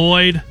 Jalen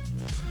Lloyd.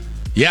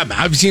 Yeah,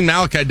 I've seen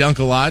Malachi dunk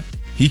a lot.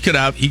 He could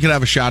have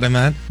a shot in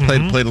that.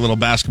 Played a little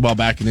basketball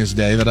back in his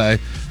day that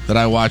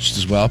I watched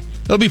as well.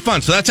 It'll be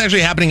fun. So that's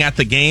actually happening at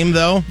the game,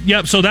 though?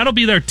 Yep, so that'll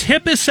be there.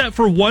 Tip is set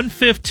for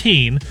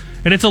 1:15,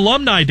 and it's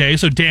Alumni Day,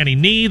 so Danny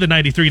Nee, the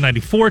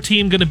 93-94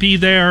 team, going to be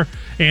there,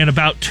 and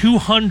about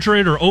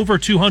 200 or over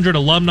 200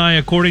 alumni,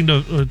 according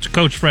to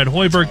Coach Fred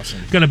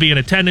Hoiberg, going to be in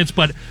attendance.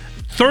 But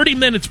 30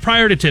 minutes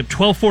prior to tip,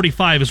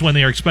 12:45 is when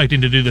they are expecting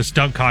to do this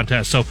dunk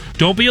contest. So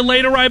don't be a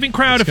late arriving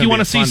crowd if you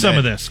want to see some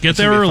of this. Get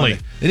there early.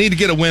 They need to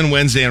get a win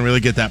Wednesday and really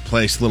get that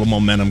place, a little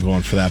momentum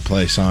going for that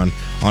place on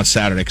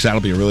Saturday, because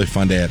that'll be a really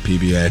fun day at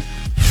PBA.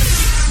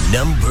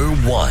 Number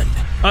 1.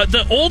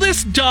 The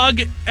oldest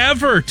dog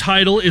ever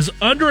title is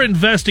under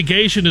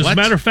investigation. As a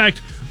matter of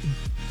fact,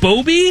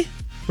 Bobby,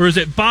 or is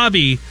it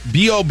Bobby?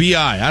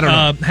 B-O-B-I, I don't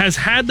know. Has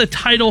had the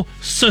title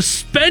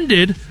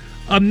suspended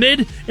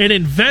amid an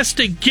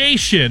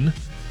investigation.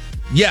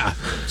 Yeah.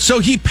 So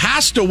he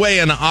passed away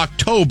in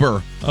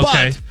October.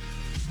 Okay.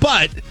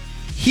 But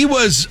he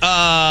was,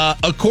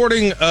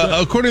 according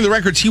to the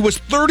records, he was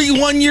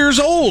 31 years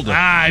old.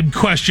 I'm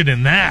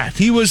questioning that.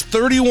 He was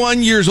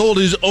 31 years old.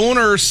 His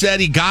owner said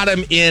he got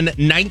him in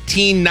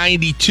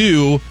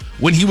 1992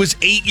 when he was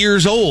 8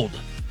 years old.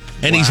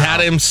 And he's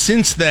had him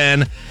since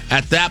then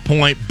at that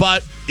point.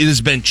 But it has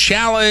been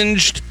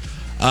challenged.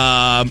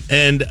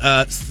 And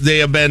they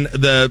have been,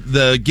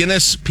 the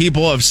Guinness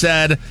people have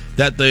said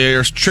that they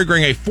are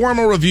triggering a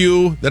formal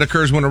review that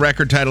occurs when a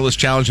record title is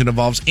challenged and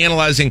involves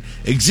analyzing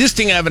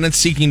existing evidence,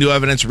 seeking new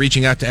evidence,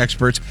 reaching out to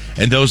experts,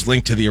 and those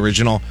linked to the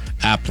original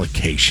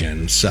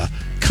applications.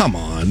 Come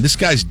on, this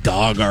guy's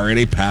dog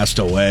already passed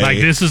away. Like,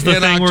 this is the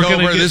in thing October.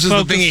 We're going to This is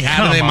the thing he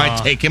had, and they might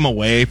take him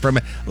away from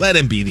it. Let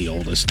him be the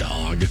oldest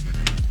dog.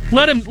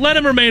 Let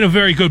him remain a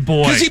very good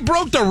boy. Because he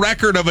broke the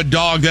record of a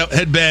dog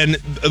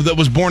that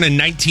was born in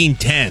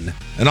 1910,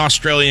 an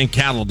Australian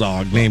cattle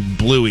dog named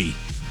Bluey,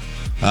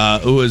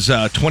 who was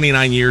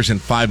 29 years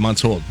and 5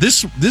 months old.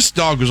 This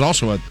dog was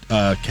also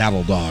a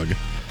cattle dog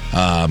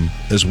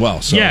as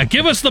well. So yeah,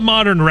 give us the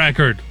modern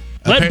record.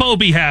 Let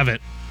Bobby have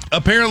it.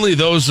 Apparently,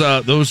 those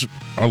have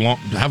a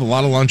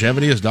lot of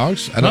longevity as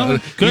dogs. I don't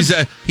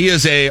know. He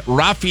is a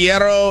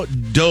Raffiero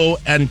do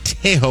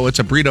Antejo. It's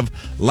a breed of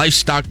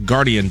livestock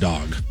guardian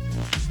dog.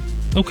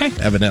 Okay.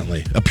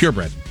 Evidently. A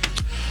purebred.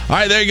 All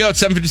right, there you go.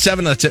 It's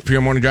 7:57. That's it for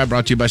your morning drive,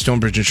 brought to you by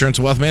Stonebridge Insurance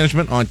and Wealth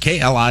Management on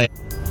KLI.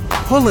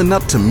 Pulling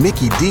up to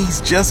Mickey D's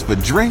just for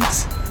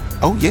drinks?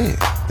 Oh, yeah,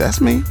 that's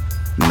me.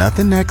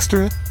 Nothing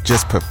extra,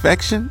 just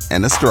perfection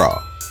and a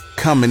straw.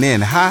 Coming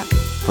in hot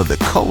for the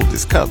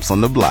coldest cups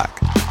on the block.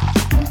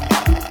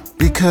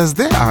 Because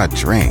there are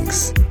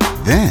drinks.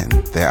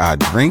 Then there are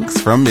drinks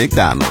from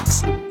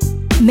McDonald's.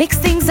 Mix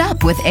things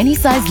up with any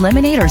size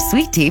lemonade or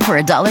sweet tea for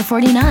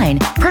 $1.49.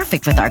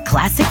 Perfect with our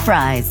classic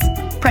fries.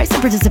 Price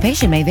and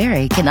participation may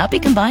vary. Cannot be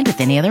combined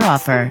with any other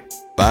offer.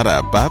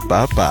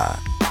 Ba-da-ba-ba-ba.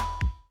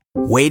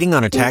 Waiting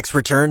on a tax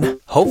return?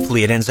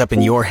 Hopefully it ends up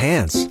in your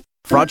hands.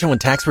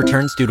 Fraudulent tax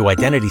returns due to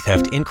identity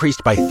theft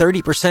increased by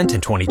 30%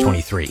 in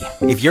 2023.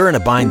 If you're in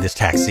a bind this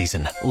tax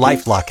season,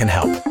 LifeLock can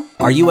help.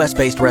 Our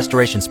U.S.-based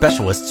restoration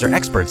specialists are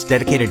experts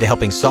dedicated to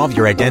helping solve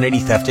your identity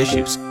theft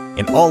issues.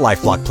 And all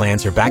LifeLock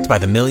plans are backed by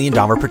the $1 Million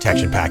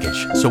Protection Package.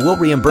 So we'll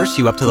reimburse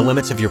you up to the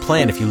limits of your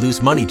plan if you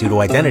lose money due to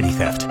identity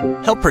theft.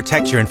 Help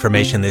protect your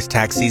information this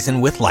tax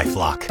season with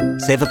LifeLock.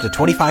 Save up to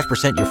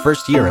 25% your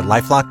first year at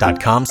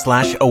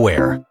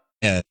LifeLock.com/aware.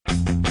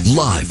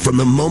 Live from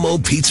the Momo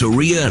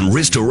Pizzeria and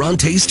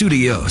Ristorante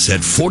Studios at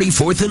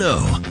 44th and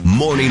O.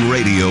 Morning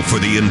radio for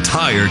the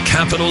entire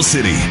capital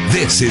city.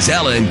 This is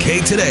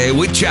LNK Today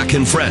with Jack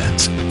and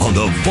Friends on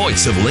the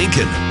voice of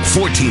Lincoln,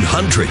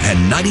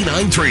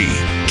 1499.3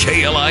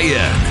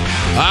 KLIN.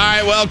 All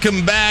right,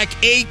 welcome back.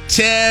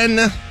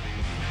 8:10,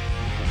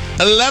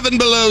 11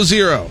 below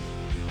zero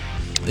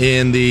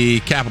in the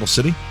capital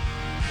city.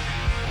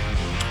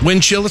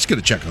 Wind chill. Let's get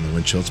a check on the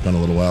wind chill. It's been a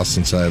little while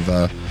since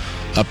I've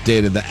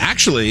updated that.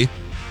 Actually,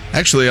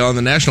 on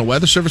the National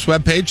Weather Service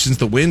webpage, since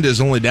the wind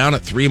is only down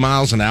at 3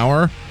 miles an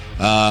hour,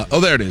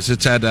 there it is.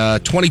 It's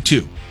at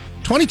 22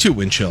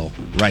 wind chill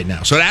right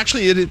now. So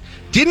it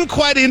didn't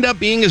quite end up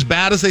being as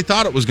bad as they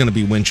thought it was going to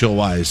be wind chill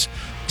wise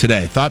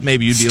today. Thought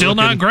maybe you'd be still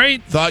not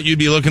great. Thought you'd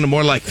be looking at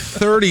more like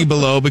 30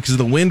 below because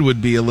the wind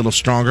would be a little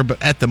stronger.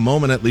 But at the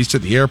moment, at least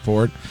at the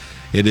airport,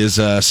 it is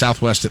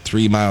southwest at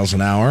 3 miles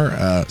an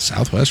hour.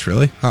 Southwest,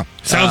 really? Huh.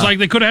 Sounds like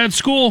they could have had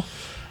school.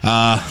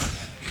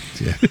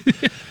 Yeah.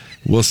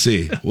 We'll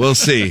see.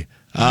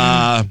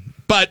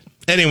 But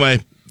anyway,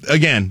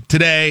 again,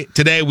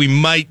 today we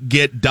might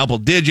get double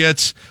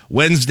digits.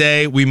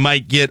 Wednesday, we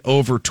might get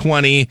over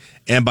 20.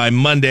 And by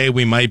Monday,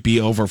 we might be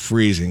over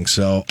freezing.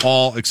 So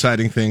all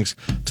exciting things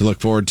to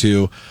look forward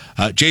to.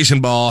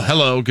 Jason Ball,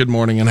 hello, good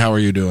morning, and how are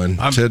you doing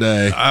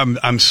today?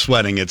 I'm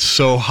sweating. It's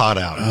so hot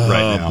out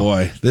right now. Oh,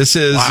 boy. This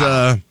is...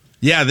 Wow.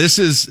 This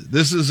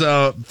is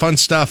fun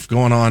stuff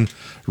going on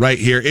right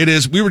here. It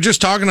is. We were just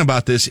talking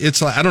about this.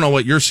 It's like, I don't know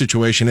what your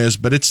situation is,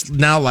 but it's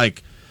now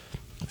like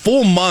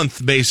full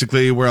month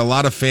basically where a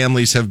lot of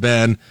families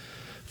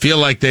feel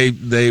like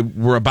they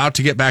were about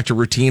to get back to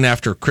routine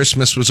after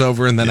Christmas was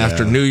over, and then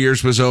after New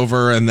Year's was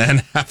over, and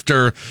then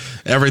after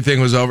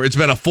everything was over. It's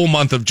been a full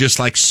month of just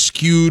like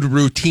skewed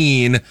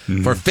routine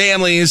for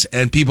families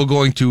and people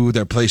going to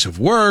their place of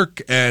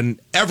work and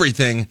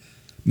everything.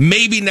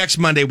 Maybe next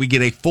Monday we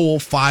get a full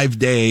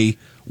 5-day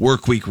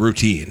work week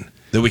routine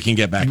that we can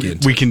get back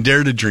into. We can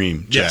dare to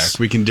dream, Jack. Yes.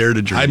 We can dare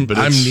to dream.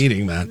 I'm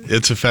needing that.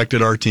 It's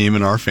affected our team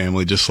and our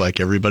family just like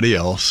everybody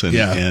else.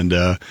 And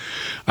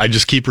I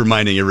just keep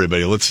reminding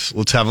everybody,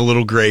 let's have a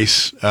little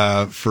grace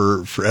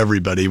for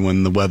everybody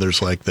when the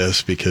weather's like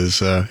this,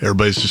 because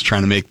everybody's just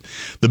trying to make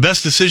the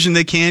best decision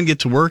they can, get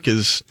to work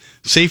as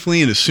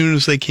safely and as soon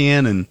as they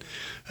can,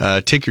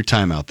 and take your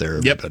time out there,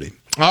 everybody. Yep.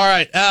 All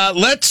right,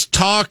 let's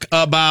talk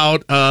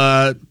about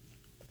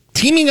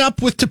teaming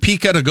up with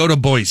Topeka to go to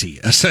Boise,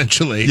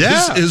 essentially.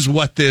 Yeah. This is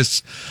what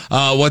this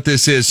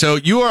is. So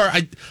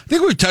I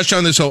think we touched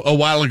on this a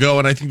while ago,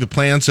 and I think the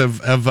plans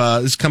have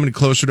is coming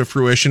closer to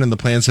fruition, and the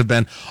plans have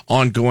been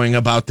ongoing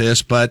about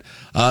this. But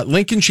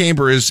Lincoln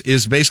Chamber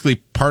is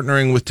basically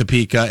partnering with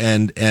Topeka,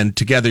 and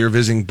together you're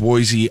visiting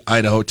Boise,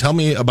 Idaho. Tell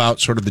me about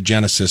sort of the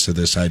genesis of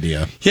this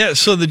idea. Yeah,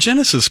 so the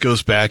genesis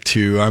goes back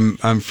to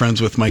I'm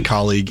friends with my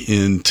colleague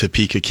in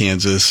Topeka,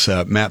 Kansas.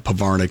 Matt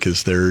Pavarnik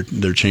is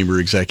their chamber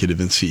executive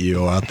and CEO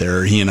out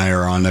there. He and I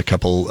are on a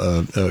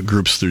couple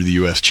groups through the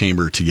U.S.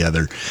 Chamber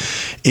together.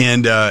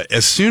 And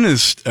as soon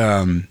as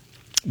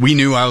we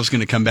knew I was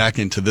going to come back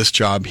into this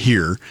job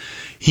here,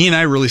 he and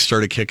I really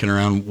started kicking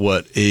around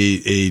what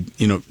a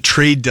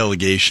trade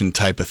delegation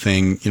type of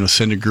thing,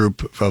 send a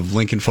group of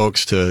Lincoln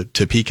folks to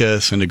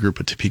Topeka, send a group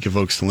of Topeka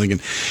folks to Lincoln.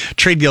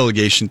 Trade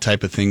delegation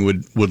type of thing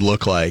would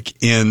look like.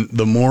 And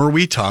the more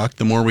we talked,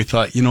 the more we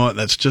thought, you know what,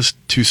 that's just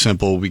too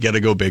simple. We got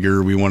to go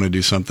bigger. We want to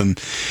do something.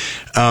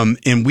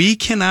 And we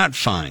cannot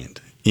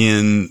find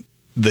in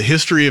the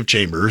history of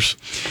chambers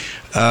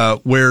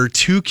where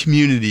two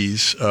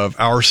communities of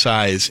our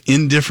size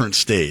in different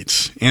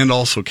states and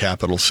also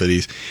capital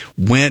cities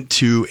went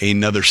to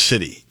another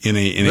city in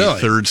a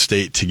third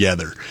state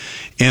together.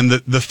 And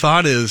the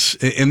thought is,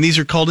 and these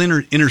are called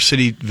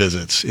intercity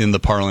visits in the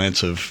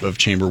parlance of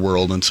chamber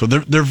world, and so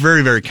they're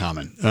very, very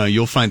common.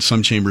 You'll find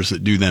some chambers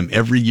that do them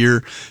every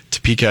year.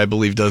 Topeka, I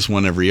believe, does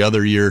one every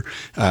other year.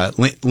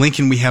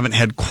 Lincoln, we haven't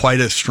had quite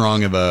as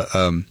strong of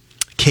a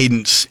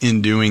cadence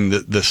in doing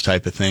this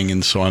type of thing,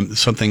 and so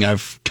something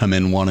I've come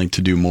in wanting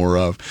to do more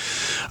of.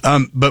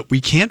 But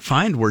we can't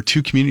find where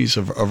two communities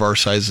of our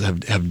size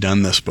have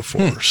done this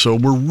before. So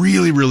we're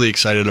really, really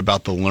excited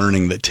about the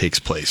learning that takes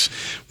place.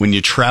 When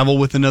you travel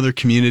with another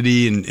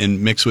community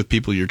and mix with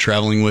people you're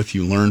traveling with,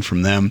 you learn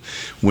from them.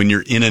 When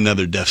you're in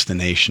another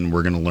destination,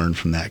 we're going to learn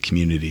from that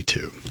community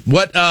too.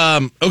 What?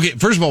 Okay,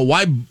 first of all,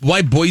 why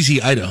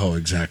Boise, Idaho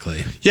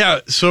exactly?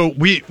 Yeah, so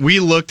we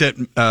looked at,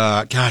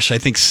 I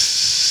think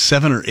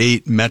 7 or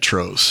 8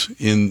 metros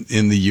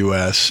in the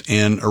U.S.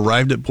 and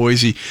arrived at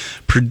Boise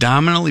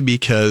predominantly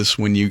because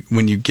when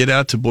you get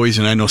out to Boise,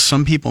 and I know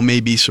some people may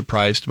be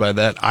surprised by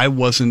that, I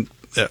wasn't.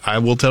 I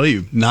will tell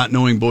you, not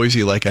knowing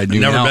Boise like I do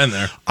now, never been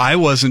there. I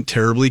wasn't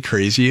terribly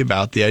crazy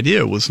about the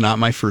idea. It was not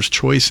my first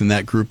choice in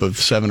that group of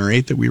 7 or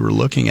 8 that we were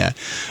looking at.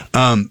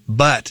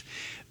 But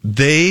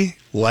they,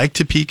 like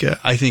Topeka,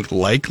 I think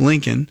like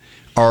Lincoln,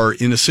 are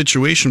in a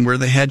situation where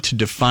they had to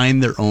define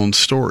their own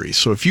story.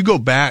 So if you go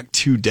back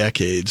 2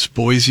 decades,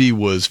 Boise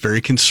was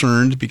very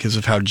concerned because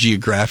of how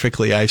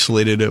geographically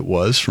isolated it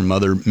was from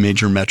other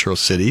major metro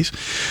cities.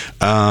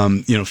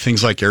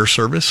 Things like air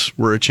service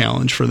were a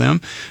challenge for them.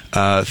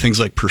 Things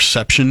like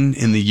perception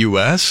in the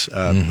U.S.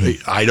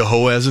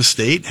 Idaho as a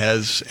state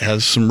has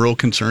some real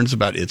concerns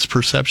about its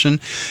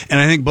perception. And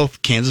I think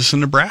both Kansas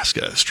and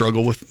Nebraska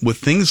struggle with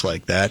things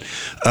like that.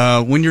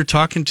 When you're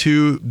talking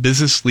to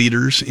business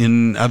leaders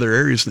in other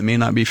areas that may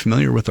not be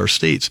familiar with our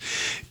states,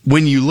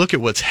 when you look at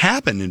what's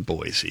happened in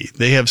Boise,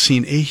 they have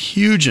seen a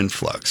huge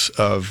influx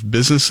of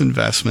business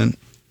investment,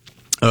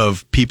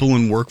 of people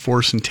in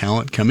workforce and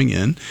talent coming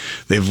in.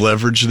 They've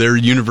leveraged their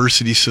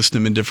university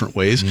system in different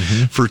ways.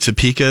 For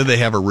Topeka, they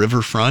have a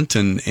riverfront,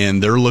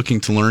 and they're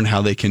looking to learn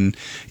how they can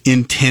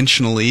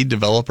intentionally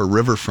develop a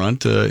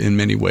riverfront in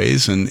many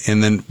ways. And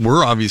then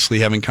we're obviously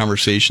having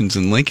conversations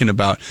in Lincoln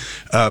about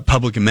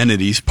public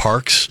amenities,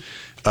 parks,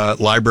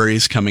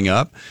 libraries coming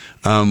up.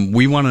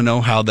 We want to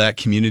know how that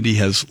community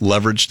has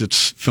leveraged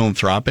its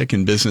philanthropic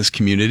and business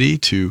community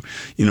to,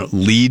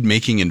 lead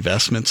making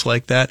investments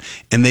like that.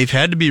 And they've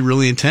had to be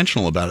really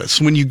intentional about it.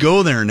 So when you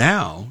go there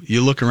now,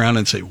 you look around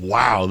and say,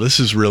 wow, this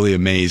is really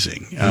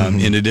amazing.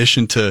 In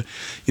addition to,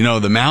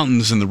 the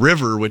mountains and the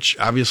river, which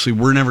obviously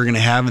we're never going to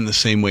have in the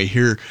same way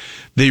here,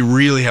 they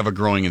really have a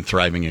growing and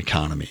thriving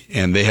economy,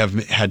 and they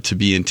have had to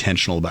be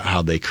intentional about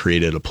how they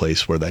created a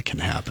place where that can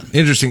happen.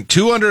 Interesting.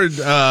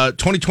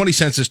 2020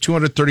 census,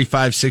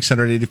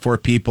 684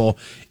 people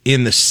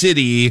in the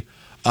city.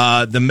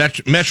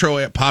 The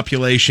metro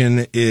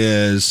population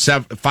is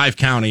 5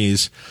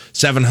 counties,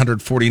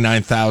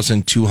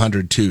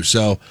 749,202.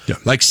 So,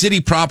 like city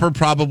proper,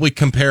 probably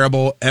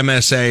comparable.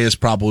 MSA is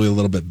probably a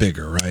little bit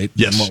bigger, right?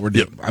 Yes. Than what we're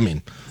doing. I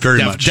mean,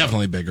 very much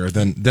definitely bigger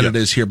than it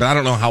is here. But I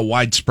don't know how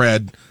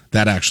widespread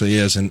that actually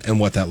is and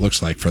what that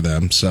looks like for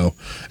them. So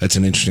it's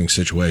an interesting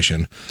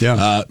situation.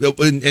 Yeah.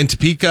 And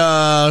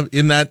Topeka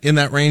in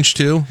that range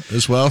too,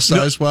 as well,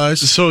 size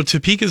wise. So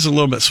Topeka is a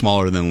little bit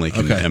smaller than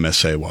Lincoln,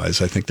 MSA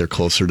wise. I think they're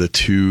closer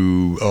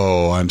to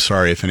I'm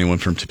sorry if anyone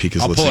from Topeka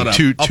is listening.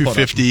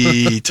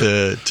 250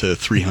 to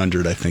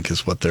 300, I think,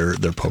 is what they're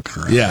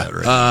poking around at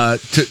right now.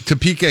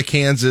 Topeka,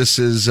 Kansas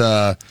is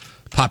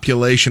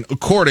population,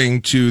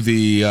 according to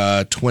the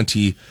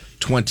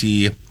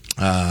 2020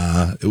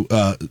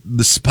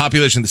 the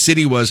population of the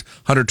city was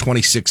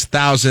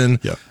 126,000.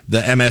 Yep.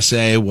 The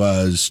MSA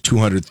was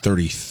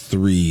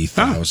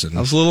 233,000. I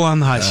was a little on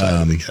the high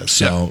side, I guess.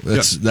 So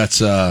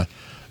that's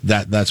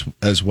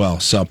as well.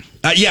 So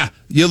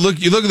you look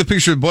at the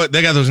picture. Boy,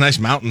 they got those nice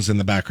mountains in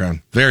the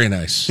background. Very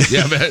nice.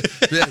 Yeah.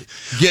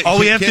 All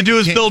we have to do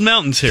is build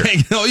mountains here.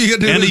 All you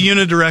got to do and a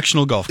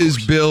unidirectional golf course.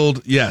 Is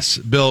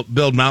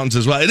build mountains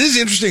as well. It is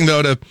interesting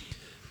though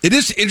It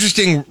is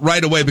interesting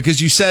right away because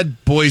you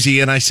said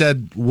Boise, and I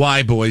said,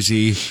 why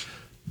Boise?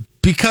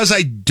 Because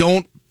I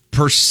don't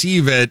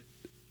perceive it,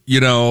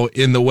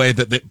 in the way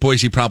that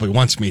Boise probably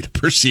wants me to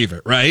perceive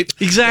it, right?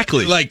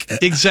 Exactly.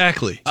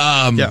 Exactly.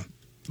 I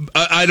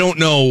don't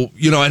know,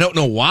 I don't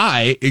know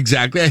why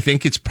exactly. I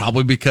think it's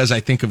probably because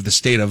I think of the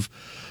state of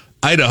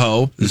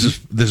Idaho. This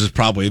is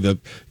probably the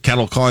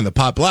kettle calling the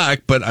pot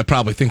black, but I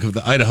probably think of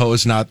the Idaho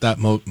as not that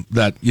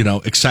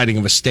exciting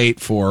of a state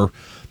for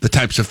the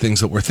types of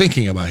things that we're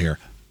thinking about here.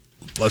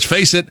 Let's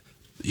face it,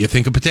 you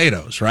think of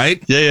potatoes,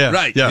 right? Yeah.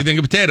 Right. Yeah. You think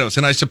of potatoes,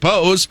 and I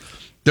suppose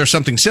there's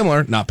something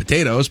similar, not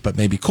potatoes, but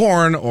maybe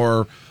corn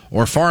or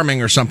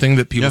farming or something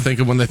that people think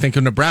of when they think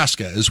of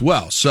Nebraska as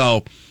well.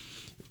 So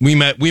we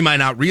might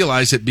not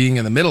realize it being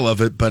in the middle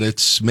of it, but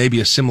it's maybe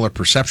a similar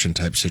perception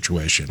type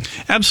situation.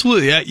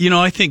 Absolutely.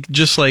 I think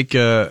just like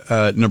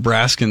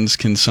Nebraskans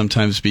can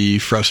sometimes be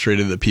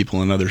frustrated that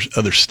people in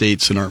other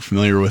states that aren't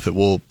familiar with it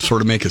will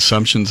sort of make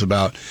assumptions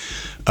about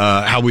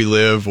how we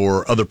live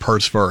or other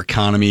parts of our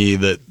economy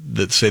that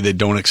say they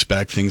don't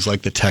expect, things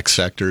like the tech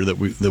sector that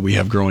we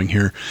have growing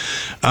here.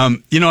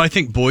 I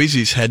think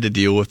Boise's had to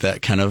deal with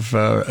that kind of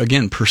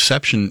again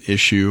perception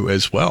issue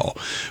as well.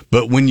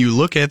 But when you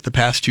look at the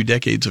past 2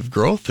 decades of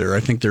growth there, I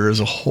think there is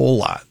a whole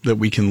lot that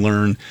we can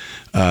learn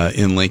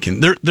in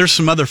Lincoln. There's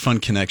some other fun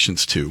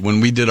connections too. When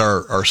we did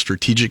our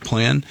strategic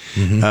plan,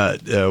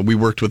 we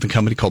worked with a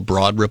company called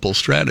Broad Ripple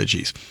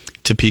Strategies.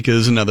 Topeka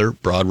is another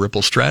Broad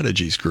Ripple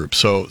Strategies group.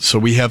 So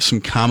we have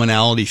some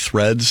commonality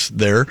threads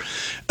there.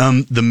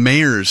 The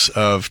mayors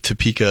of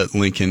Topeka,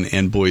 Lincoln,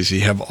 and Boise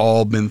have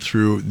all been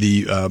through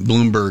the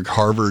Bloomberg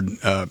Harvard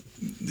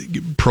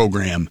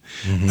program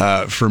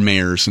for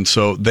mayors, and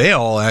so they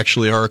all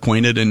actually are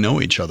acquainted and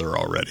know each other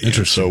already.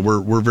 Interesting. So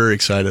we're very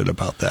excited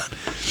about that.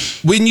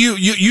 When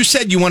you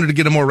said you wanted to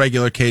get a more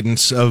regular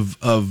cadence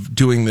of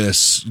doing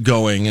this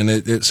going, and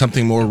it's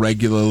something more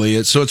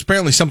regularly. So it's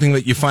apparently something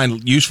that you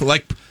find useful,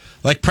 like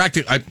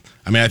practical.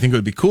 I mean, I think it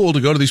would be cool to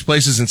go to these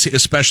places and see,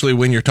 especially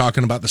when you're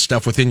talking about the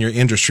stuff within your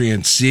industry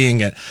and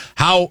seeing it.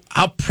 How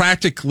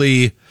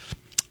practically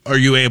are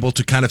you able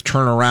to kind of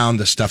turn around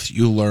the stuff that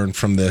you learn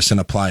from this and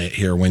apply it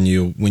here when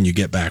you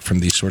get back from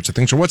these sorts of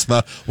things? Or what's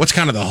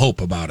kind of the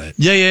hope about it?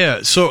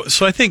 Yeah. So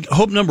I think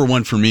hope number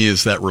one for me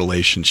is that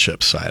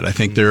relationship side. I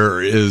think there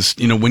is,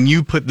 when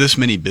you put this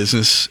many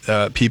business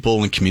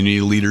people and community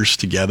leaders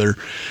together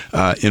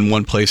in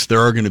one place,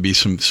 there are going to be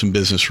some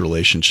business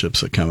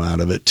relationships that come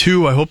out of it.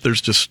 2, I hope there's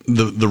just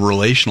the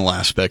relational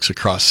aspects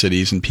across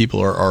cities, and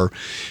people are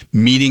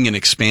meeting and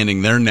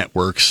expanding their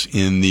networks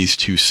in these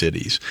 2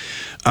 cities.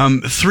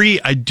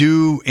 3, I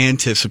do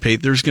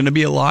anticipate there's going to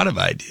be a lot of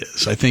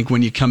ideas. I think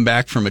when you come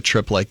back from a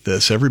trip like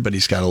this,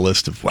 everybody's got a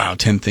list of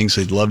 10 things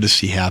they'd love to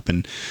see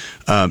happen,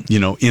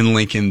 in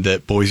Lincoln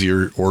that Boise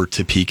or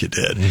Topeka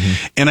did.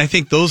 And I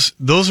think those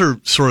are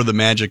sort of the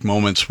magic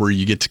moments where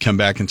you get to come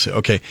back and say,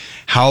 okay,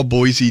 how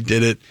Boise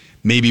did it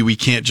maybe we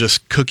can't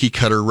just cookie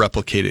cutter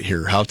replicate it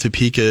here. How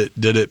Topeka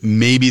did it,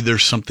 maybe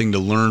there's something to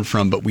learn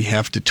from, but we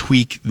have to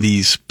tweak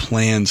these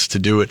plans to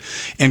do it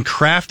and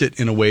craft it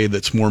in a way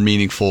that's more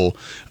meaningful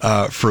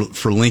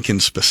for Lincoln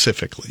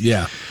specifically.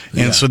 Yeah.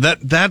 And so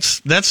that's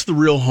the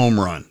real home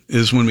run,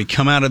 is when we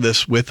come out of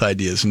this with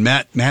ideas. And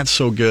Matt's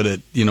so good at,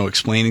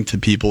 explaining to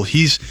people.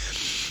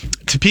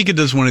 Topeka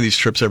does one of these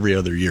trips every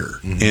other year.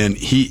 Mm-hmm. And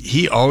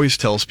he always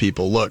tells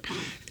people, look,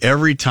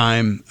 every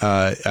time,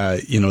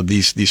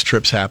 these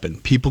trips happen,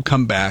 people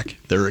come back,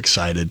 they're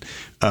excited.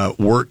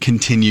 Work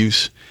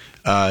continues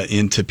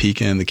in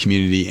Topeka and the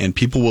community, and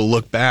people will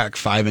look back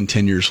 5 and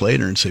 10 years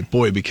later and say,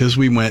 boy, because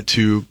we went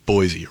to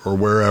Boise or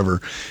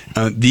wherever,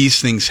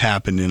 these things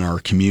happened in our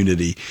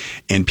community,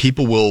 and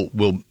people will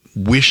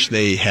wish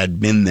they had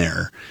been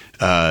there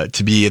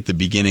to be at the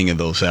beginning of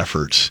those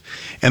efforts.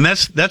 And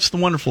that's the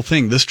wonderful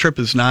thing. This trip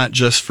is not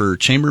just for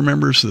chamber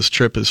members. This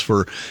trip is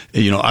for,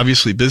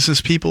 obviously business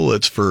people.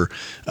 It's for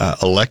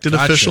elected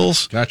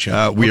officials.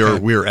 Gotcha. We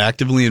are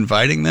actively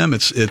inviting them.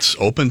 It's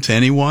open to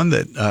anyone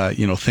that,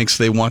 thinks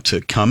they want to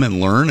come and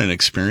learn and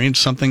experience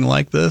something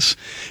like this.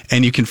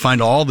 And you can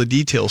find all the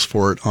details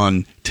for it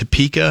on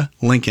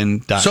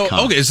TopekaLincoln.com. So,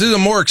 okay, this is a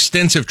more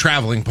extensive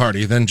traveling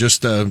party than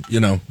just,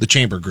 the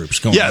chamber groups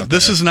going on. Yeah,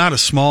 this is not a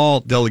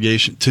small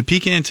delegation.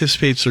 Topeka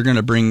anticipates they're going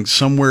to bring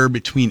somewhere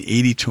between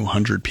 80 to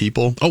 100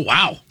 people. Oh,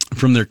 wow.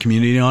 From their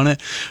community on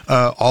it.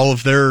 All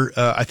of their,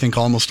 I think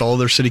almost all of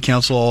their city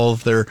council, all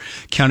of their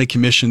county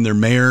commission, their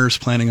mayors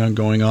planning on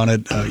going on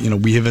it.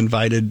 We have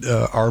invited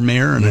our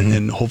mayor,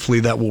 and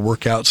hopefully that will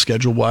work out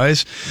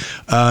schedule-wise.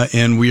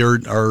 And we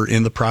are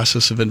in the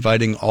process of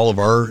inviting all of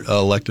our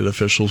elected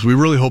officials. We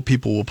really hope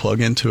people will plug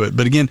into it.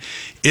 But again,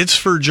 it's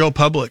for Joe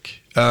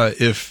Public.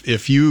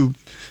 If you,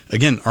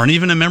 again, aren't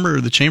even a member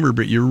of the chamber,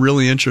 but you're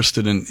really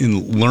interested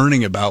in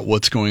learning about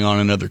what's going on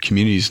in other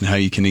communities and how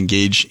you can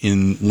engage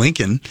in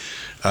Lincoln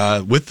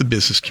with the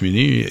business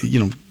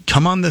community,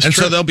 come on this trip.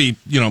 So there'll be,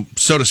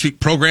 so to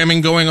speak,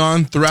 programming going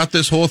on throughout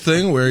this whole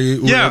thing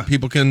where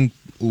people can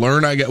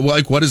learn, I guess.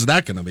 What is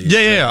that going to be?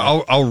 Yeah.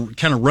 I'll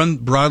kind of run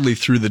broadly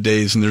through the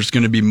days, and there's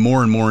going to be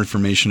more and more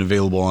information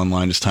available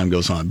online as time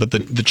goes on. But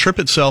the trip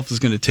itself is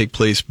going to take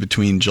place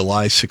between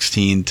July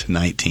 16 to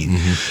 19.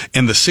 Mm-hmm.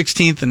 And the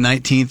 16th and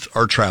 19th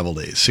are travel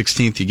days.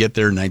 16th, you get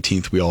there.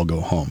 19th, we all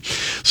go home.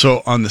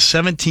 So on the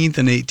 17th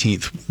and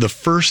 18th, the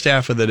first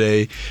half of the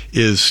day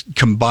is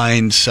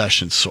combined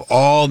sessions. So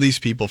all these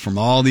people from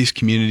all these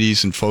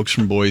communities and folks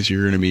from Boise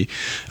are going to be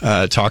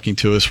talking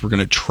to us. We're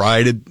going to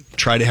try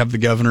to have the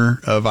governor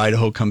of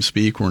Idaho come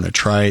speak. We're going to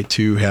try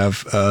to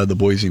have the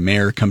Boise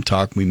mayor come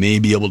talk. We may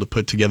be able to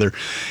put together,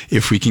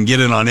 if we can get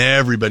it on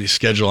everybody's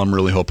schedule, I'm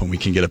really hoping we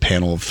can get a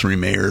panel of 3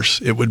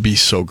 mayors. It would be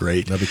so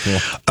great. That'd be cool.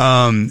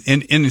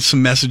 And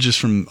some messages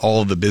from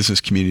all of the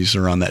business communities that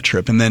are on that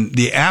trip. And then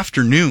the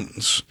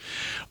afternoons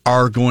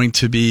are going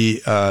to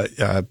be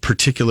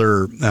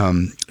particular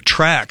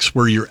tracks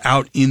where you're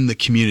out in the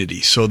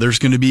community. So there's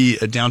going to be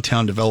a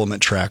downtown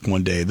development track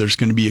one day. There's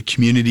going to be a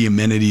community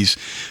amenities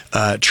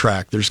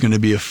track. There's going to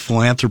be a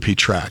philanthropy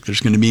track.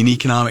 There's going to be an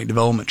economic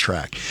development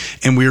track.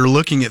 And we are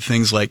looking at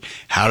things like,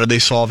 how do they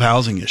solve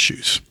housing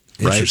issues?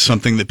 Right,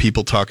 something that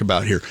people talk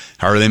about here.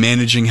 How are they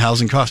managing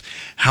housing costs?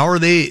 How are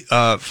they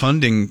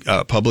funding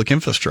public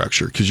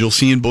infrastructure? Because you'll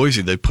see in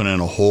Boise they put in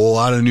a whole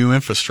lot of new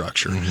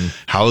infrastructure. Mm-hmm.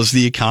 How has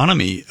the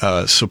economy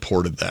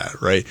supported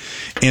that? Right,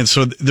 and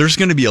so there's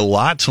going to be a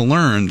lot to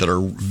learn that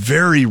are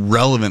very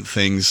relevant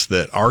things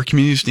that our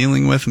community is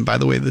dealing with, and by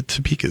the way, that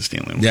Topeka is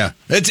dealing with. Yeah,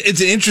 it's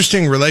an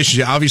interesting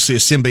relationship. Obviously, a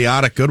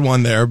symbiotic good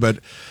one there, but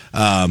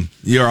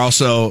you're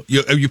also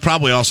you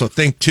probably also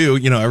think too.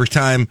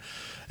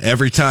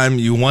 Every time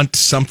you want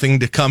something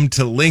to come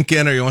to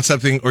Lincoln, or you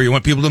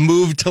want people to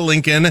move to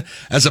Lincoln,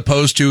 as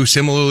opposed to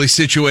similarly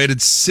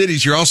situated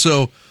cities, you're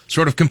also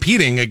sort of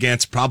competing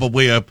against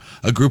probably a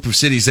group of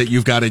cities that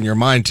you've got in your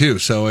mind too.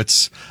 So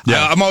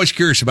I'm always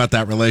curious about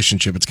that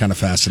relationship. It's kind of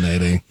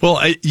fascinating.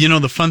 Well,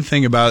 the fun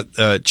thing about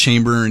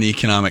chamber and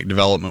economic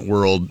development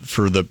world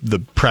for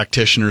the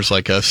practitioners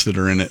like us that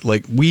are in it,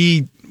 like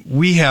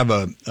we have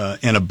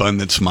an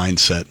abundance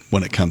mindset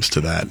when it comes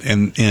to that.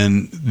 And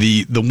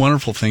the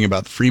wonderful thing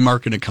about the free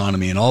market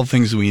economy and all the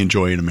things that we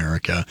enjoy in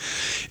America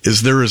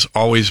is there is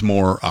always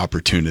more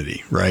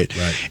opportunity, right?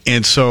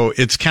 And so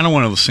it's kind of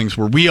one of those things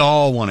where we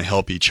all want to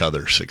help each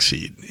other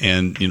succeed.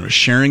 And,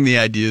 sharing the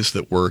ideas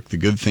that work, the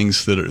good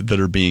things that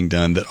are being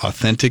done that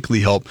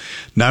authentically help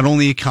not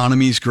only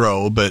economies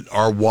grow, but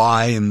our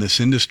why in this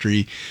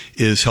industry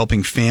is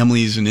helping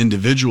families and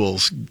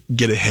individuals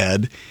get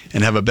ahead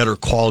and have a better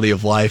quality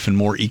of life and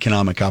more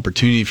economic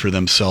opportunity for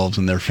themselves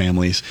and their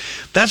families.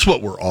 That's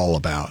what we're all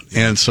about.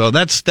 And so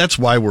that's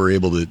why we're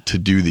able to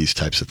do these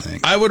types of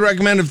things. I would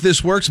recommend, if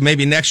this works,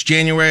 maybe next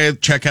January,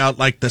 check out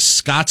like the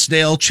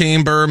Scottsdale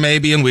Chamber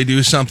maybe, and we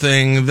do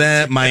something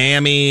that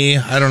Miami,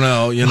 I don't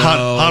know,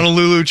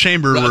 Honolulu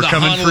Chamber, we're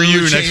coming for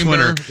you next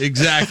winter.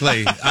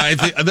 Exactly. I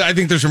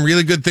think there's some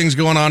really good things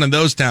going on in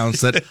those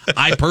towns that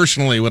I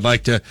personally would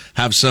like to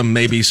have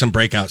maybe some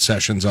breakout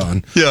sessions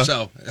on. Yeah.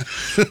 So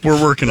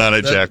we're working on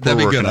it, Jack. That'd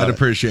be good. I'd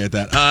appreciate it. appreciate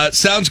that.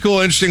 Sounds cool,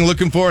 interesting.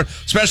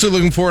 Especially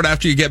looking forward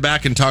after you get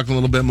back and talk a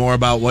little bit more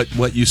about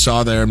what you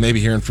saw there, and maybe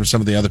hearing from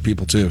some of the other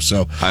people too.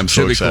 So I'm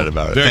so excited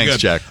about it. Very Thanks, good.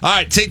 Jack. All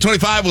right, take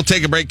 25. We'll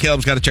take a break.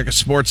 Caleb's got to check his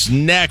sports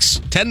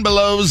next. 10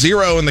 below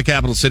 0 in the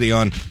capital city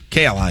on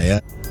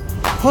KLIN.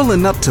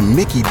 Pulling up to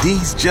Mickey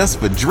D's just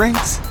for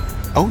drinks?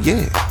 Oh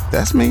yeah,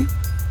 that's me.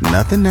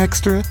 Nothing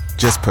extra,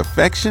 just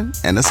perfection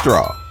and a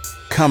straw.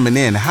 Coming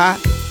in hot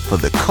for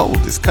the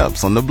coldest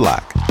cups on the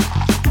block.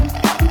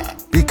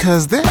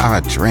 Because there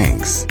are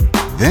drinks.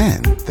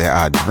 Then there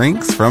are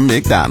drinks from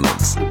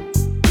McDonald's.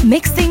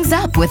 Mix things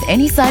up with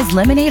any size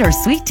lemonade or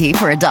sweet tea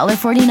for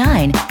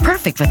 $1.49.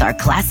 Perfect with our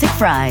classic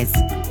fries.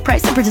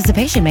 Price and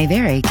participation may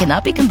vary.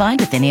 Cannot be combined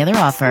with any other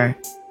offer.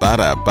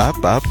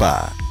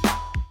 Ba-da-ba-ba-ba.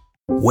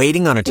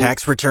 Waiting on a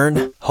tax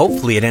return?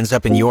 Hopefully it ends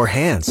up in your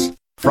hands.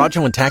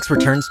 Fraudulent tax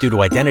returns due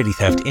to identity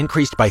theft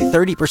increased by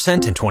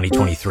 30% in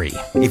 2023.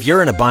 If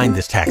you're in a bind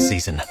this tax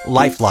season,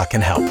 LifeLock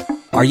can help.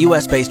 Our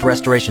U.S.-based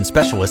restoration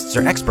specialists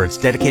are experts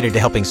dedicated to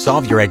helping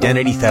solve your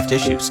identity theft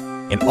issues.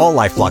 And all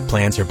LifeLock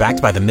plans are backed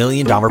by the $1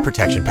 Million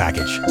Protection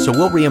Package. So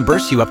we'll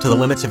reimburse you up to the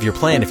limits of your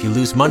plan if you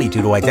lose money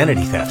due to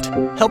identity theft.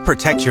 Help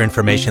protect your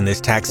information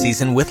this tax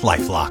season with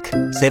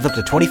LifeLock. Save up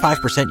to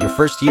 25% your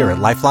first year at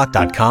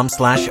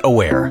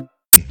LifeLock.com/aware.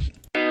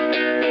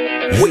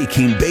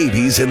 Waking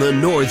babies in the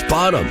North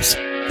Bottoms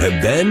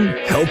and then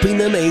helping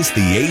them ace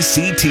the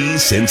ACT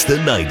since the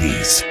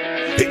 90s.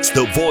 It's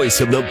the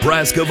voice of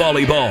Nebraska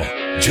volleyball,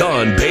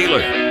 John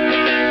Baylor.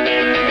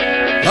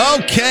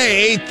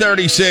 Okay,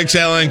 8:36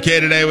 LNK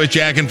today with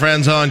Jack and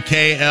Friends on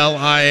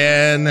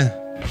KLIN.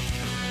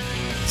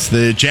 It's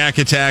the Jack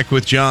Attack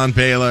with John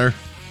Baylor.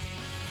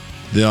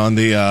 On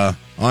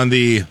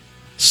the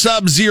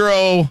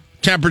sub-zero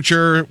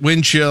temperature,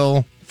 wind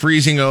chill,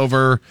 freezing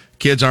over.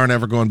 Kids aren't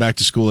ever going back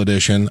to school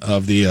edition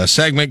of the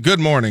segment. Good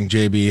morning,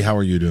 JB. How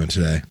are you doing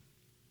today?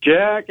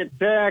 Jack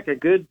Attack, a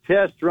good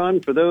test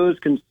run for those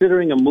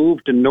considering a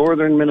move to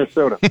northern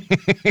Minnesota.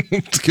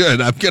 It's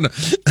good. I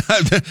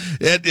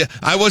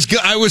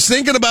was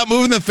thinking about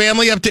moving the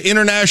family up to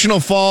International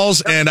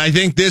Falls, and I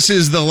think this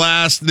is the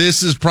last.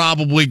 This is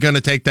probably going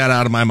to take that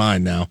out of my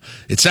mind now.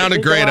 It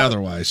sounded great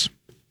otherwise.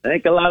 I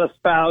think a lot of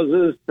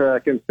spouses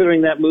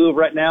considering that move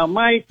right now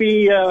might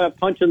be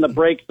punching the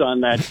brakes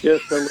on that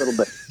just a little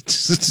bit.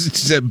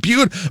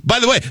 By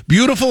the way,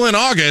 beautiful in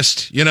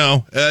August. You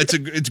know, it's a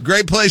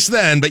great place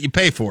then, but you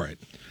pay for it.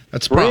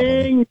 That's the problem.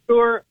 Bring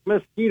your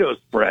mosquito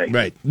spray.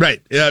 Right.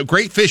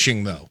 Great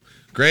fishing though.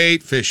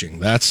 Great fishing.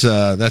 That's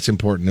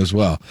important as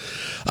well.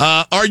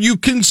 Are you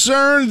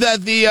concerned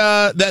that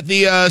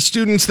the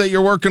students that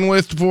you're working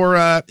with for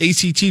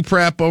ACT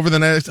prep over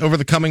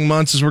the coming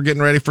months as we're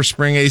getting ready for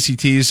spring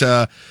ACTs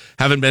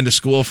haven't been to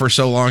school for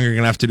so long? You're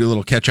going to have to do a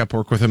little catch up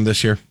work with them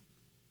this year.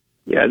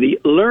 Yeah, the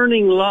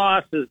learning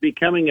loss is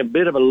becoming a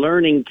bit of a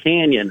learning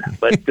canyon,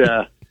 but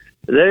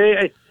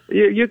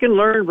you can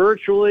learn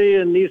virtually,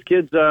 and these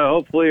kids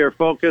hopefully are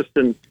focused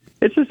and.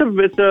 They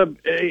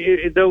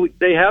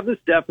have this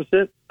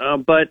deficit,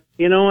 but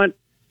you know what?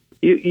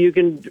 You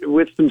can,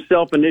 with some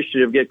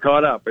self-initiative, get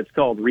caught up. It's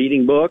called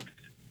reading books.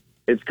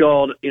 It's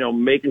called,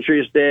 making sure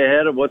you stay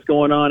ahead of what's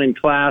going on in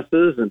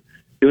classes and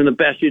doing the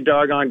best you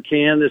doggone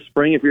can this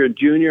spring if you're a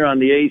junior on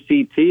the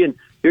ACT. And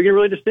you're going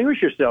to really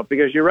distinguish yourself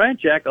because you're right,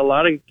 Jack. A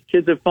lot of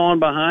kids have fallen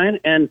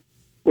behind, and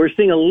we're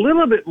seeing a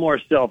little bit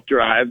more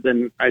self-drive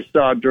than I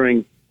saw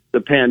during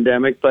the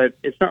pandemic, but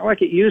it's not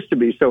like it used to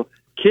be. So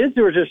kids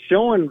who are just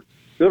showing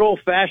good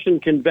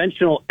old-fashioned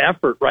conventional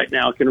effort right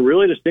now can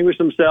really distinguish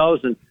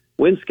themselves and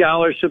win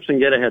scholarships and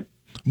get ahead.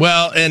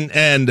 Well,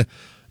 and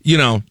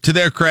to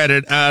their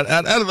credit, out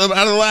of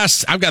the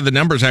last, I've got the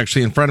numbers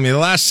actually in front of me. The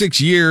last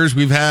 6 years,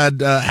 we've had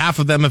half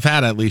of them have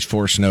had at least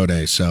 4 snow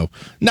days, so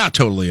not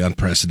totally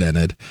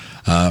unprecedented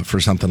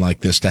for something like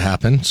this to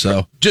happen.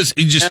 So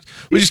we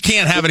just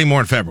can't have any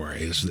more in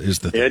February. Is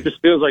the thing. Yeah, it just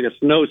feels like a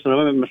snow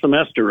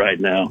semester right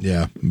now.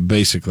 Yeah,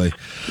 basically.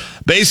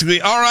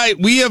 All right,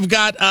 we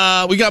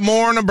got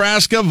more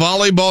Nebraska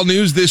volleyball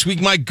news this week.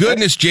 My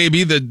goodness,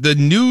 JB, the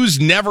news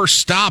never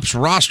stops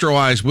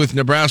roster-wise with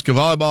Nebraska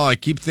volleyball. I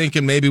keep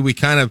thinking maybe we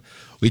kind of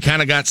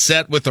got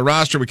set with the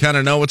roster. We kind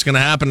of know what's going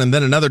to happen, and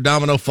then another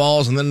domino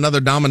falls, and then another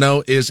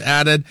domino is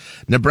added.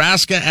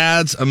 Nebraska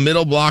adds a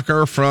middle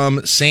blocker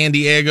from San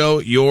Diego.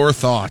 Your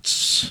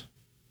thoughts?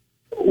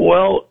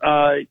 Well,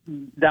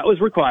 that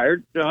was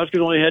required. Huskers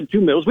only had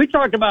 2 middles. We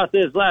talked about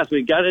this last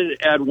week. Got to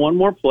add one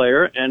more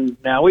player, and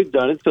now we've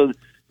done it. So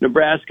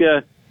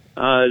Nebraska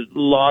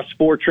lost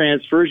 4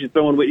 transfers. You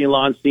throw in Whitney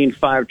Lonstein,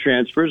 5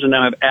 transfers, and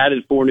now have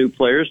added 4 new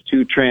players,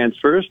 2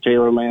 transfers,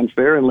 Taylor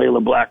Landfair and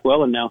Layla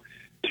Blackwell, and now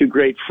 2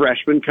 great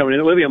freshmen coming in.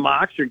 Olivia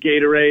Mox, your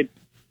Gatorade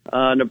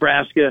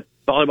Nebraska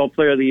Volleyball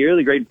Player of the Year,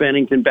 the great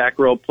Bennington back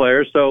row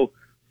player. So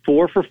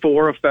 4 for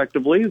 4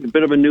 effectively. A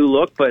bit of a new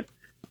look, but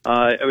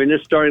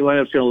this starting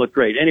lineup is going to look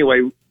great.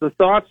 Anyway, the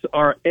thoughts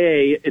are,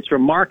 A, it's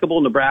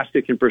remarkable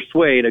Nebraska can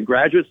persuade a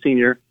graduate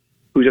senior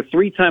who's a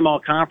 3-time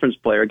all-conference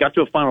player, got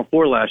to a Final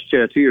Four last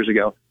 2 years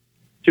ago,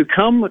 to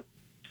come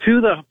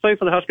to play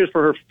for the Huskers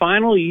for her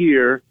final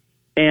year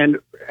and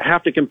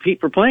have to compete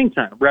for playing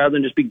time rather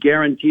than just be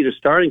guaranteed a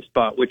starting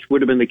spot, which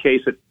would have been the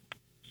case at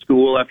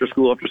school after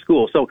school after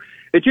school. So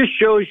it just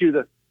shows you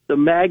the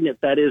magnet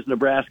that is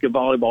Nebraska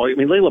volleyball. I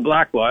mean, Layla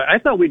Blackwell, I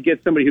thought we'd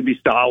get somebody who'd be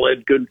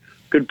solid, good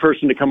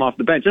person to come off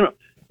the bench. No,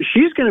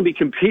 she's going to be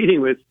competing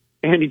with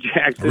Andy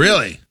Jackson.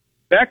 Really?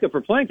 Backup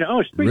for playing time.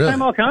 Oh, she's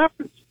three-time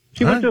all-conference.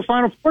 She went to a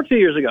Final Four 2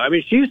 years ago. I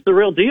mean, she's the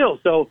real deal.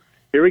 So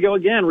here we go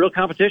again, real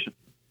competition.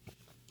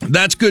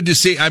 That's good to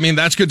see. I mean,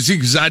 that's good to see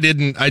because I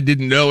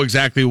didn't know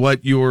exactly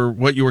what you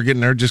were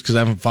getting her just because I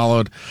haven't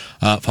followed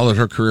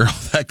her career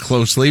that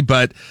closely.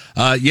 But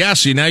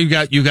so now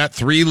you got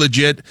three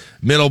legit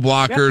middle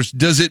blockers. Yeah.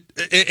 Does it?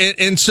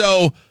 And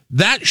so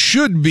that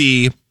should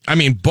be. I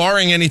mean,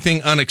 barring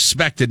anything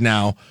unexpected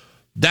now,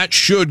 that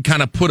should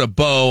kind of put a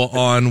bow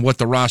on what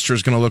the roster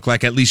is going to look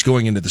like, at least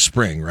going into the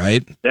spring,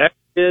 right? That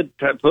did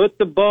put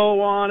the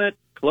bow on it.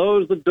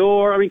 Close the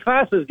door. I mean,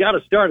 class has got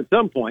to start at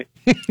some point.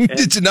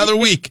 It's another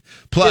week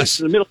plus.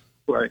 In the middle of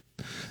February.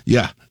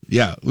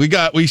 Yeah.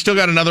 We still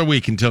got another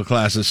week until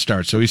classes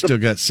start, so we still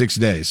got 6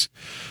 days.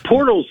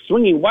 Portal's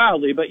swinging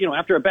wildly, but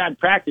after a bad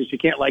practice, you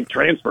can't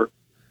transfer.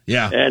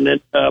 Yeah. And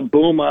then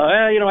boom,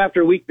 after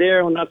a week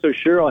there, I'm not so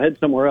sure. I'll head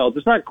somewhere else.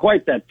 It's not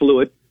quite that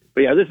fluid,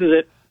 but yeah, this is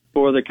it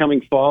for the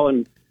coming fall,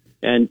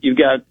 and you've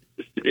got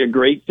a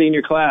great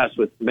senior class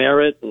with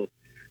Merritt and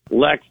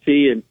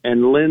Lexi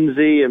and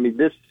Lindsay. I mean,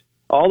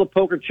 all the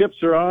poker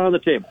chips are on the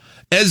table.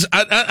 As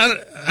I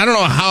don't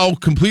know how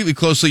completely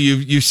closely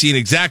you've seen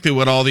exactly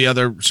what all the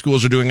other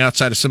schools are doing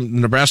outside of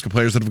some Nebraska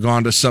players that have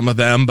gone to some of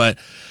them, but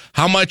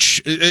how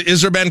much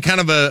is there been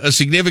kind of a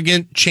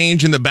significant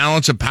change in the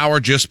balance of power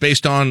just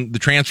based on the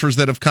transfers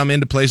that have come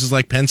into places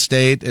like Penn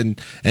State and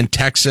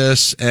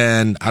Texas,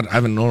 and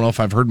I don't know if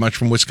I've heard much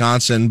from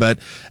Wisconsin, but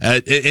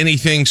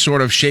anything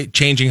sort of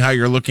changing how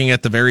you're looking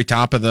at the very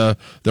top of the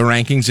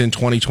rankings in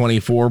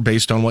 2024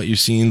 based on what you've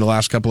seen the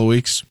last couple of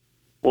weeks?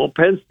 Well,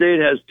 Penn State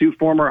has two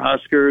former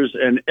Huskers,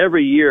 and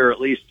every year, at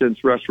least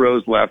since Russ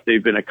Rose left,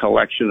 they've been a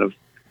collection of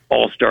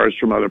all-stars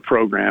from other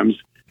programs,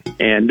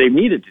 and they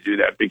needed to do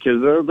that because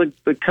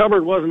the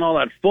cupboard wasn't all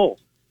that full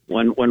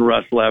when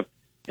Russ left.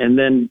 And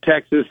then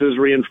Texas has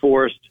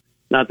reinforced,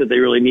 not that they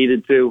really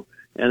needed to,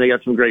 and they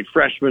got some great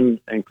freshmen,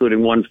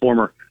 including one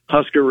former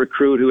Husker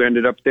recruit who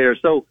ended up there.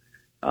 So,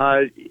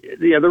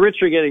 the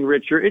rich are getting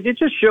richer. It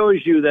just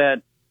shows you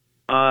that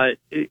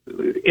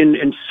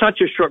in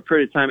such a short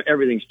period of time,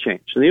 everything's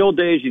changed. In the old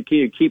days, you'd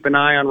keep an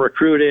eye on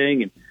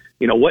recruiting and,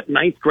 what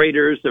ninth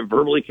graders have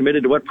verbally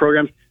committed to what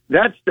programs.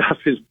 That stuff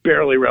is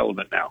barely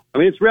relevant now. I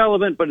mean, it's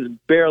relevant, but it's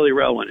barely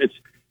relevant.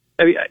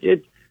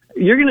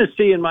 You're going to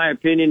see, in my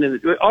opinion,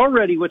 and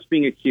already what's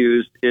being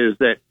accused is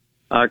that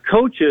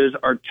coaches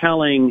are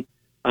telling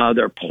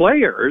their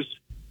players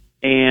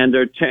and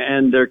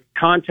they're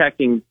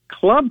contacting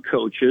club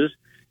coaches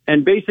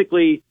and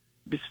basically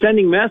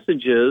sending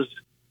messages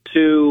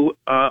to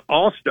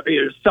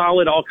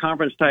solid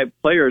all-conference type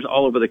players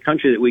all over the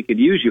country that we could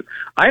use you.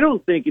 I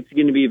don't think it's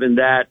going to be even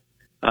that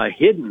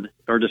hidden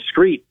or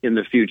discreet in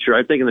the future.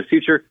 I think in the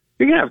future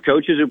you're going to have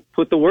coaches who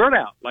put the word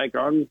out, like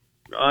on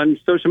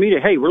social media.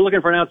 Hey, we're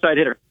looking for an outside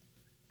hitter.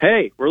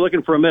 Hey, we're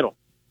looking for a middle.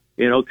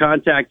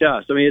 Contact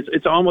us. I mean,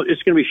 it's going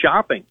to be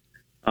shopping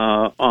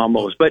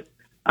almost, but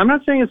I'm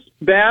not saying it's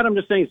bad. I'm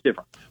just saying it's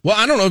different. Well,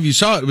 I don't know if you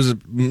saw it. It was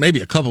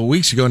maybe a couple of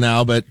weeks ago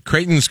now, but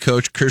Creighton's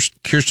coach,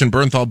 Kirsten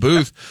Bernthal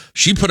Booth,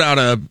 she put out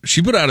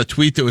a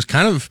tweet that was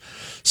kind of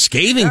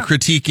scathing,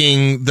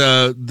 critiquing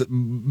the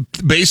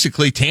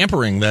basically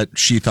tampering that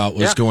she thought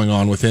was going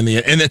on within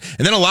and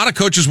then a lot of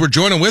coaches were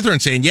joining with her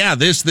and saying, yeah,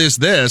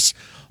 this,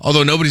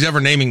 although nobody's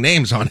ever naming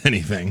names on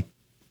anything.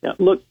 Yeah,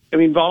 look, I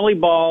mean,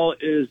 volleyball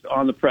is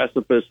on the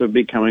precipice of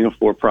becoming a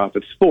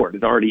for-profit sport.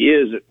 It already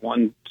is at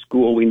one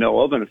school we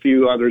know of, and a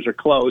few others are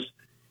close.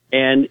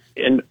 And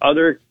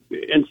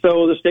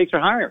so the stakes are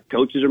higher.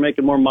 Coaches are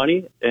making more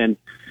money, and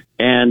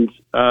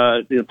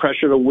the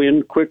pressure to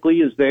win quickly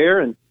is there,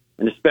 and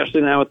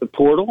especially now at the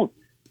portal,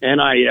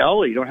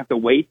 NIL, you don't have to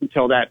wait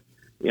until that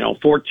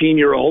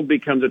 14-year-old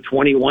becomes a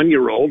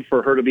 21-year-old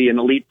for her to be an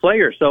elite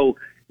player. So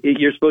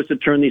you're supposed to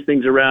turn these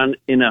things around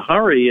in a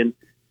hurry,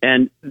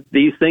 and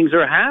these things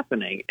are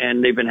happening,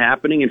 and they've been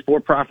happening in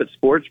for-profit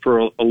sports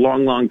for a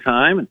long, long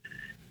time.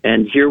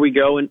 And here we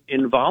go in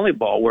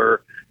volleyball,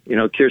 where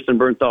Kirsten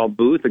Bernthal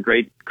Booth, a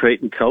great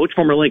Creighton coach,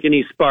 former Lincoln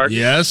East Sparks.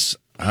 Yes,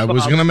 I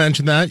was going to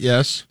mention that.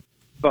 Yes,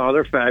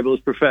 father, fabulous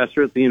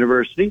professor at the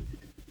University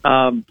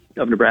of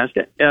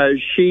Nebraska.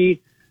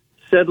 She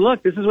said,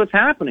 "Look, this is what's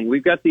happening.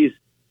 We've got these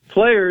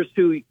players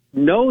who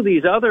know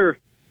these other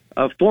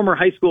former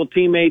high school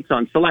teammates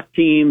on select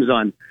teams,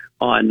 on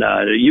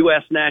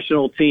U.S.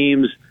 national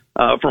teams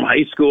from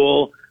high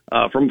school,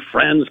 from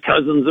friends,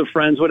 cousins of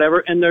friends, whatever,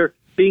 and they're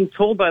being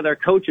told by their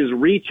coaches,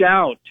 reach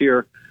out to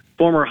your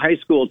former high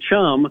school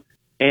chum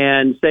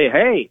and say,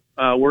 hey,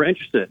 we're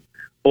interested.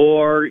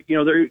 Or,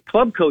 their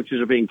club coaches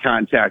are being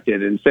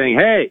contacted and saying,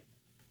 hey,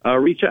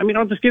 reach out. I mean,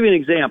 I'll just give you an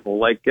example.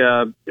 Like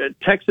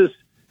Texas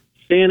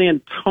San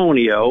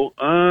Antonio,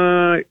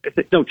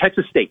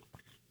 Texas State.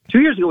 2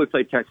 years ago, we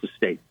played Texas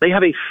State. They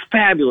have a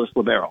fabulous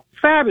libero.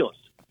 Fabulous.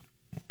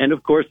 And,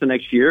 of course, the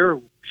next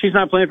year, she's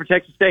not playing for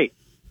Texas State.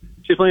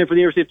 She's playing for the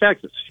University of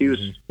Texas. She was,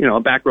 a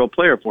back row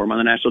player for him on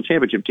the national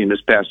championship team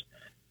this past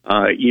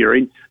year.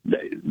 And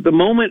the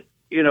moment,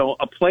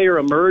 a player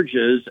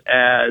emerges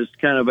as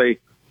kind of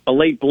a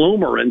late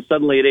bloomer and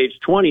suddenly at age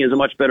 20 is a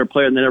much better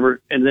player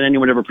than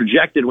anyone ever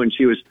projected when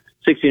she was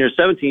 16 or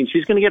 17,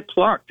 she's going to get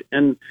plucked.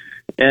 And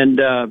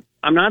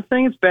I'm not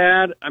saying it's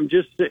bad. I'm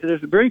just,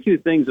 there's very few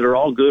things that are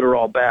all good or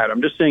all bad.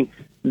 I'm just saying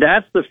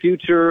that's the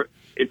future.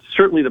 It's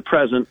certainly the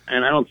present,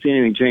 and I don't see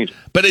anything changing.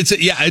 But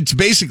it's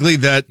basically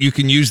that you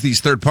can use these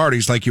third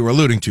parties, like you were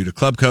alluding to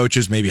club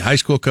coaches, maybe high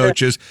school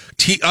coaches,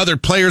 other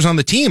players on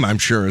the team, I'm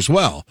sure, as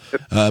well.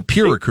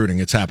 Peer recruiting,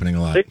 it's happening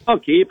a lot. I'll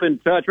keep in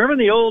touch. Remember in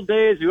the old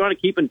days, if you want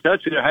to keep in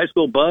touch with your high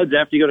school buds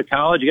after you go to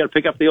college, you got to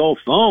pick up the old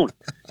phone.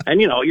 And,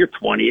 you're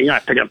 20, you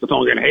got to pick up the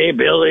phone going, hey,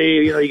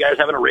 Billy, you guys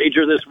having a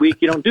rager this week?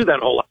 You don't do that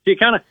a whole lot.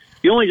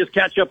 You only just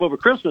catch up over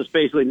Christmas,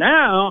 basically.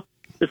 Now,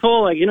 this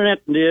whole internet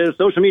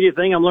social media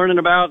thing I'm learning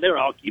about, they're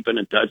all keeping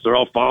in touch. They're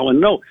all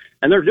following.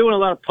 And they're doing a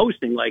lot of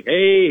posting like,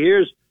 hey,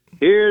 here's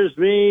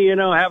me,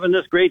 having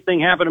this great thing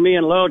happen to me,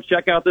 and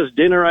check out this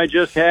dinner I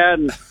just had.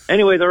 And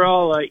anyway, they're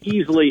all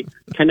easily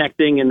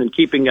connecting and then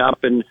keeping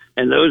up, and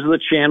those are the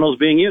channels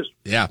being used.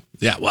 Yeah.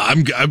 Well,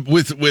 I'm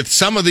with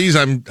some of these,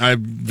 I'm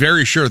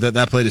very sure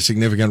that played a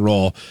significant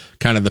role,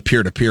 kind of the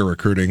peer-to-peer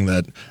recruiting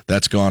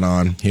that's gone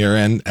on here.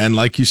 And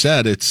like you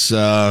said, it's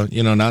not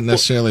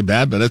necessarily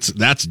bad, but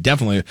that's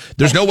definitely,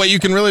 there's no way you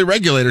can really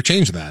regulate or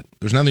change that.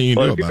 There's nothing you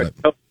can do about it.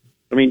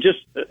 I mean, just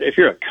if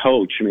you're a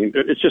coach,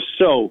 it's just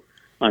so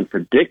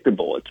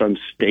unpredictable. It's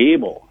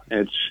unstable.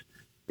 It's,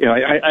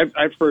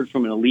 I've heard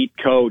from an elite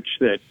coach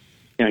that,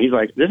 he's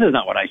like, this is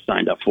not what I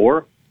signed up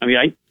for.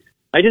 I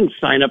didn't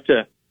sign up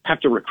to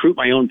have to recruit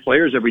my own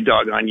players every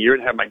doggone year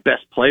and have my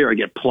best player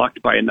get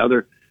plucked by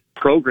another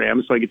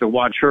program. So I get to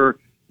watch her,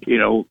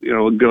 go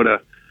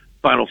to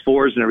Final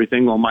Fours and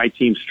everything while my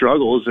team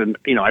struggles. And,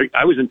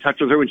 I was in touch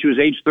with her when she was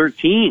age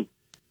 13.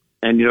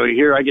 And,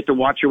 here I get to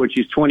watch her when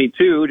she's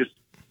 22, just,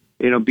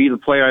 be the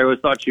player I always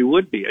thought she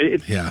would be.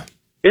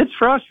 It's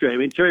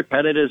frustrating. Terry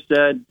Pettit has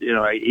said,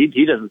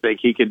 he doesn't think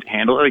he could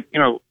handle it.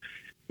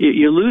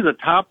 You lose a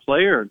top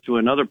player to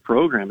another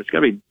program. It's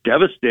got to be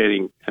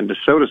devastating and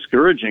just so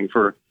discouraging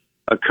for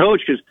a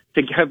coach, because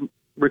to have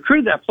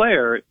recruited that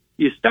player,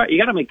 you got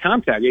to make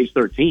contact age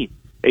 13,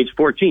 age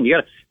 14.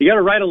 You got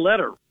to write a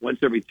letter once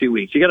every 2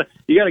 weeks. You got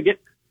to get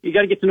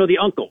to know the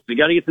uncles. You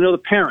got to get to know the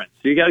parents.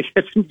 You got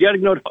to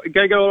go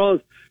to all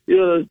those,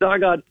 those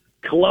doggone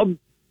club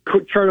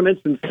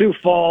tournaments in Sioux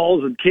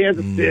Falls and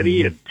Kansas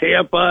City and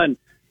Tampa,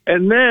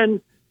 and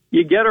then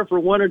you get her for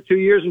 1 or 2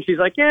 years, and she's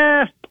like,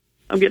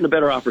 I'm getting a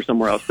better offer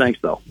somewhere else. Thanks,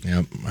 though.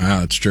 Yep,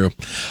 that's true.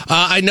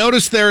 I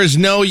noticed there is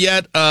no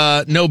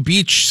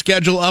beach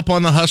schedule up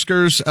on the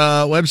Huskers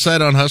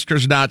website on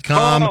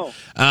Huskers.com.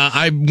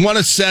 I want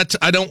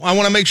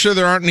to make sure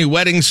there aren't any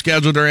weddings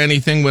scheduled or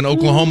anything when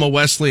Oklahoma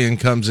Wesleyan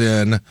comes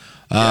in.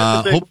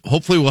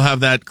 Hopefully we'll have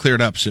that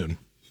cleared up soon.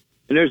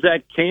 And there's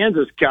that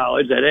Kansas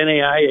college, that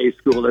NAIA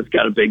school that's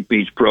got a big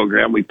beach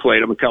program. We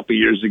played them a couple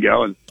years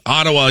ago. And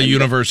Ottawa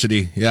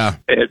University, yeah.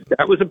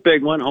 That was a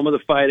big one, home of the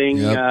Fighting.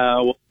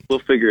 Yep. We'll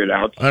figure it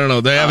out. I don't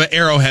know. They have an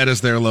arrowhead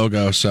as their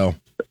logo, so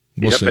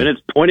we'll see. And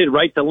it's pointed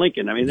right to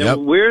Lincoln.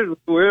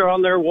 We're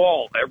on their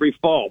wall every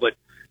fall, but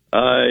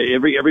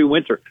every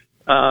winter.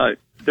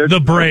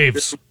 The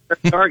Braves.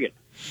 Their target.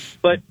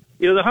 But,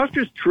 the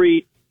Huskers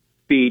treat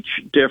beach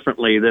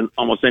differently than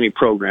almost any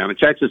program. And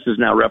Texas is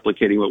now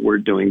replicating what we're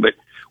doing, but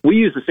we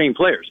use the same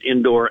players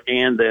indoor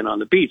and then on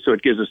the beach. So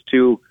it gives us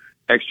 2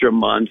 extra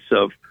months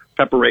of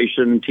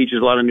preparation, teaches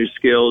a lot of new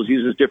skills,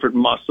 uses different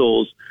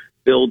muscles,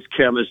 builds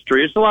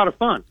chemistry. It's a lot of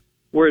fun.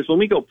 Whereas when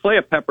we go play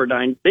at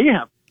Pepperdine, they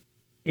have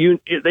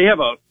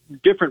a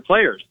different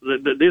players.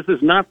 This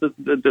is not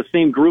the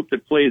same group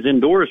that plays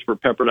indoors for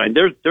Pepperdine.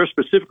 They're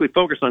specifically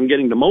focused on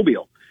getting to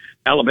Mobile,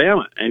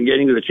 Alabama, and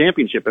getting to the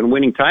championship and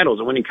winning titles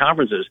and winning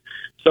conferences.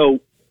 So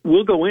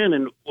we'll go in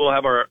and we'll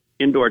have our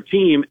indoor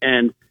team,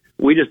 and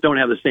we just don't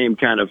have the same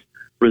kind of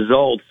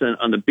results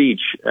on the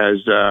beach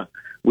as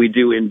we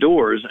do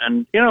indoors.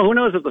 And, who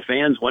knows if the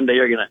fans one day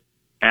are going to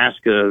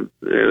ask the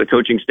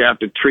coaching staff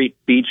to treat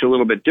beach a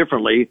little bit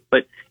differently.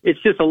 But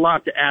it's just a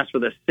lot to ask for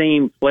the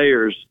same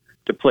players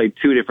to play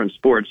 2 different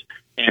sports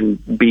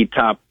and be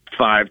top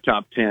 5,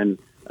 top 10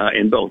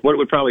 in both. What it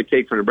would probably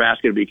take for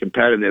Nebraska to be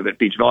competitive at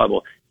beach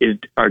volleyball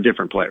are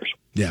different players.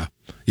 Yeah.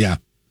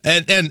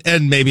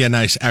 And maybe a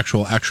nice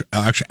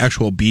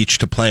actual beach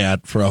to play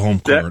at for a home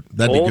court.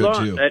 That'd be good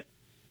too.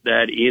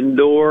 That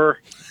indoor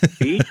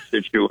beach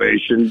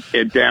situation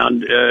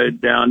down.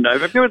 I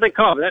forget what they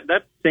call it.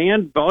 That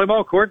sand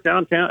volleyball court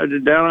down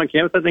on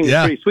campus. I think is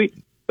pretty sweet.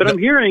 But I'm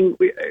hearing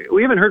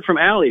we haven't heard from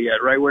Allie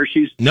yet, right? Where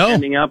she's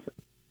ending up.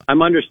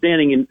 I'm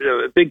understanding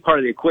a big part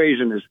of the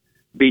equation is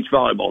beach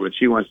volleyball, that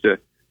she wants to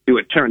do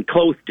what Taryn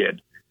Cloth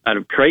did out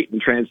of Creighton,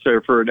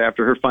 transferred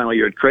after her final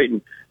year at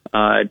Creighton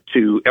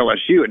to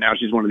LSU, and now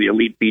she's one of the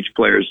elite beach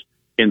players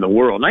in the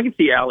world. And I can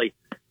see Allie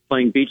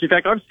playing beach. In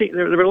fact, I've seen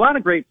there were a lot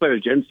of great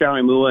players, Jen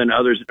Salimua and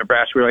others at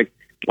Nebraska, were like,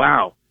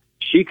 wow,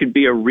 she could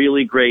be a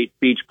really great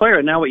beach player.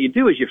 And now what you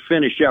do is you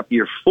finish up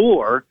year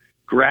 4,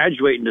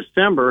 graduate in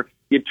December,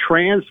 you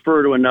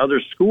transfer to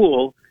another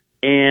school,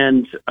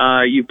 and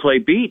you play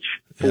beach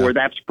for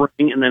that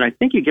spring, and then I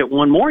think you get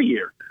one more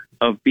year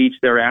of beach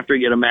thereafter.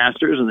 You get a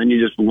master's, and then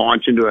you just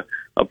launch into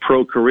a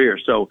pro career.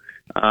 So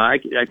I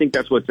think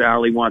that's what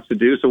Allie wants to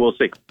do, so we'll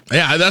see.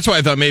 Yeah, that's why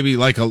I thought maybe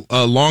like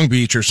a Long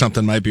Beach or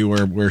something might be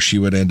where she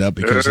would end up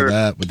because of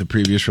that with the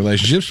previous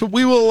relationships. But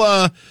we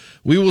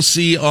will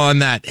see on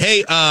that.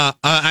 Hey,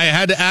 I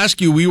had to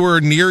ask you. We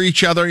were near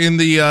each other in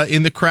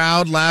the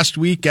crowd last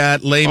week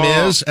at Les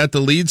Mis at the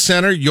Leeds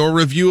Center. Your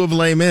review of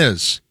Les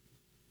Mis.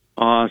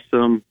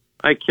 Awesome.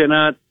 I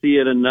cannot see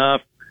it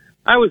enough.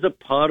 I was a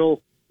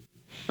puddle.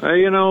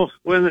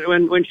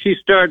 When she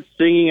starts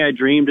singing "I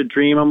Dreamed a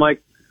Dream," I'm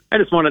like, I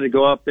just wanted to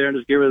go up there and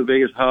just give her the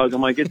biggest hug.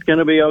 I'm like, it's going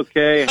to be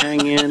okay.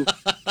 Hang in.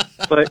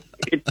 But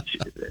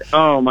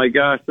oh my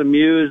gosh, the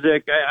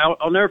music.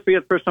 I'll never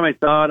forget the first time I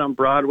saw it on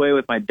Broadway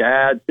with my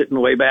dad sitting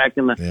way back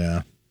in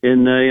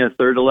the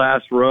third to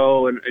last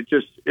row. And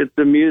it's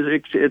the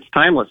music. It's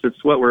timeless.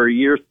 It's we're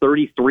year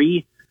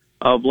 33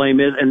 of Les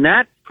Mis. And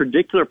that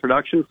particular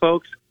production,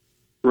 folks,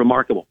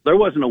 remarkable. There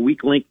wasn't a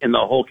weak link in the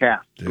whole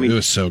cast. Dude, I mean, it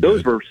was so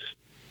those good. were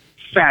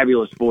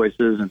fabulous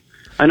voices. And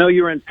I know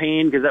you were in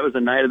pain because that was the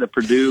night of the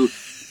Purdue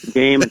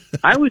game. And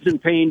I was in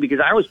pain because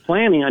I was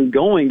planning on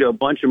going to a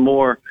bunch of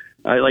more,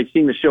 like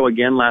seeing the show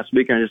again last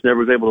week, and I just never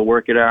was able to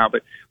work it out.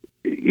 But,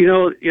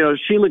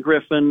 Sheila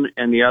Griffin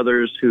and the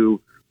others who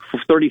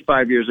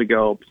 35 years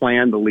ago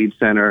planned the Leeds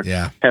Center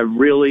have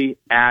really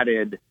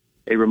added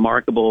a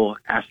remarkable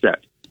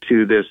asset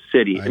to this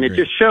city. And it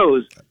just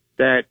shows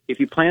that if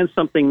you plan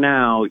something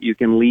now, you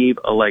can leave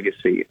a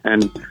legacy.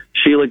 And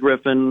Sheila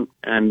Griffin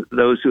and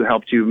those who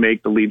helped you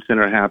make the Leeds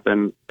Center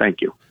happen,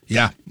 thank you.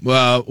 Yeah,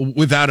 well,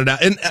 without a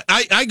doubt. And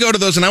I go to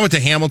those, and I went to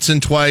Hamilton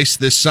twice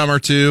this summer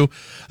too,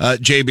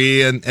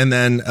 JB, and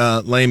then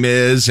Les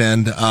Mis,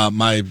 and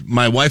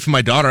my wife and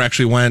my daughter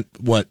actually went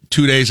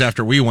 2 days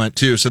after we went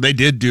too. So they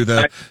did do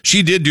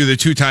she did do the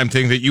 2-time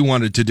thing that you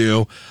wanted to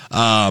do,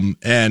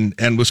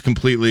 and was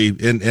completely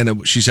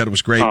she said it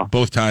was great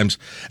both times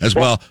as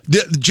well.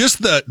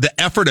 Just the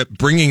effort at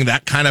bringing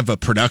that kind of a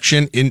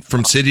production in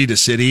from city to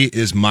city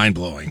is mind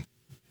blowing.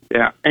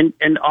 Yeah,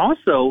 and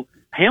also.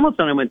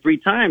 Hamilton, I went 3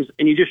 times,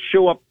 and you just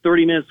show up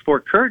 30 minutes before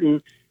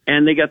curtain,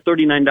 and they got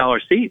 $39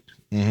 seats.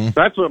 Mm-hmm. So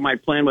that's what my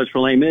plan was for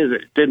Les Mis.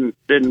 It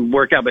didn't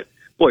work out, but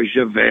boy,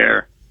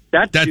 Javert,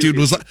 that dude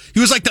was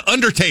like the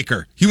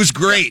Undertaker. He was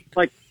great.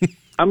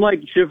 I'm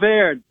like,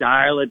 Javert,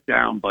 dial it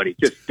down, buddy.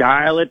 Just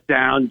dial it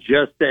down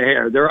just a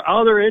hair. There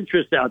are other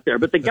interests out there,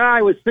 but the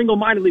guy was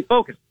single-mindedly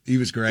focused. He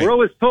was great. We're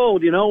always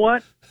told, you know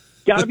what?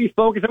 Got to be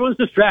focused. Everyone's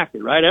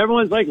distracted, right?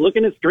 Everyone's like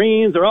looking at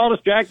screens. They're all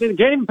distracted.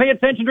 Can't even pay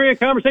attention during a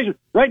conversation.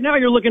 Right now,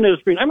 you're looking at a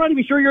screen. I'm not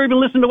even sure you're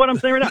even listening to what I'm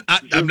saying right now.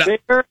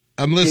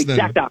 I'm listening.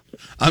 Exact opposite.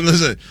 I'm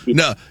listening.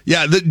 No,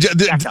 yeah,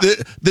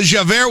 the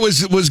Javert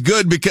was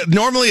good because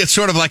normally it's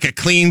sort of like a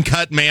clean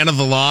cut man of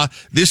the law.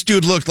 This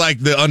dude looked like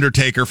the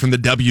Undertaker from the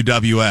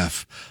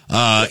WWF.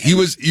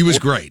 He was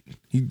great.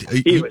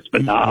 He was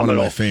phenomenal. One of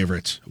my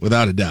favorites,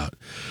 without a doubt.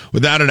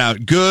 Without a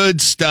doubt.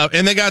 Good stuff.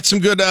 And they got some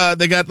good,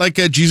 they got like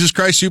Jesus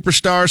Christ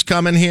Superstars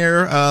coming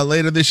here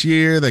later this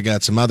year. They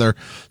got some other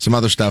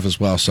stuff as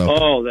well.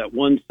 So that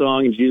one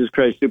song in Jesus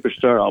Christ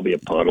Superstar, I'll be a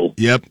puddle.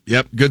 Yep.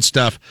 Good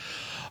stuff.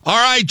 All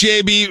right,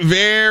 JB,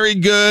 very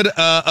good.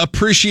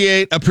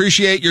 Appreciate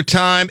your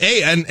time.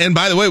 Hey, and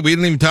by the way, we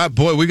didn't even talk.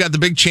 Boy, we got the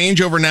big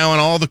changeover now in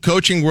all the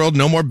coaching world.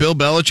 No more Bill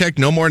Belichick.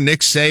 No more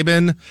Nick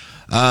Saban.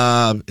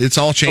 It's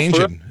all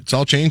changing. It's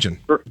all changing.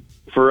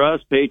 For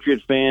us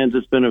Patriot fans,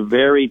 it's been a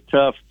very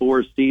tough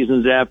 4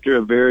 seasons after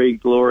a very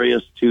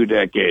glorious 2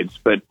 decades.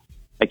 But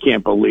I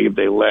can't believe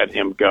they let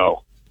him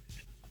go.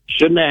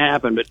 Shouldn't have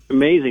happened, but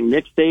amazing.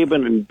 Nick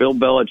Saban and Bill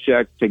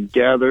Belichick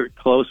together,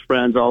 close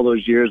friends all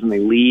those years, and they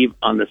leave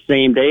on the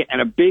same day.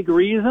 And a big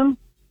reason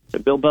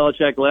that Bill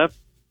Belichick left,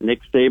 Nick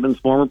Saban's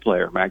former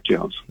player, Mac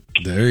Jones.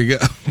 There you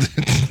go.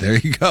 There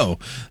you go.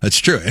 That's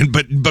true. And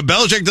but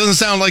Belichick doesn't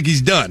sound like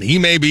he's done. He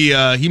may be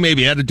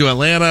headed to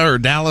Atlanta or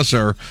Dallas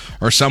or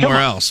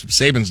somewhere else.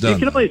 Saban's done. You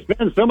can only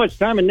spend so much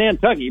time in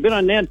Nantucket. You've been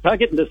on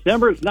Nantucket in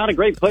December. It's not a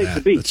great place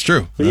to be. That's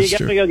true. So you got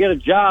to go get a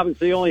job, and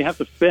so you only have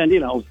to spend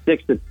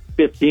 6 to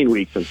 15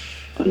 weeks in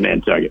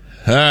Nantucket.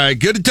 All right.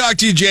 Good to talk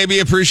to you,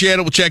 JB. Appreciate it.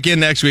 We'll check in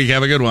next week.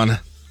 Have a good one.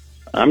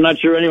 I'm not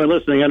sure anyone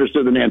listening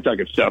understood the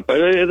Nantucket stuff, but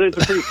it's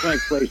a pretty frank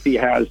place he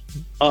has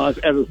as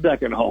a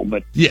second home.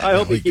 But I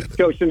hope he keeps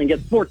coaching and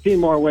gets 14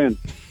 more wins.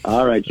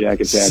 All right,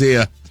 Jack and Jack. See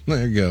ya.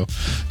 There you go.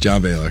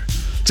 John Baylor.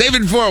 Save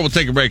it for. We'll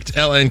take a break. It's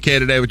LNK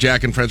Today with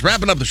Jack and Friends.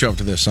 Wrapping up the show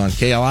after this on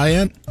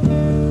KLIN.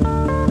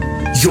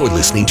 You're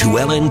listening to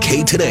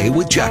LNK Today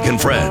with Jack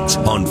and Friends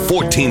on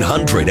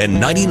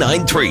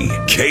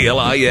 1499.3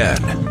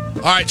 KLIN.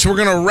 All right, so we're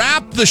going to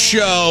wrap the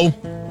show,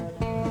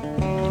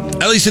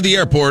 at least at the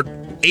airport,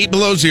 8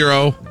 below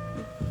zero,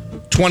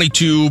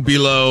 22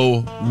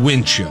 below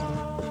wind chill.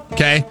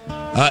 Okay?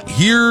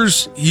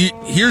 Here's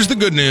the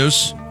good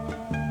news.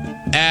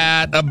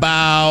 at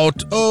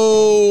about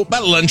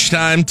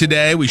lunchtime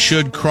today. We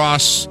should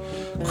cross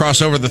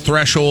over the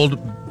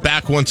threshold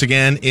back once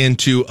again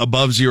into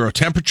above zero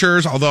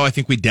temperatures, although I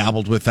think we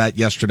dabbled with that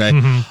yesterday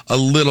a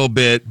little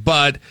bit.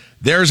 But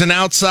there's an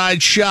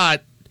outside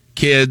shot,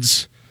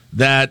 kids,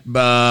 that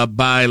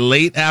by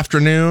late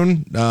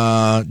afternoon,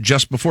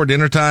 just before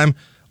dinner time,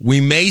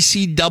 we may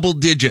see double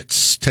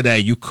digits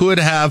today.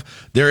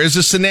 There is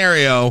a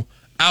scenario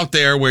out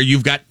there where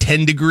you've got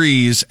 10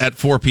 degrees at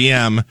 4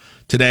 p.m.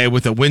 today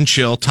with a wind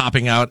chill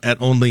topping out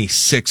at only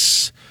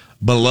 6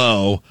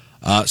 below.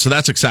 So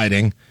that's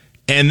exciting.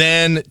 And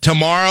then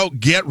tomorrow,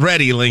 get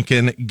ready,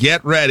 Lincoln.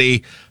 Get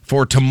ready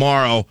for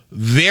tomorrow.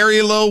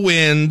 Very low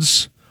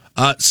winds.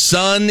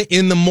 Sun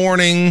in the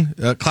morning,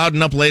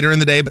 clouding up later in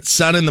the day, but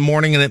sun in the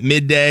morning and at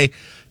midday.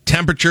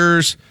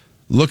 Temperatures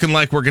looking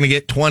like we're going to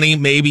get 20,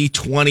 maybe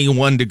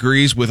 21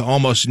 degrees with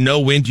almost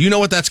no wind. Do you know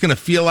what that's going to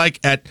feel like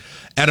at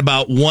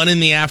about 1 in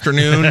the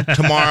afternoon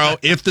tomorrow?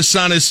 If the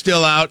sun is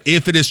still out,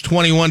 if it is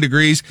 21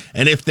 degrees,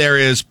 and if there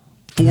is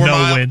 4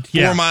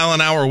 mile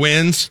an hour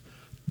winds,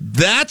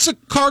 that's a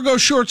cargo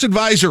shorts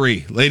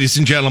advisory, ladies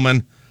and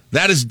gentlemen.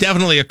 That is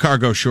definitely a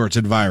cargo shorts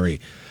advisory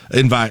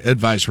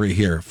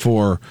here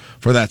for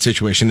that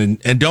situation.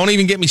 And don't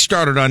even get me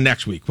started on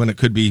next week when it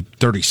could be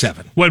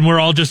 37. When we're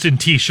all just in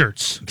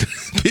T-shirts.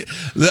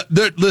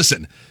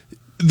 Listen,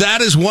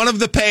 that is one of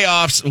the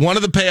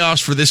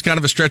payoffs for this kind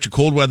of a stretch of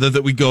cold weather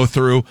that we go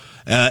through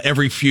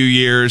every few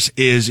years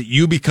is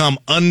you become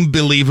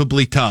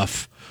unbelievably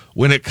tough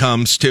when it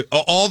comes to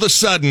all of a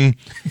sudden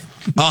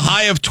a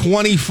high of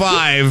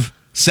 25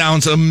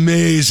 sounds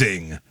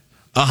amazing.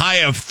 A high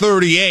of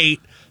 38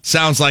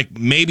 sounds like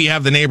maybe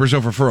have the neighbors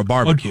over for a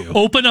barbecue.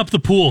 Open up the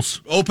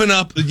pools. Open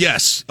up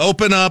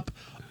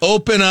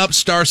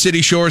Star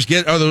City Shores.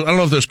 I don't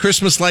know if those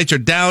Christmas lights are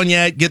down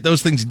yet. Get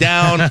those things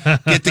down.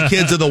 Get the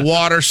kids to the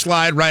water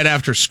slide right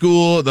after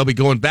school. They'll be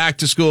going back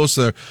to school,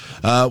 so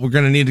we're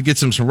going to need to get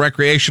some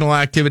recreational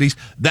activities.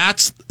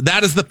 That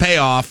is the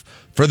payoff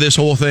for this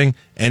whole thing,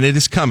 and it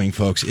is coming,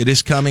 folks. It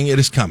is coming.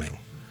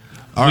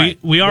 All right.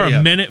 We are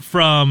a minute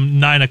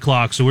from 9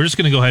 o'clock, so we're just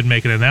going to go ahead and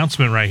make an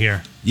announcement right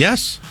here.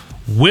 Yes.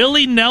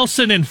 Willie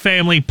Nelson and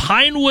family,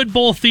 Pinewood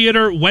Bowl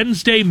Theater,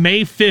 Wednesday,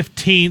 May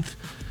 15th.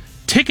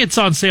 Tickets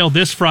on sale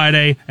this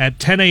Friday at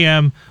 10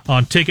 a.m.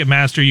 on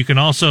Ticketmaster. You can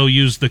also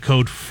use the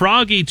code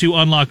FROGGY to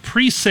unlock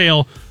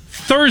pre-sale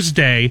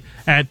Thursday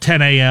at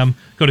 10 a.m.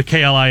 Go to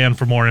KLIN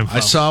for more info.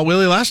 I saw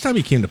Willie last time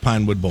he came to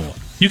Pinewood Bowl.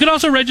 You can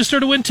also register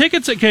to win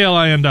tickets at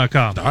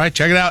KLIN.com. All right,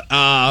 check it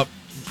out.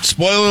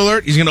 Spoiler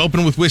alert, he's going to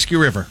open with Whiskey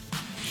River.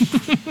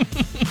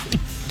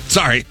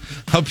 Sorry.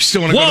 Hope you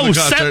still want to go to the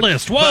concert. Set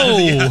list. Whoa.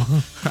 Yeah,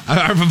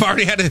 I've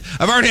already had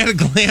a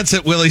glance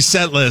at Willie's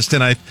set list,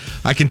 and I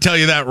can tell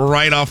you that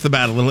right off the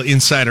bat, a little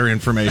insider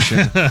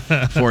information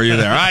for you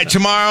there. All right,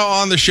 tomorrow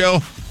on the show,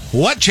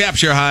 what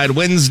chaps your hide?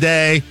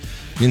 Wednesday,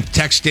 you can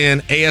text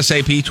in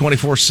ASAP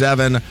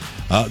 24/7.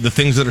 The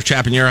things that are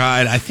chapping your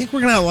hide. I think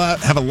we're going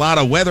to have a lot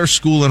of weather,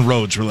 school, and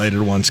roads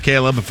related ones,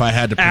 Caleb, if I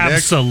had to predict.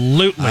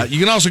 Absolutely. You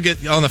can also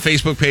get on the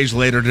Facebook page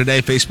later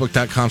today,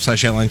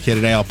 facebook.com/LNK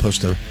today. I'll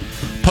post a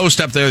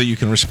post up there that you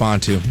can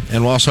respond to.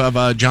 And we'll also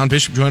have John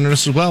Bishop joining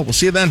us as well. We'll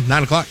see you then,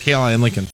 9 o'clock, KLIN Lincoln.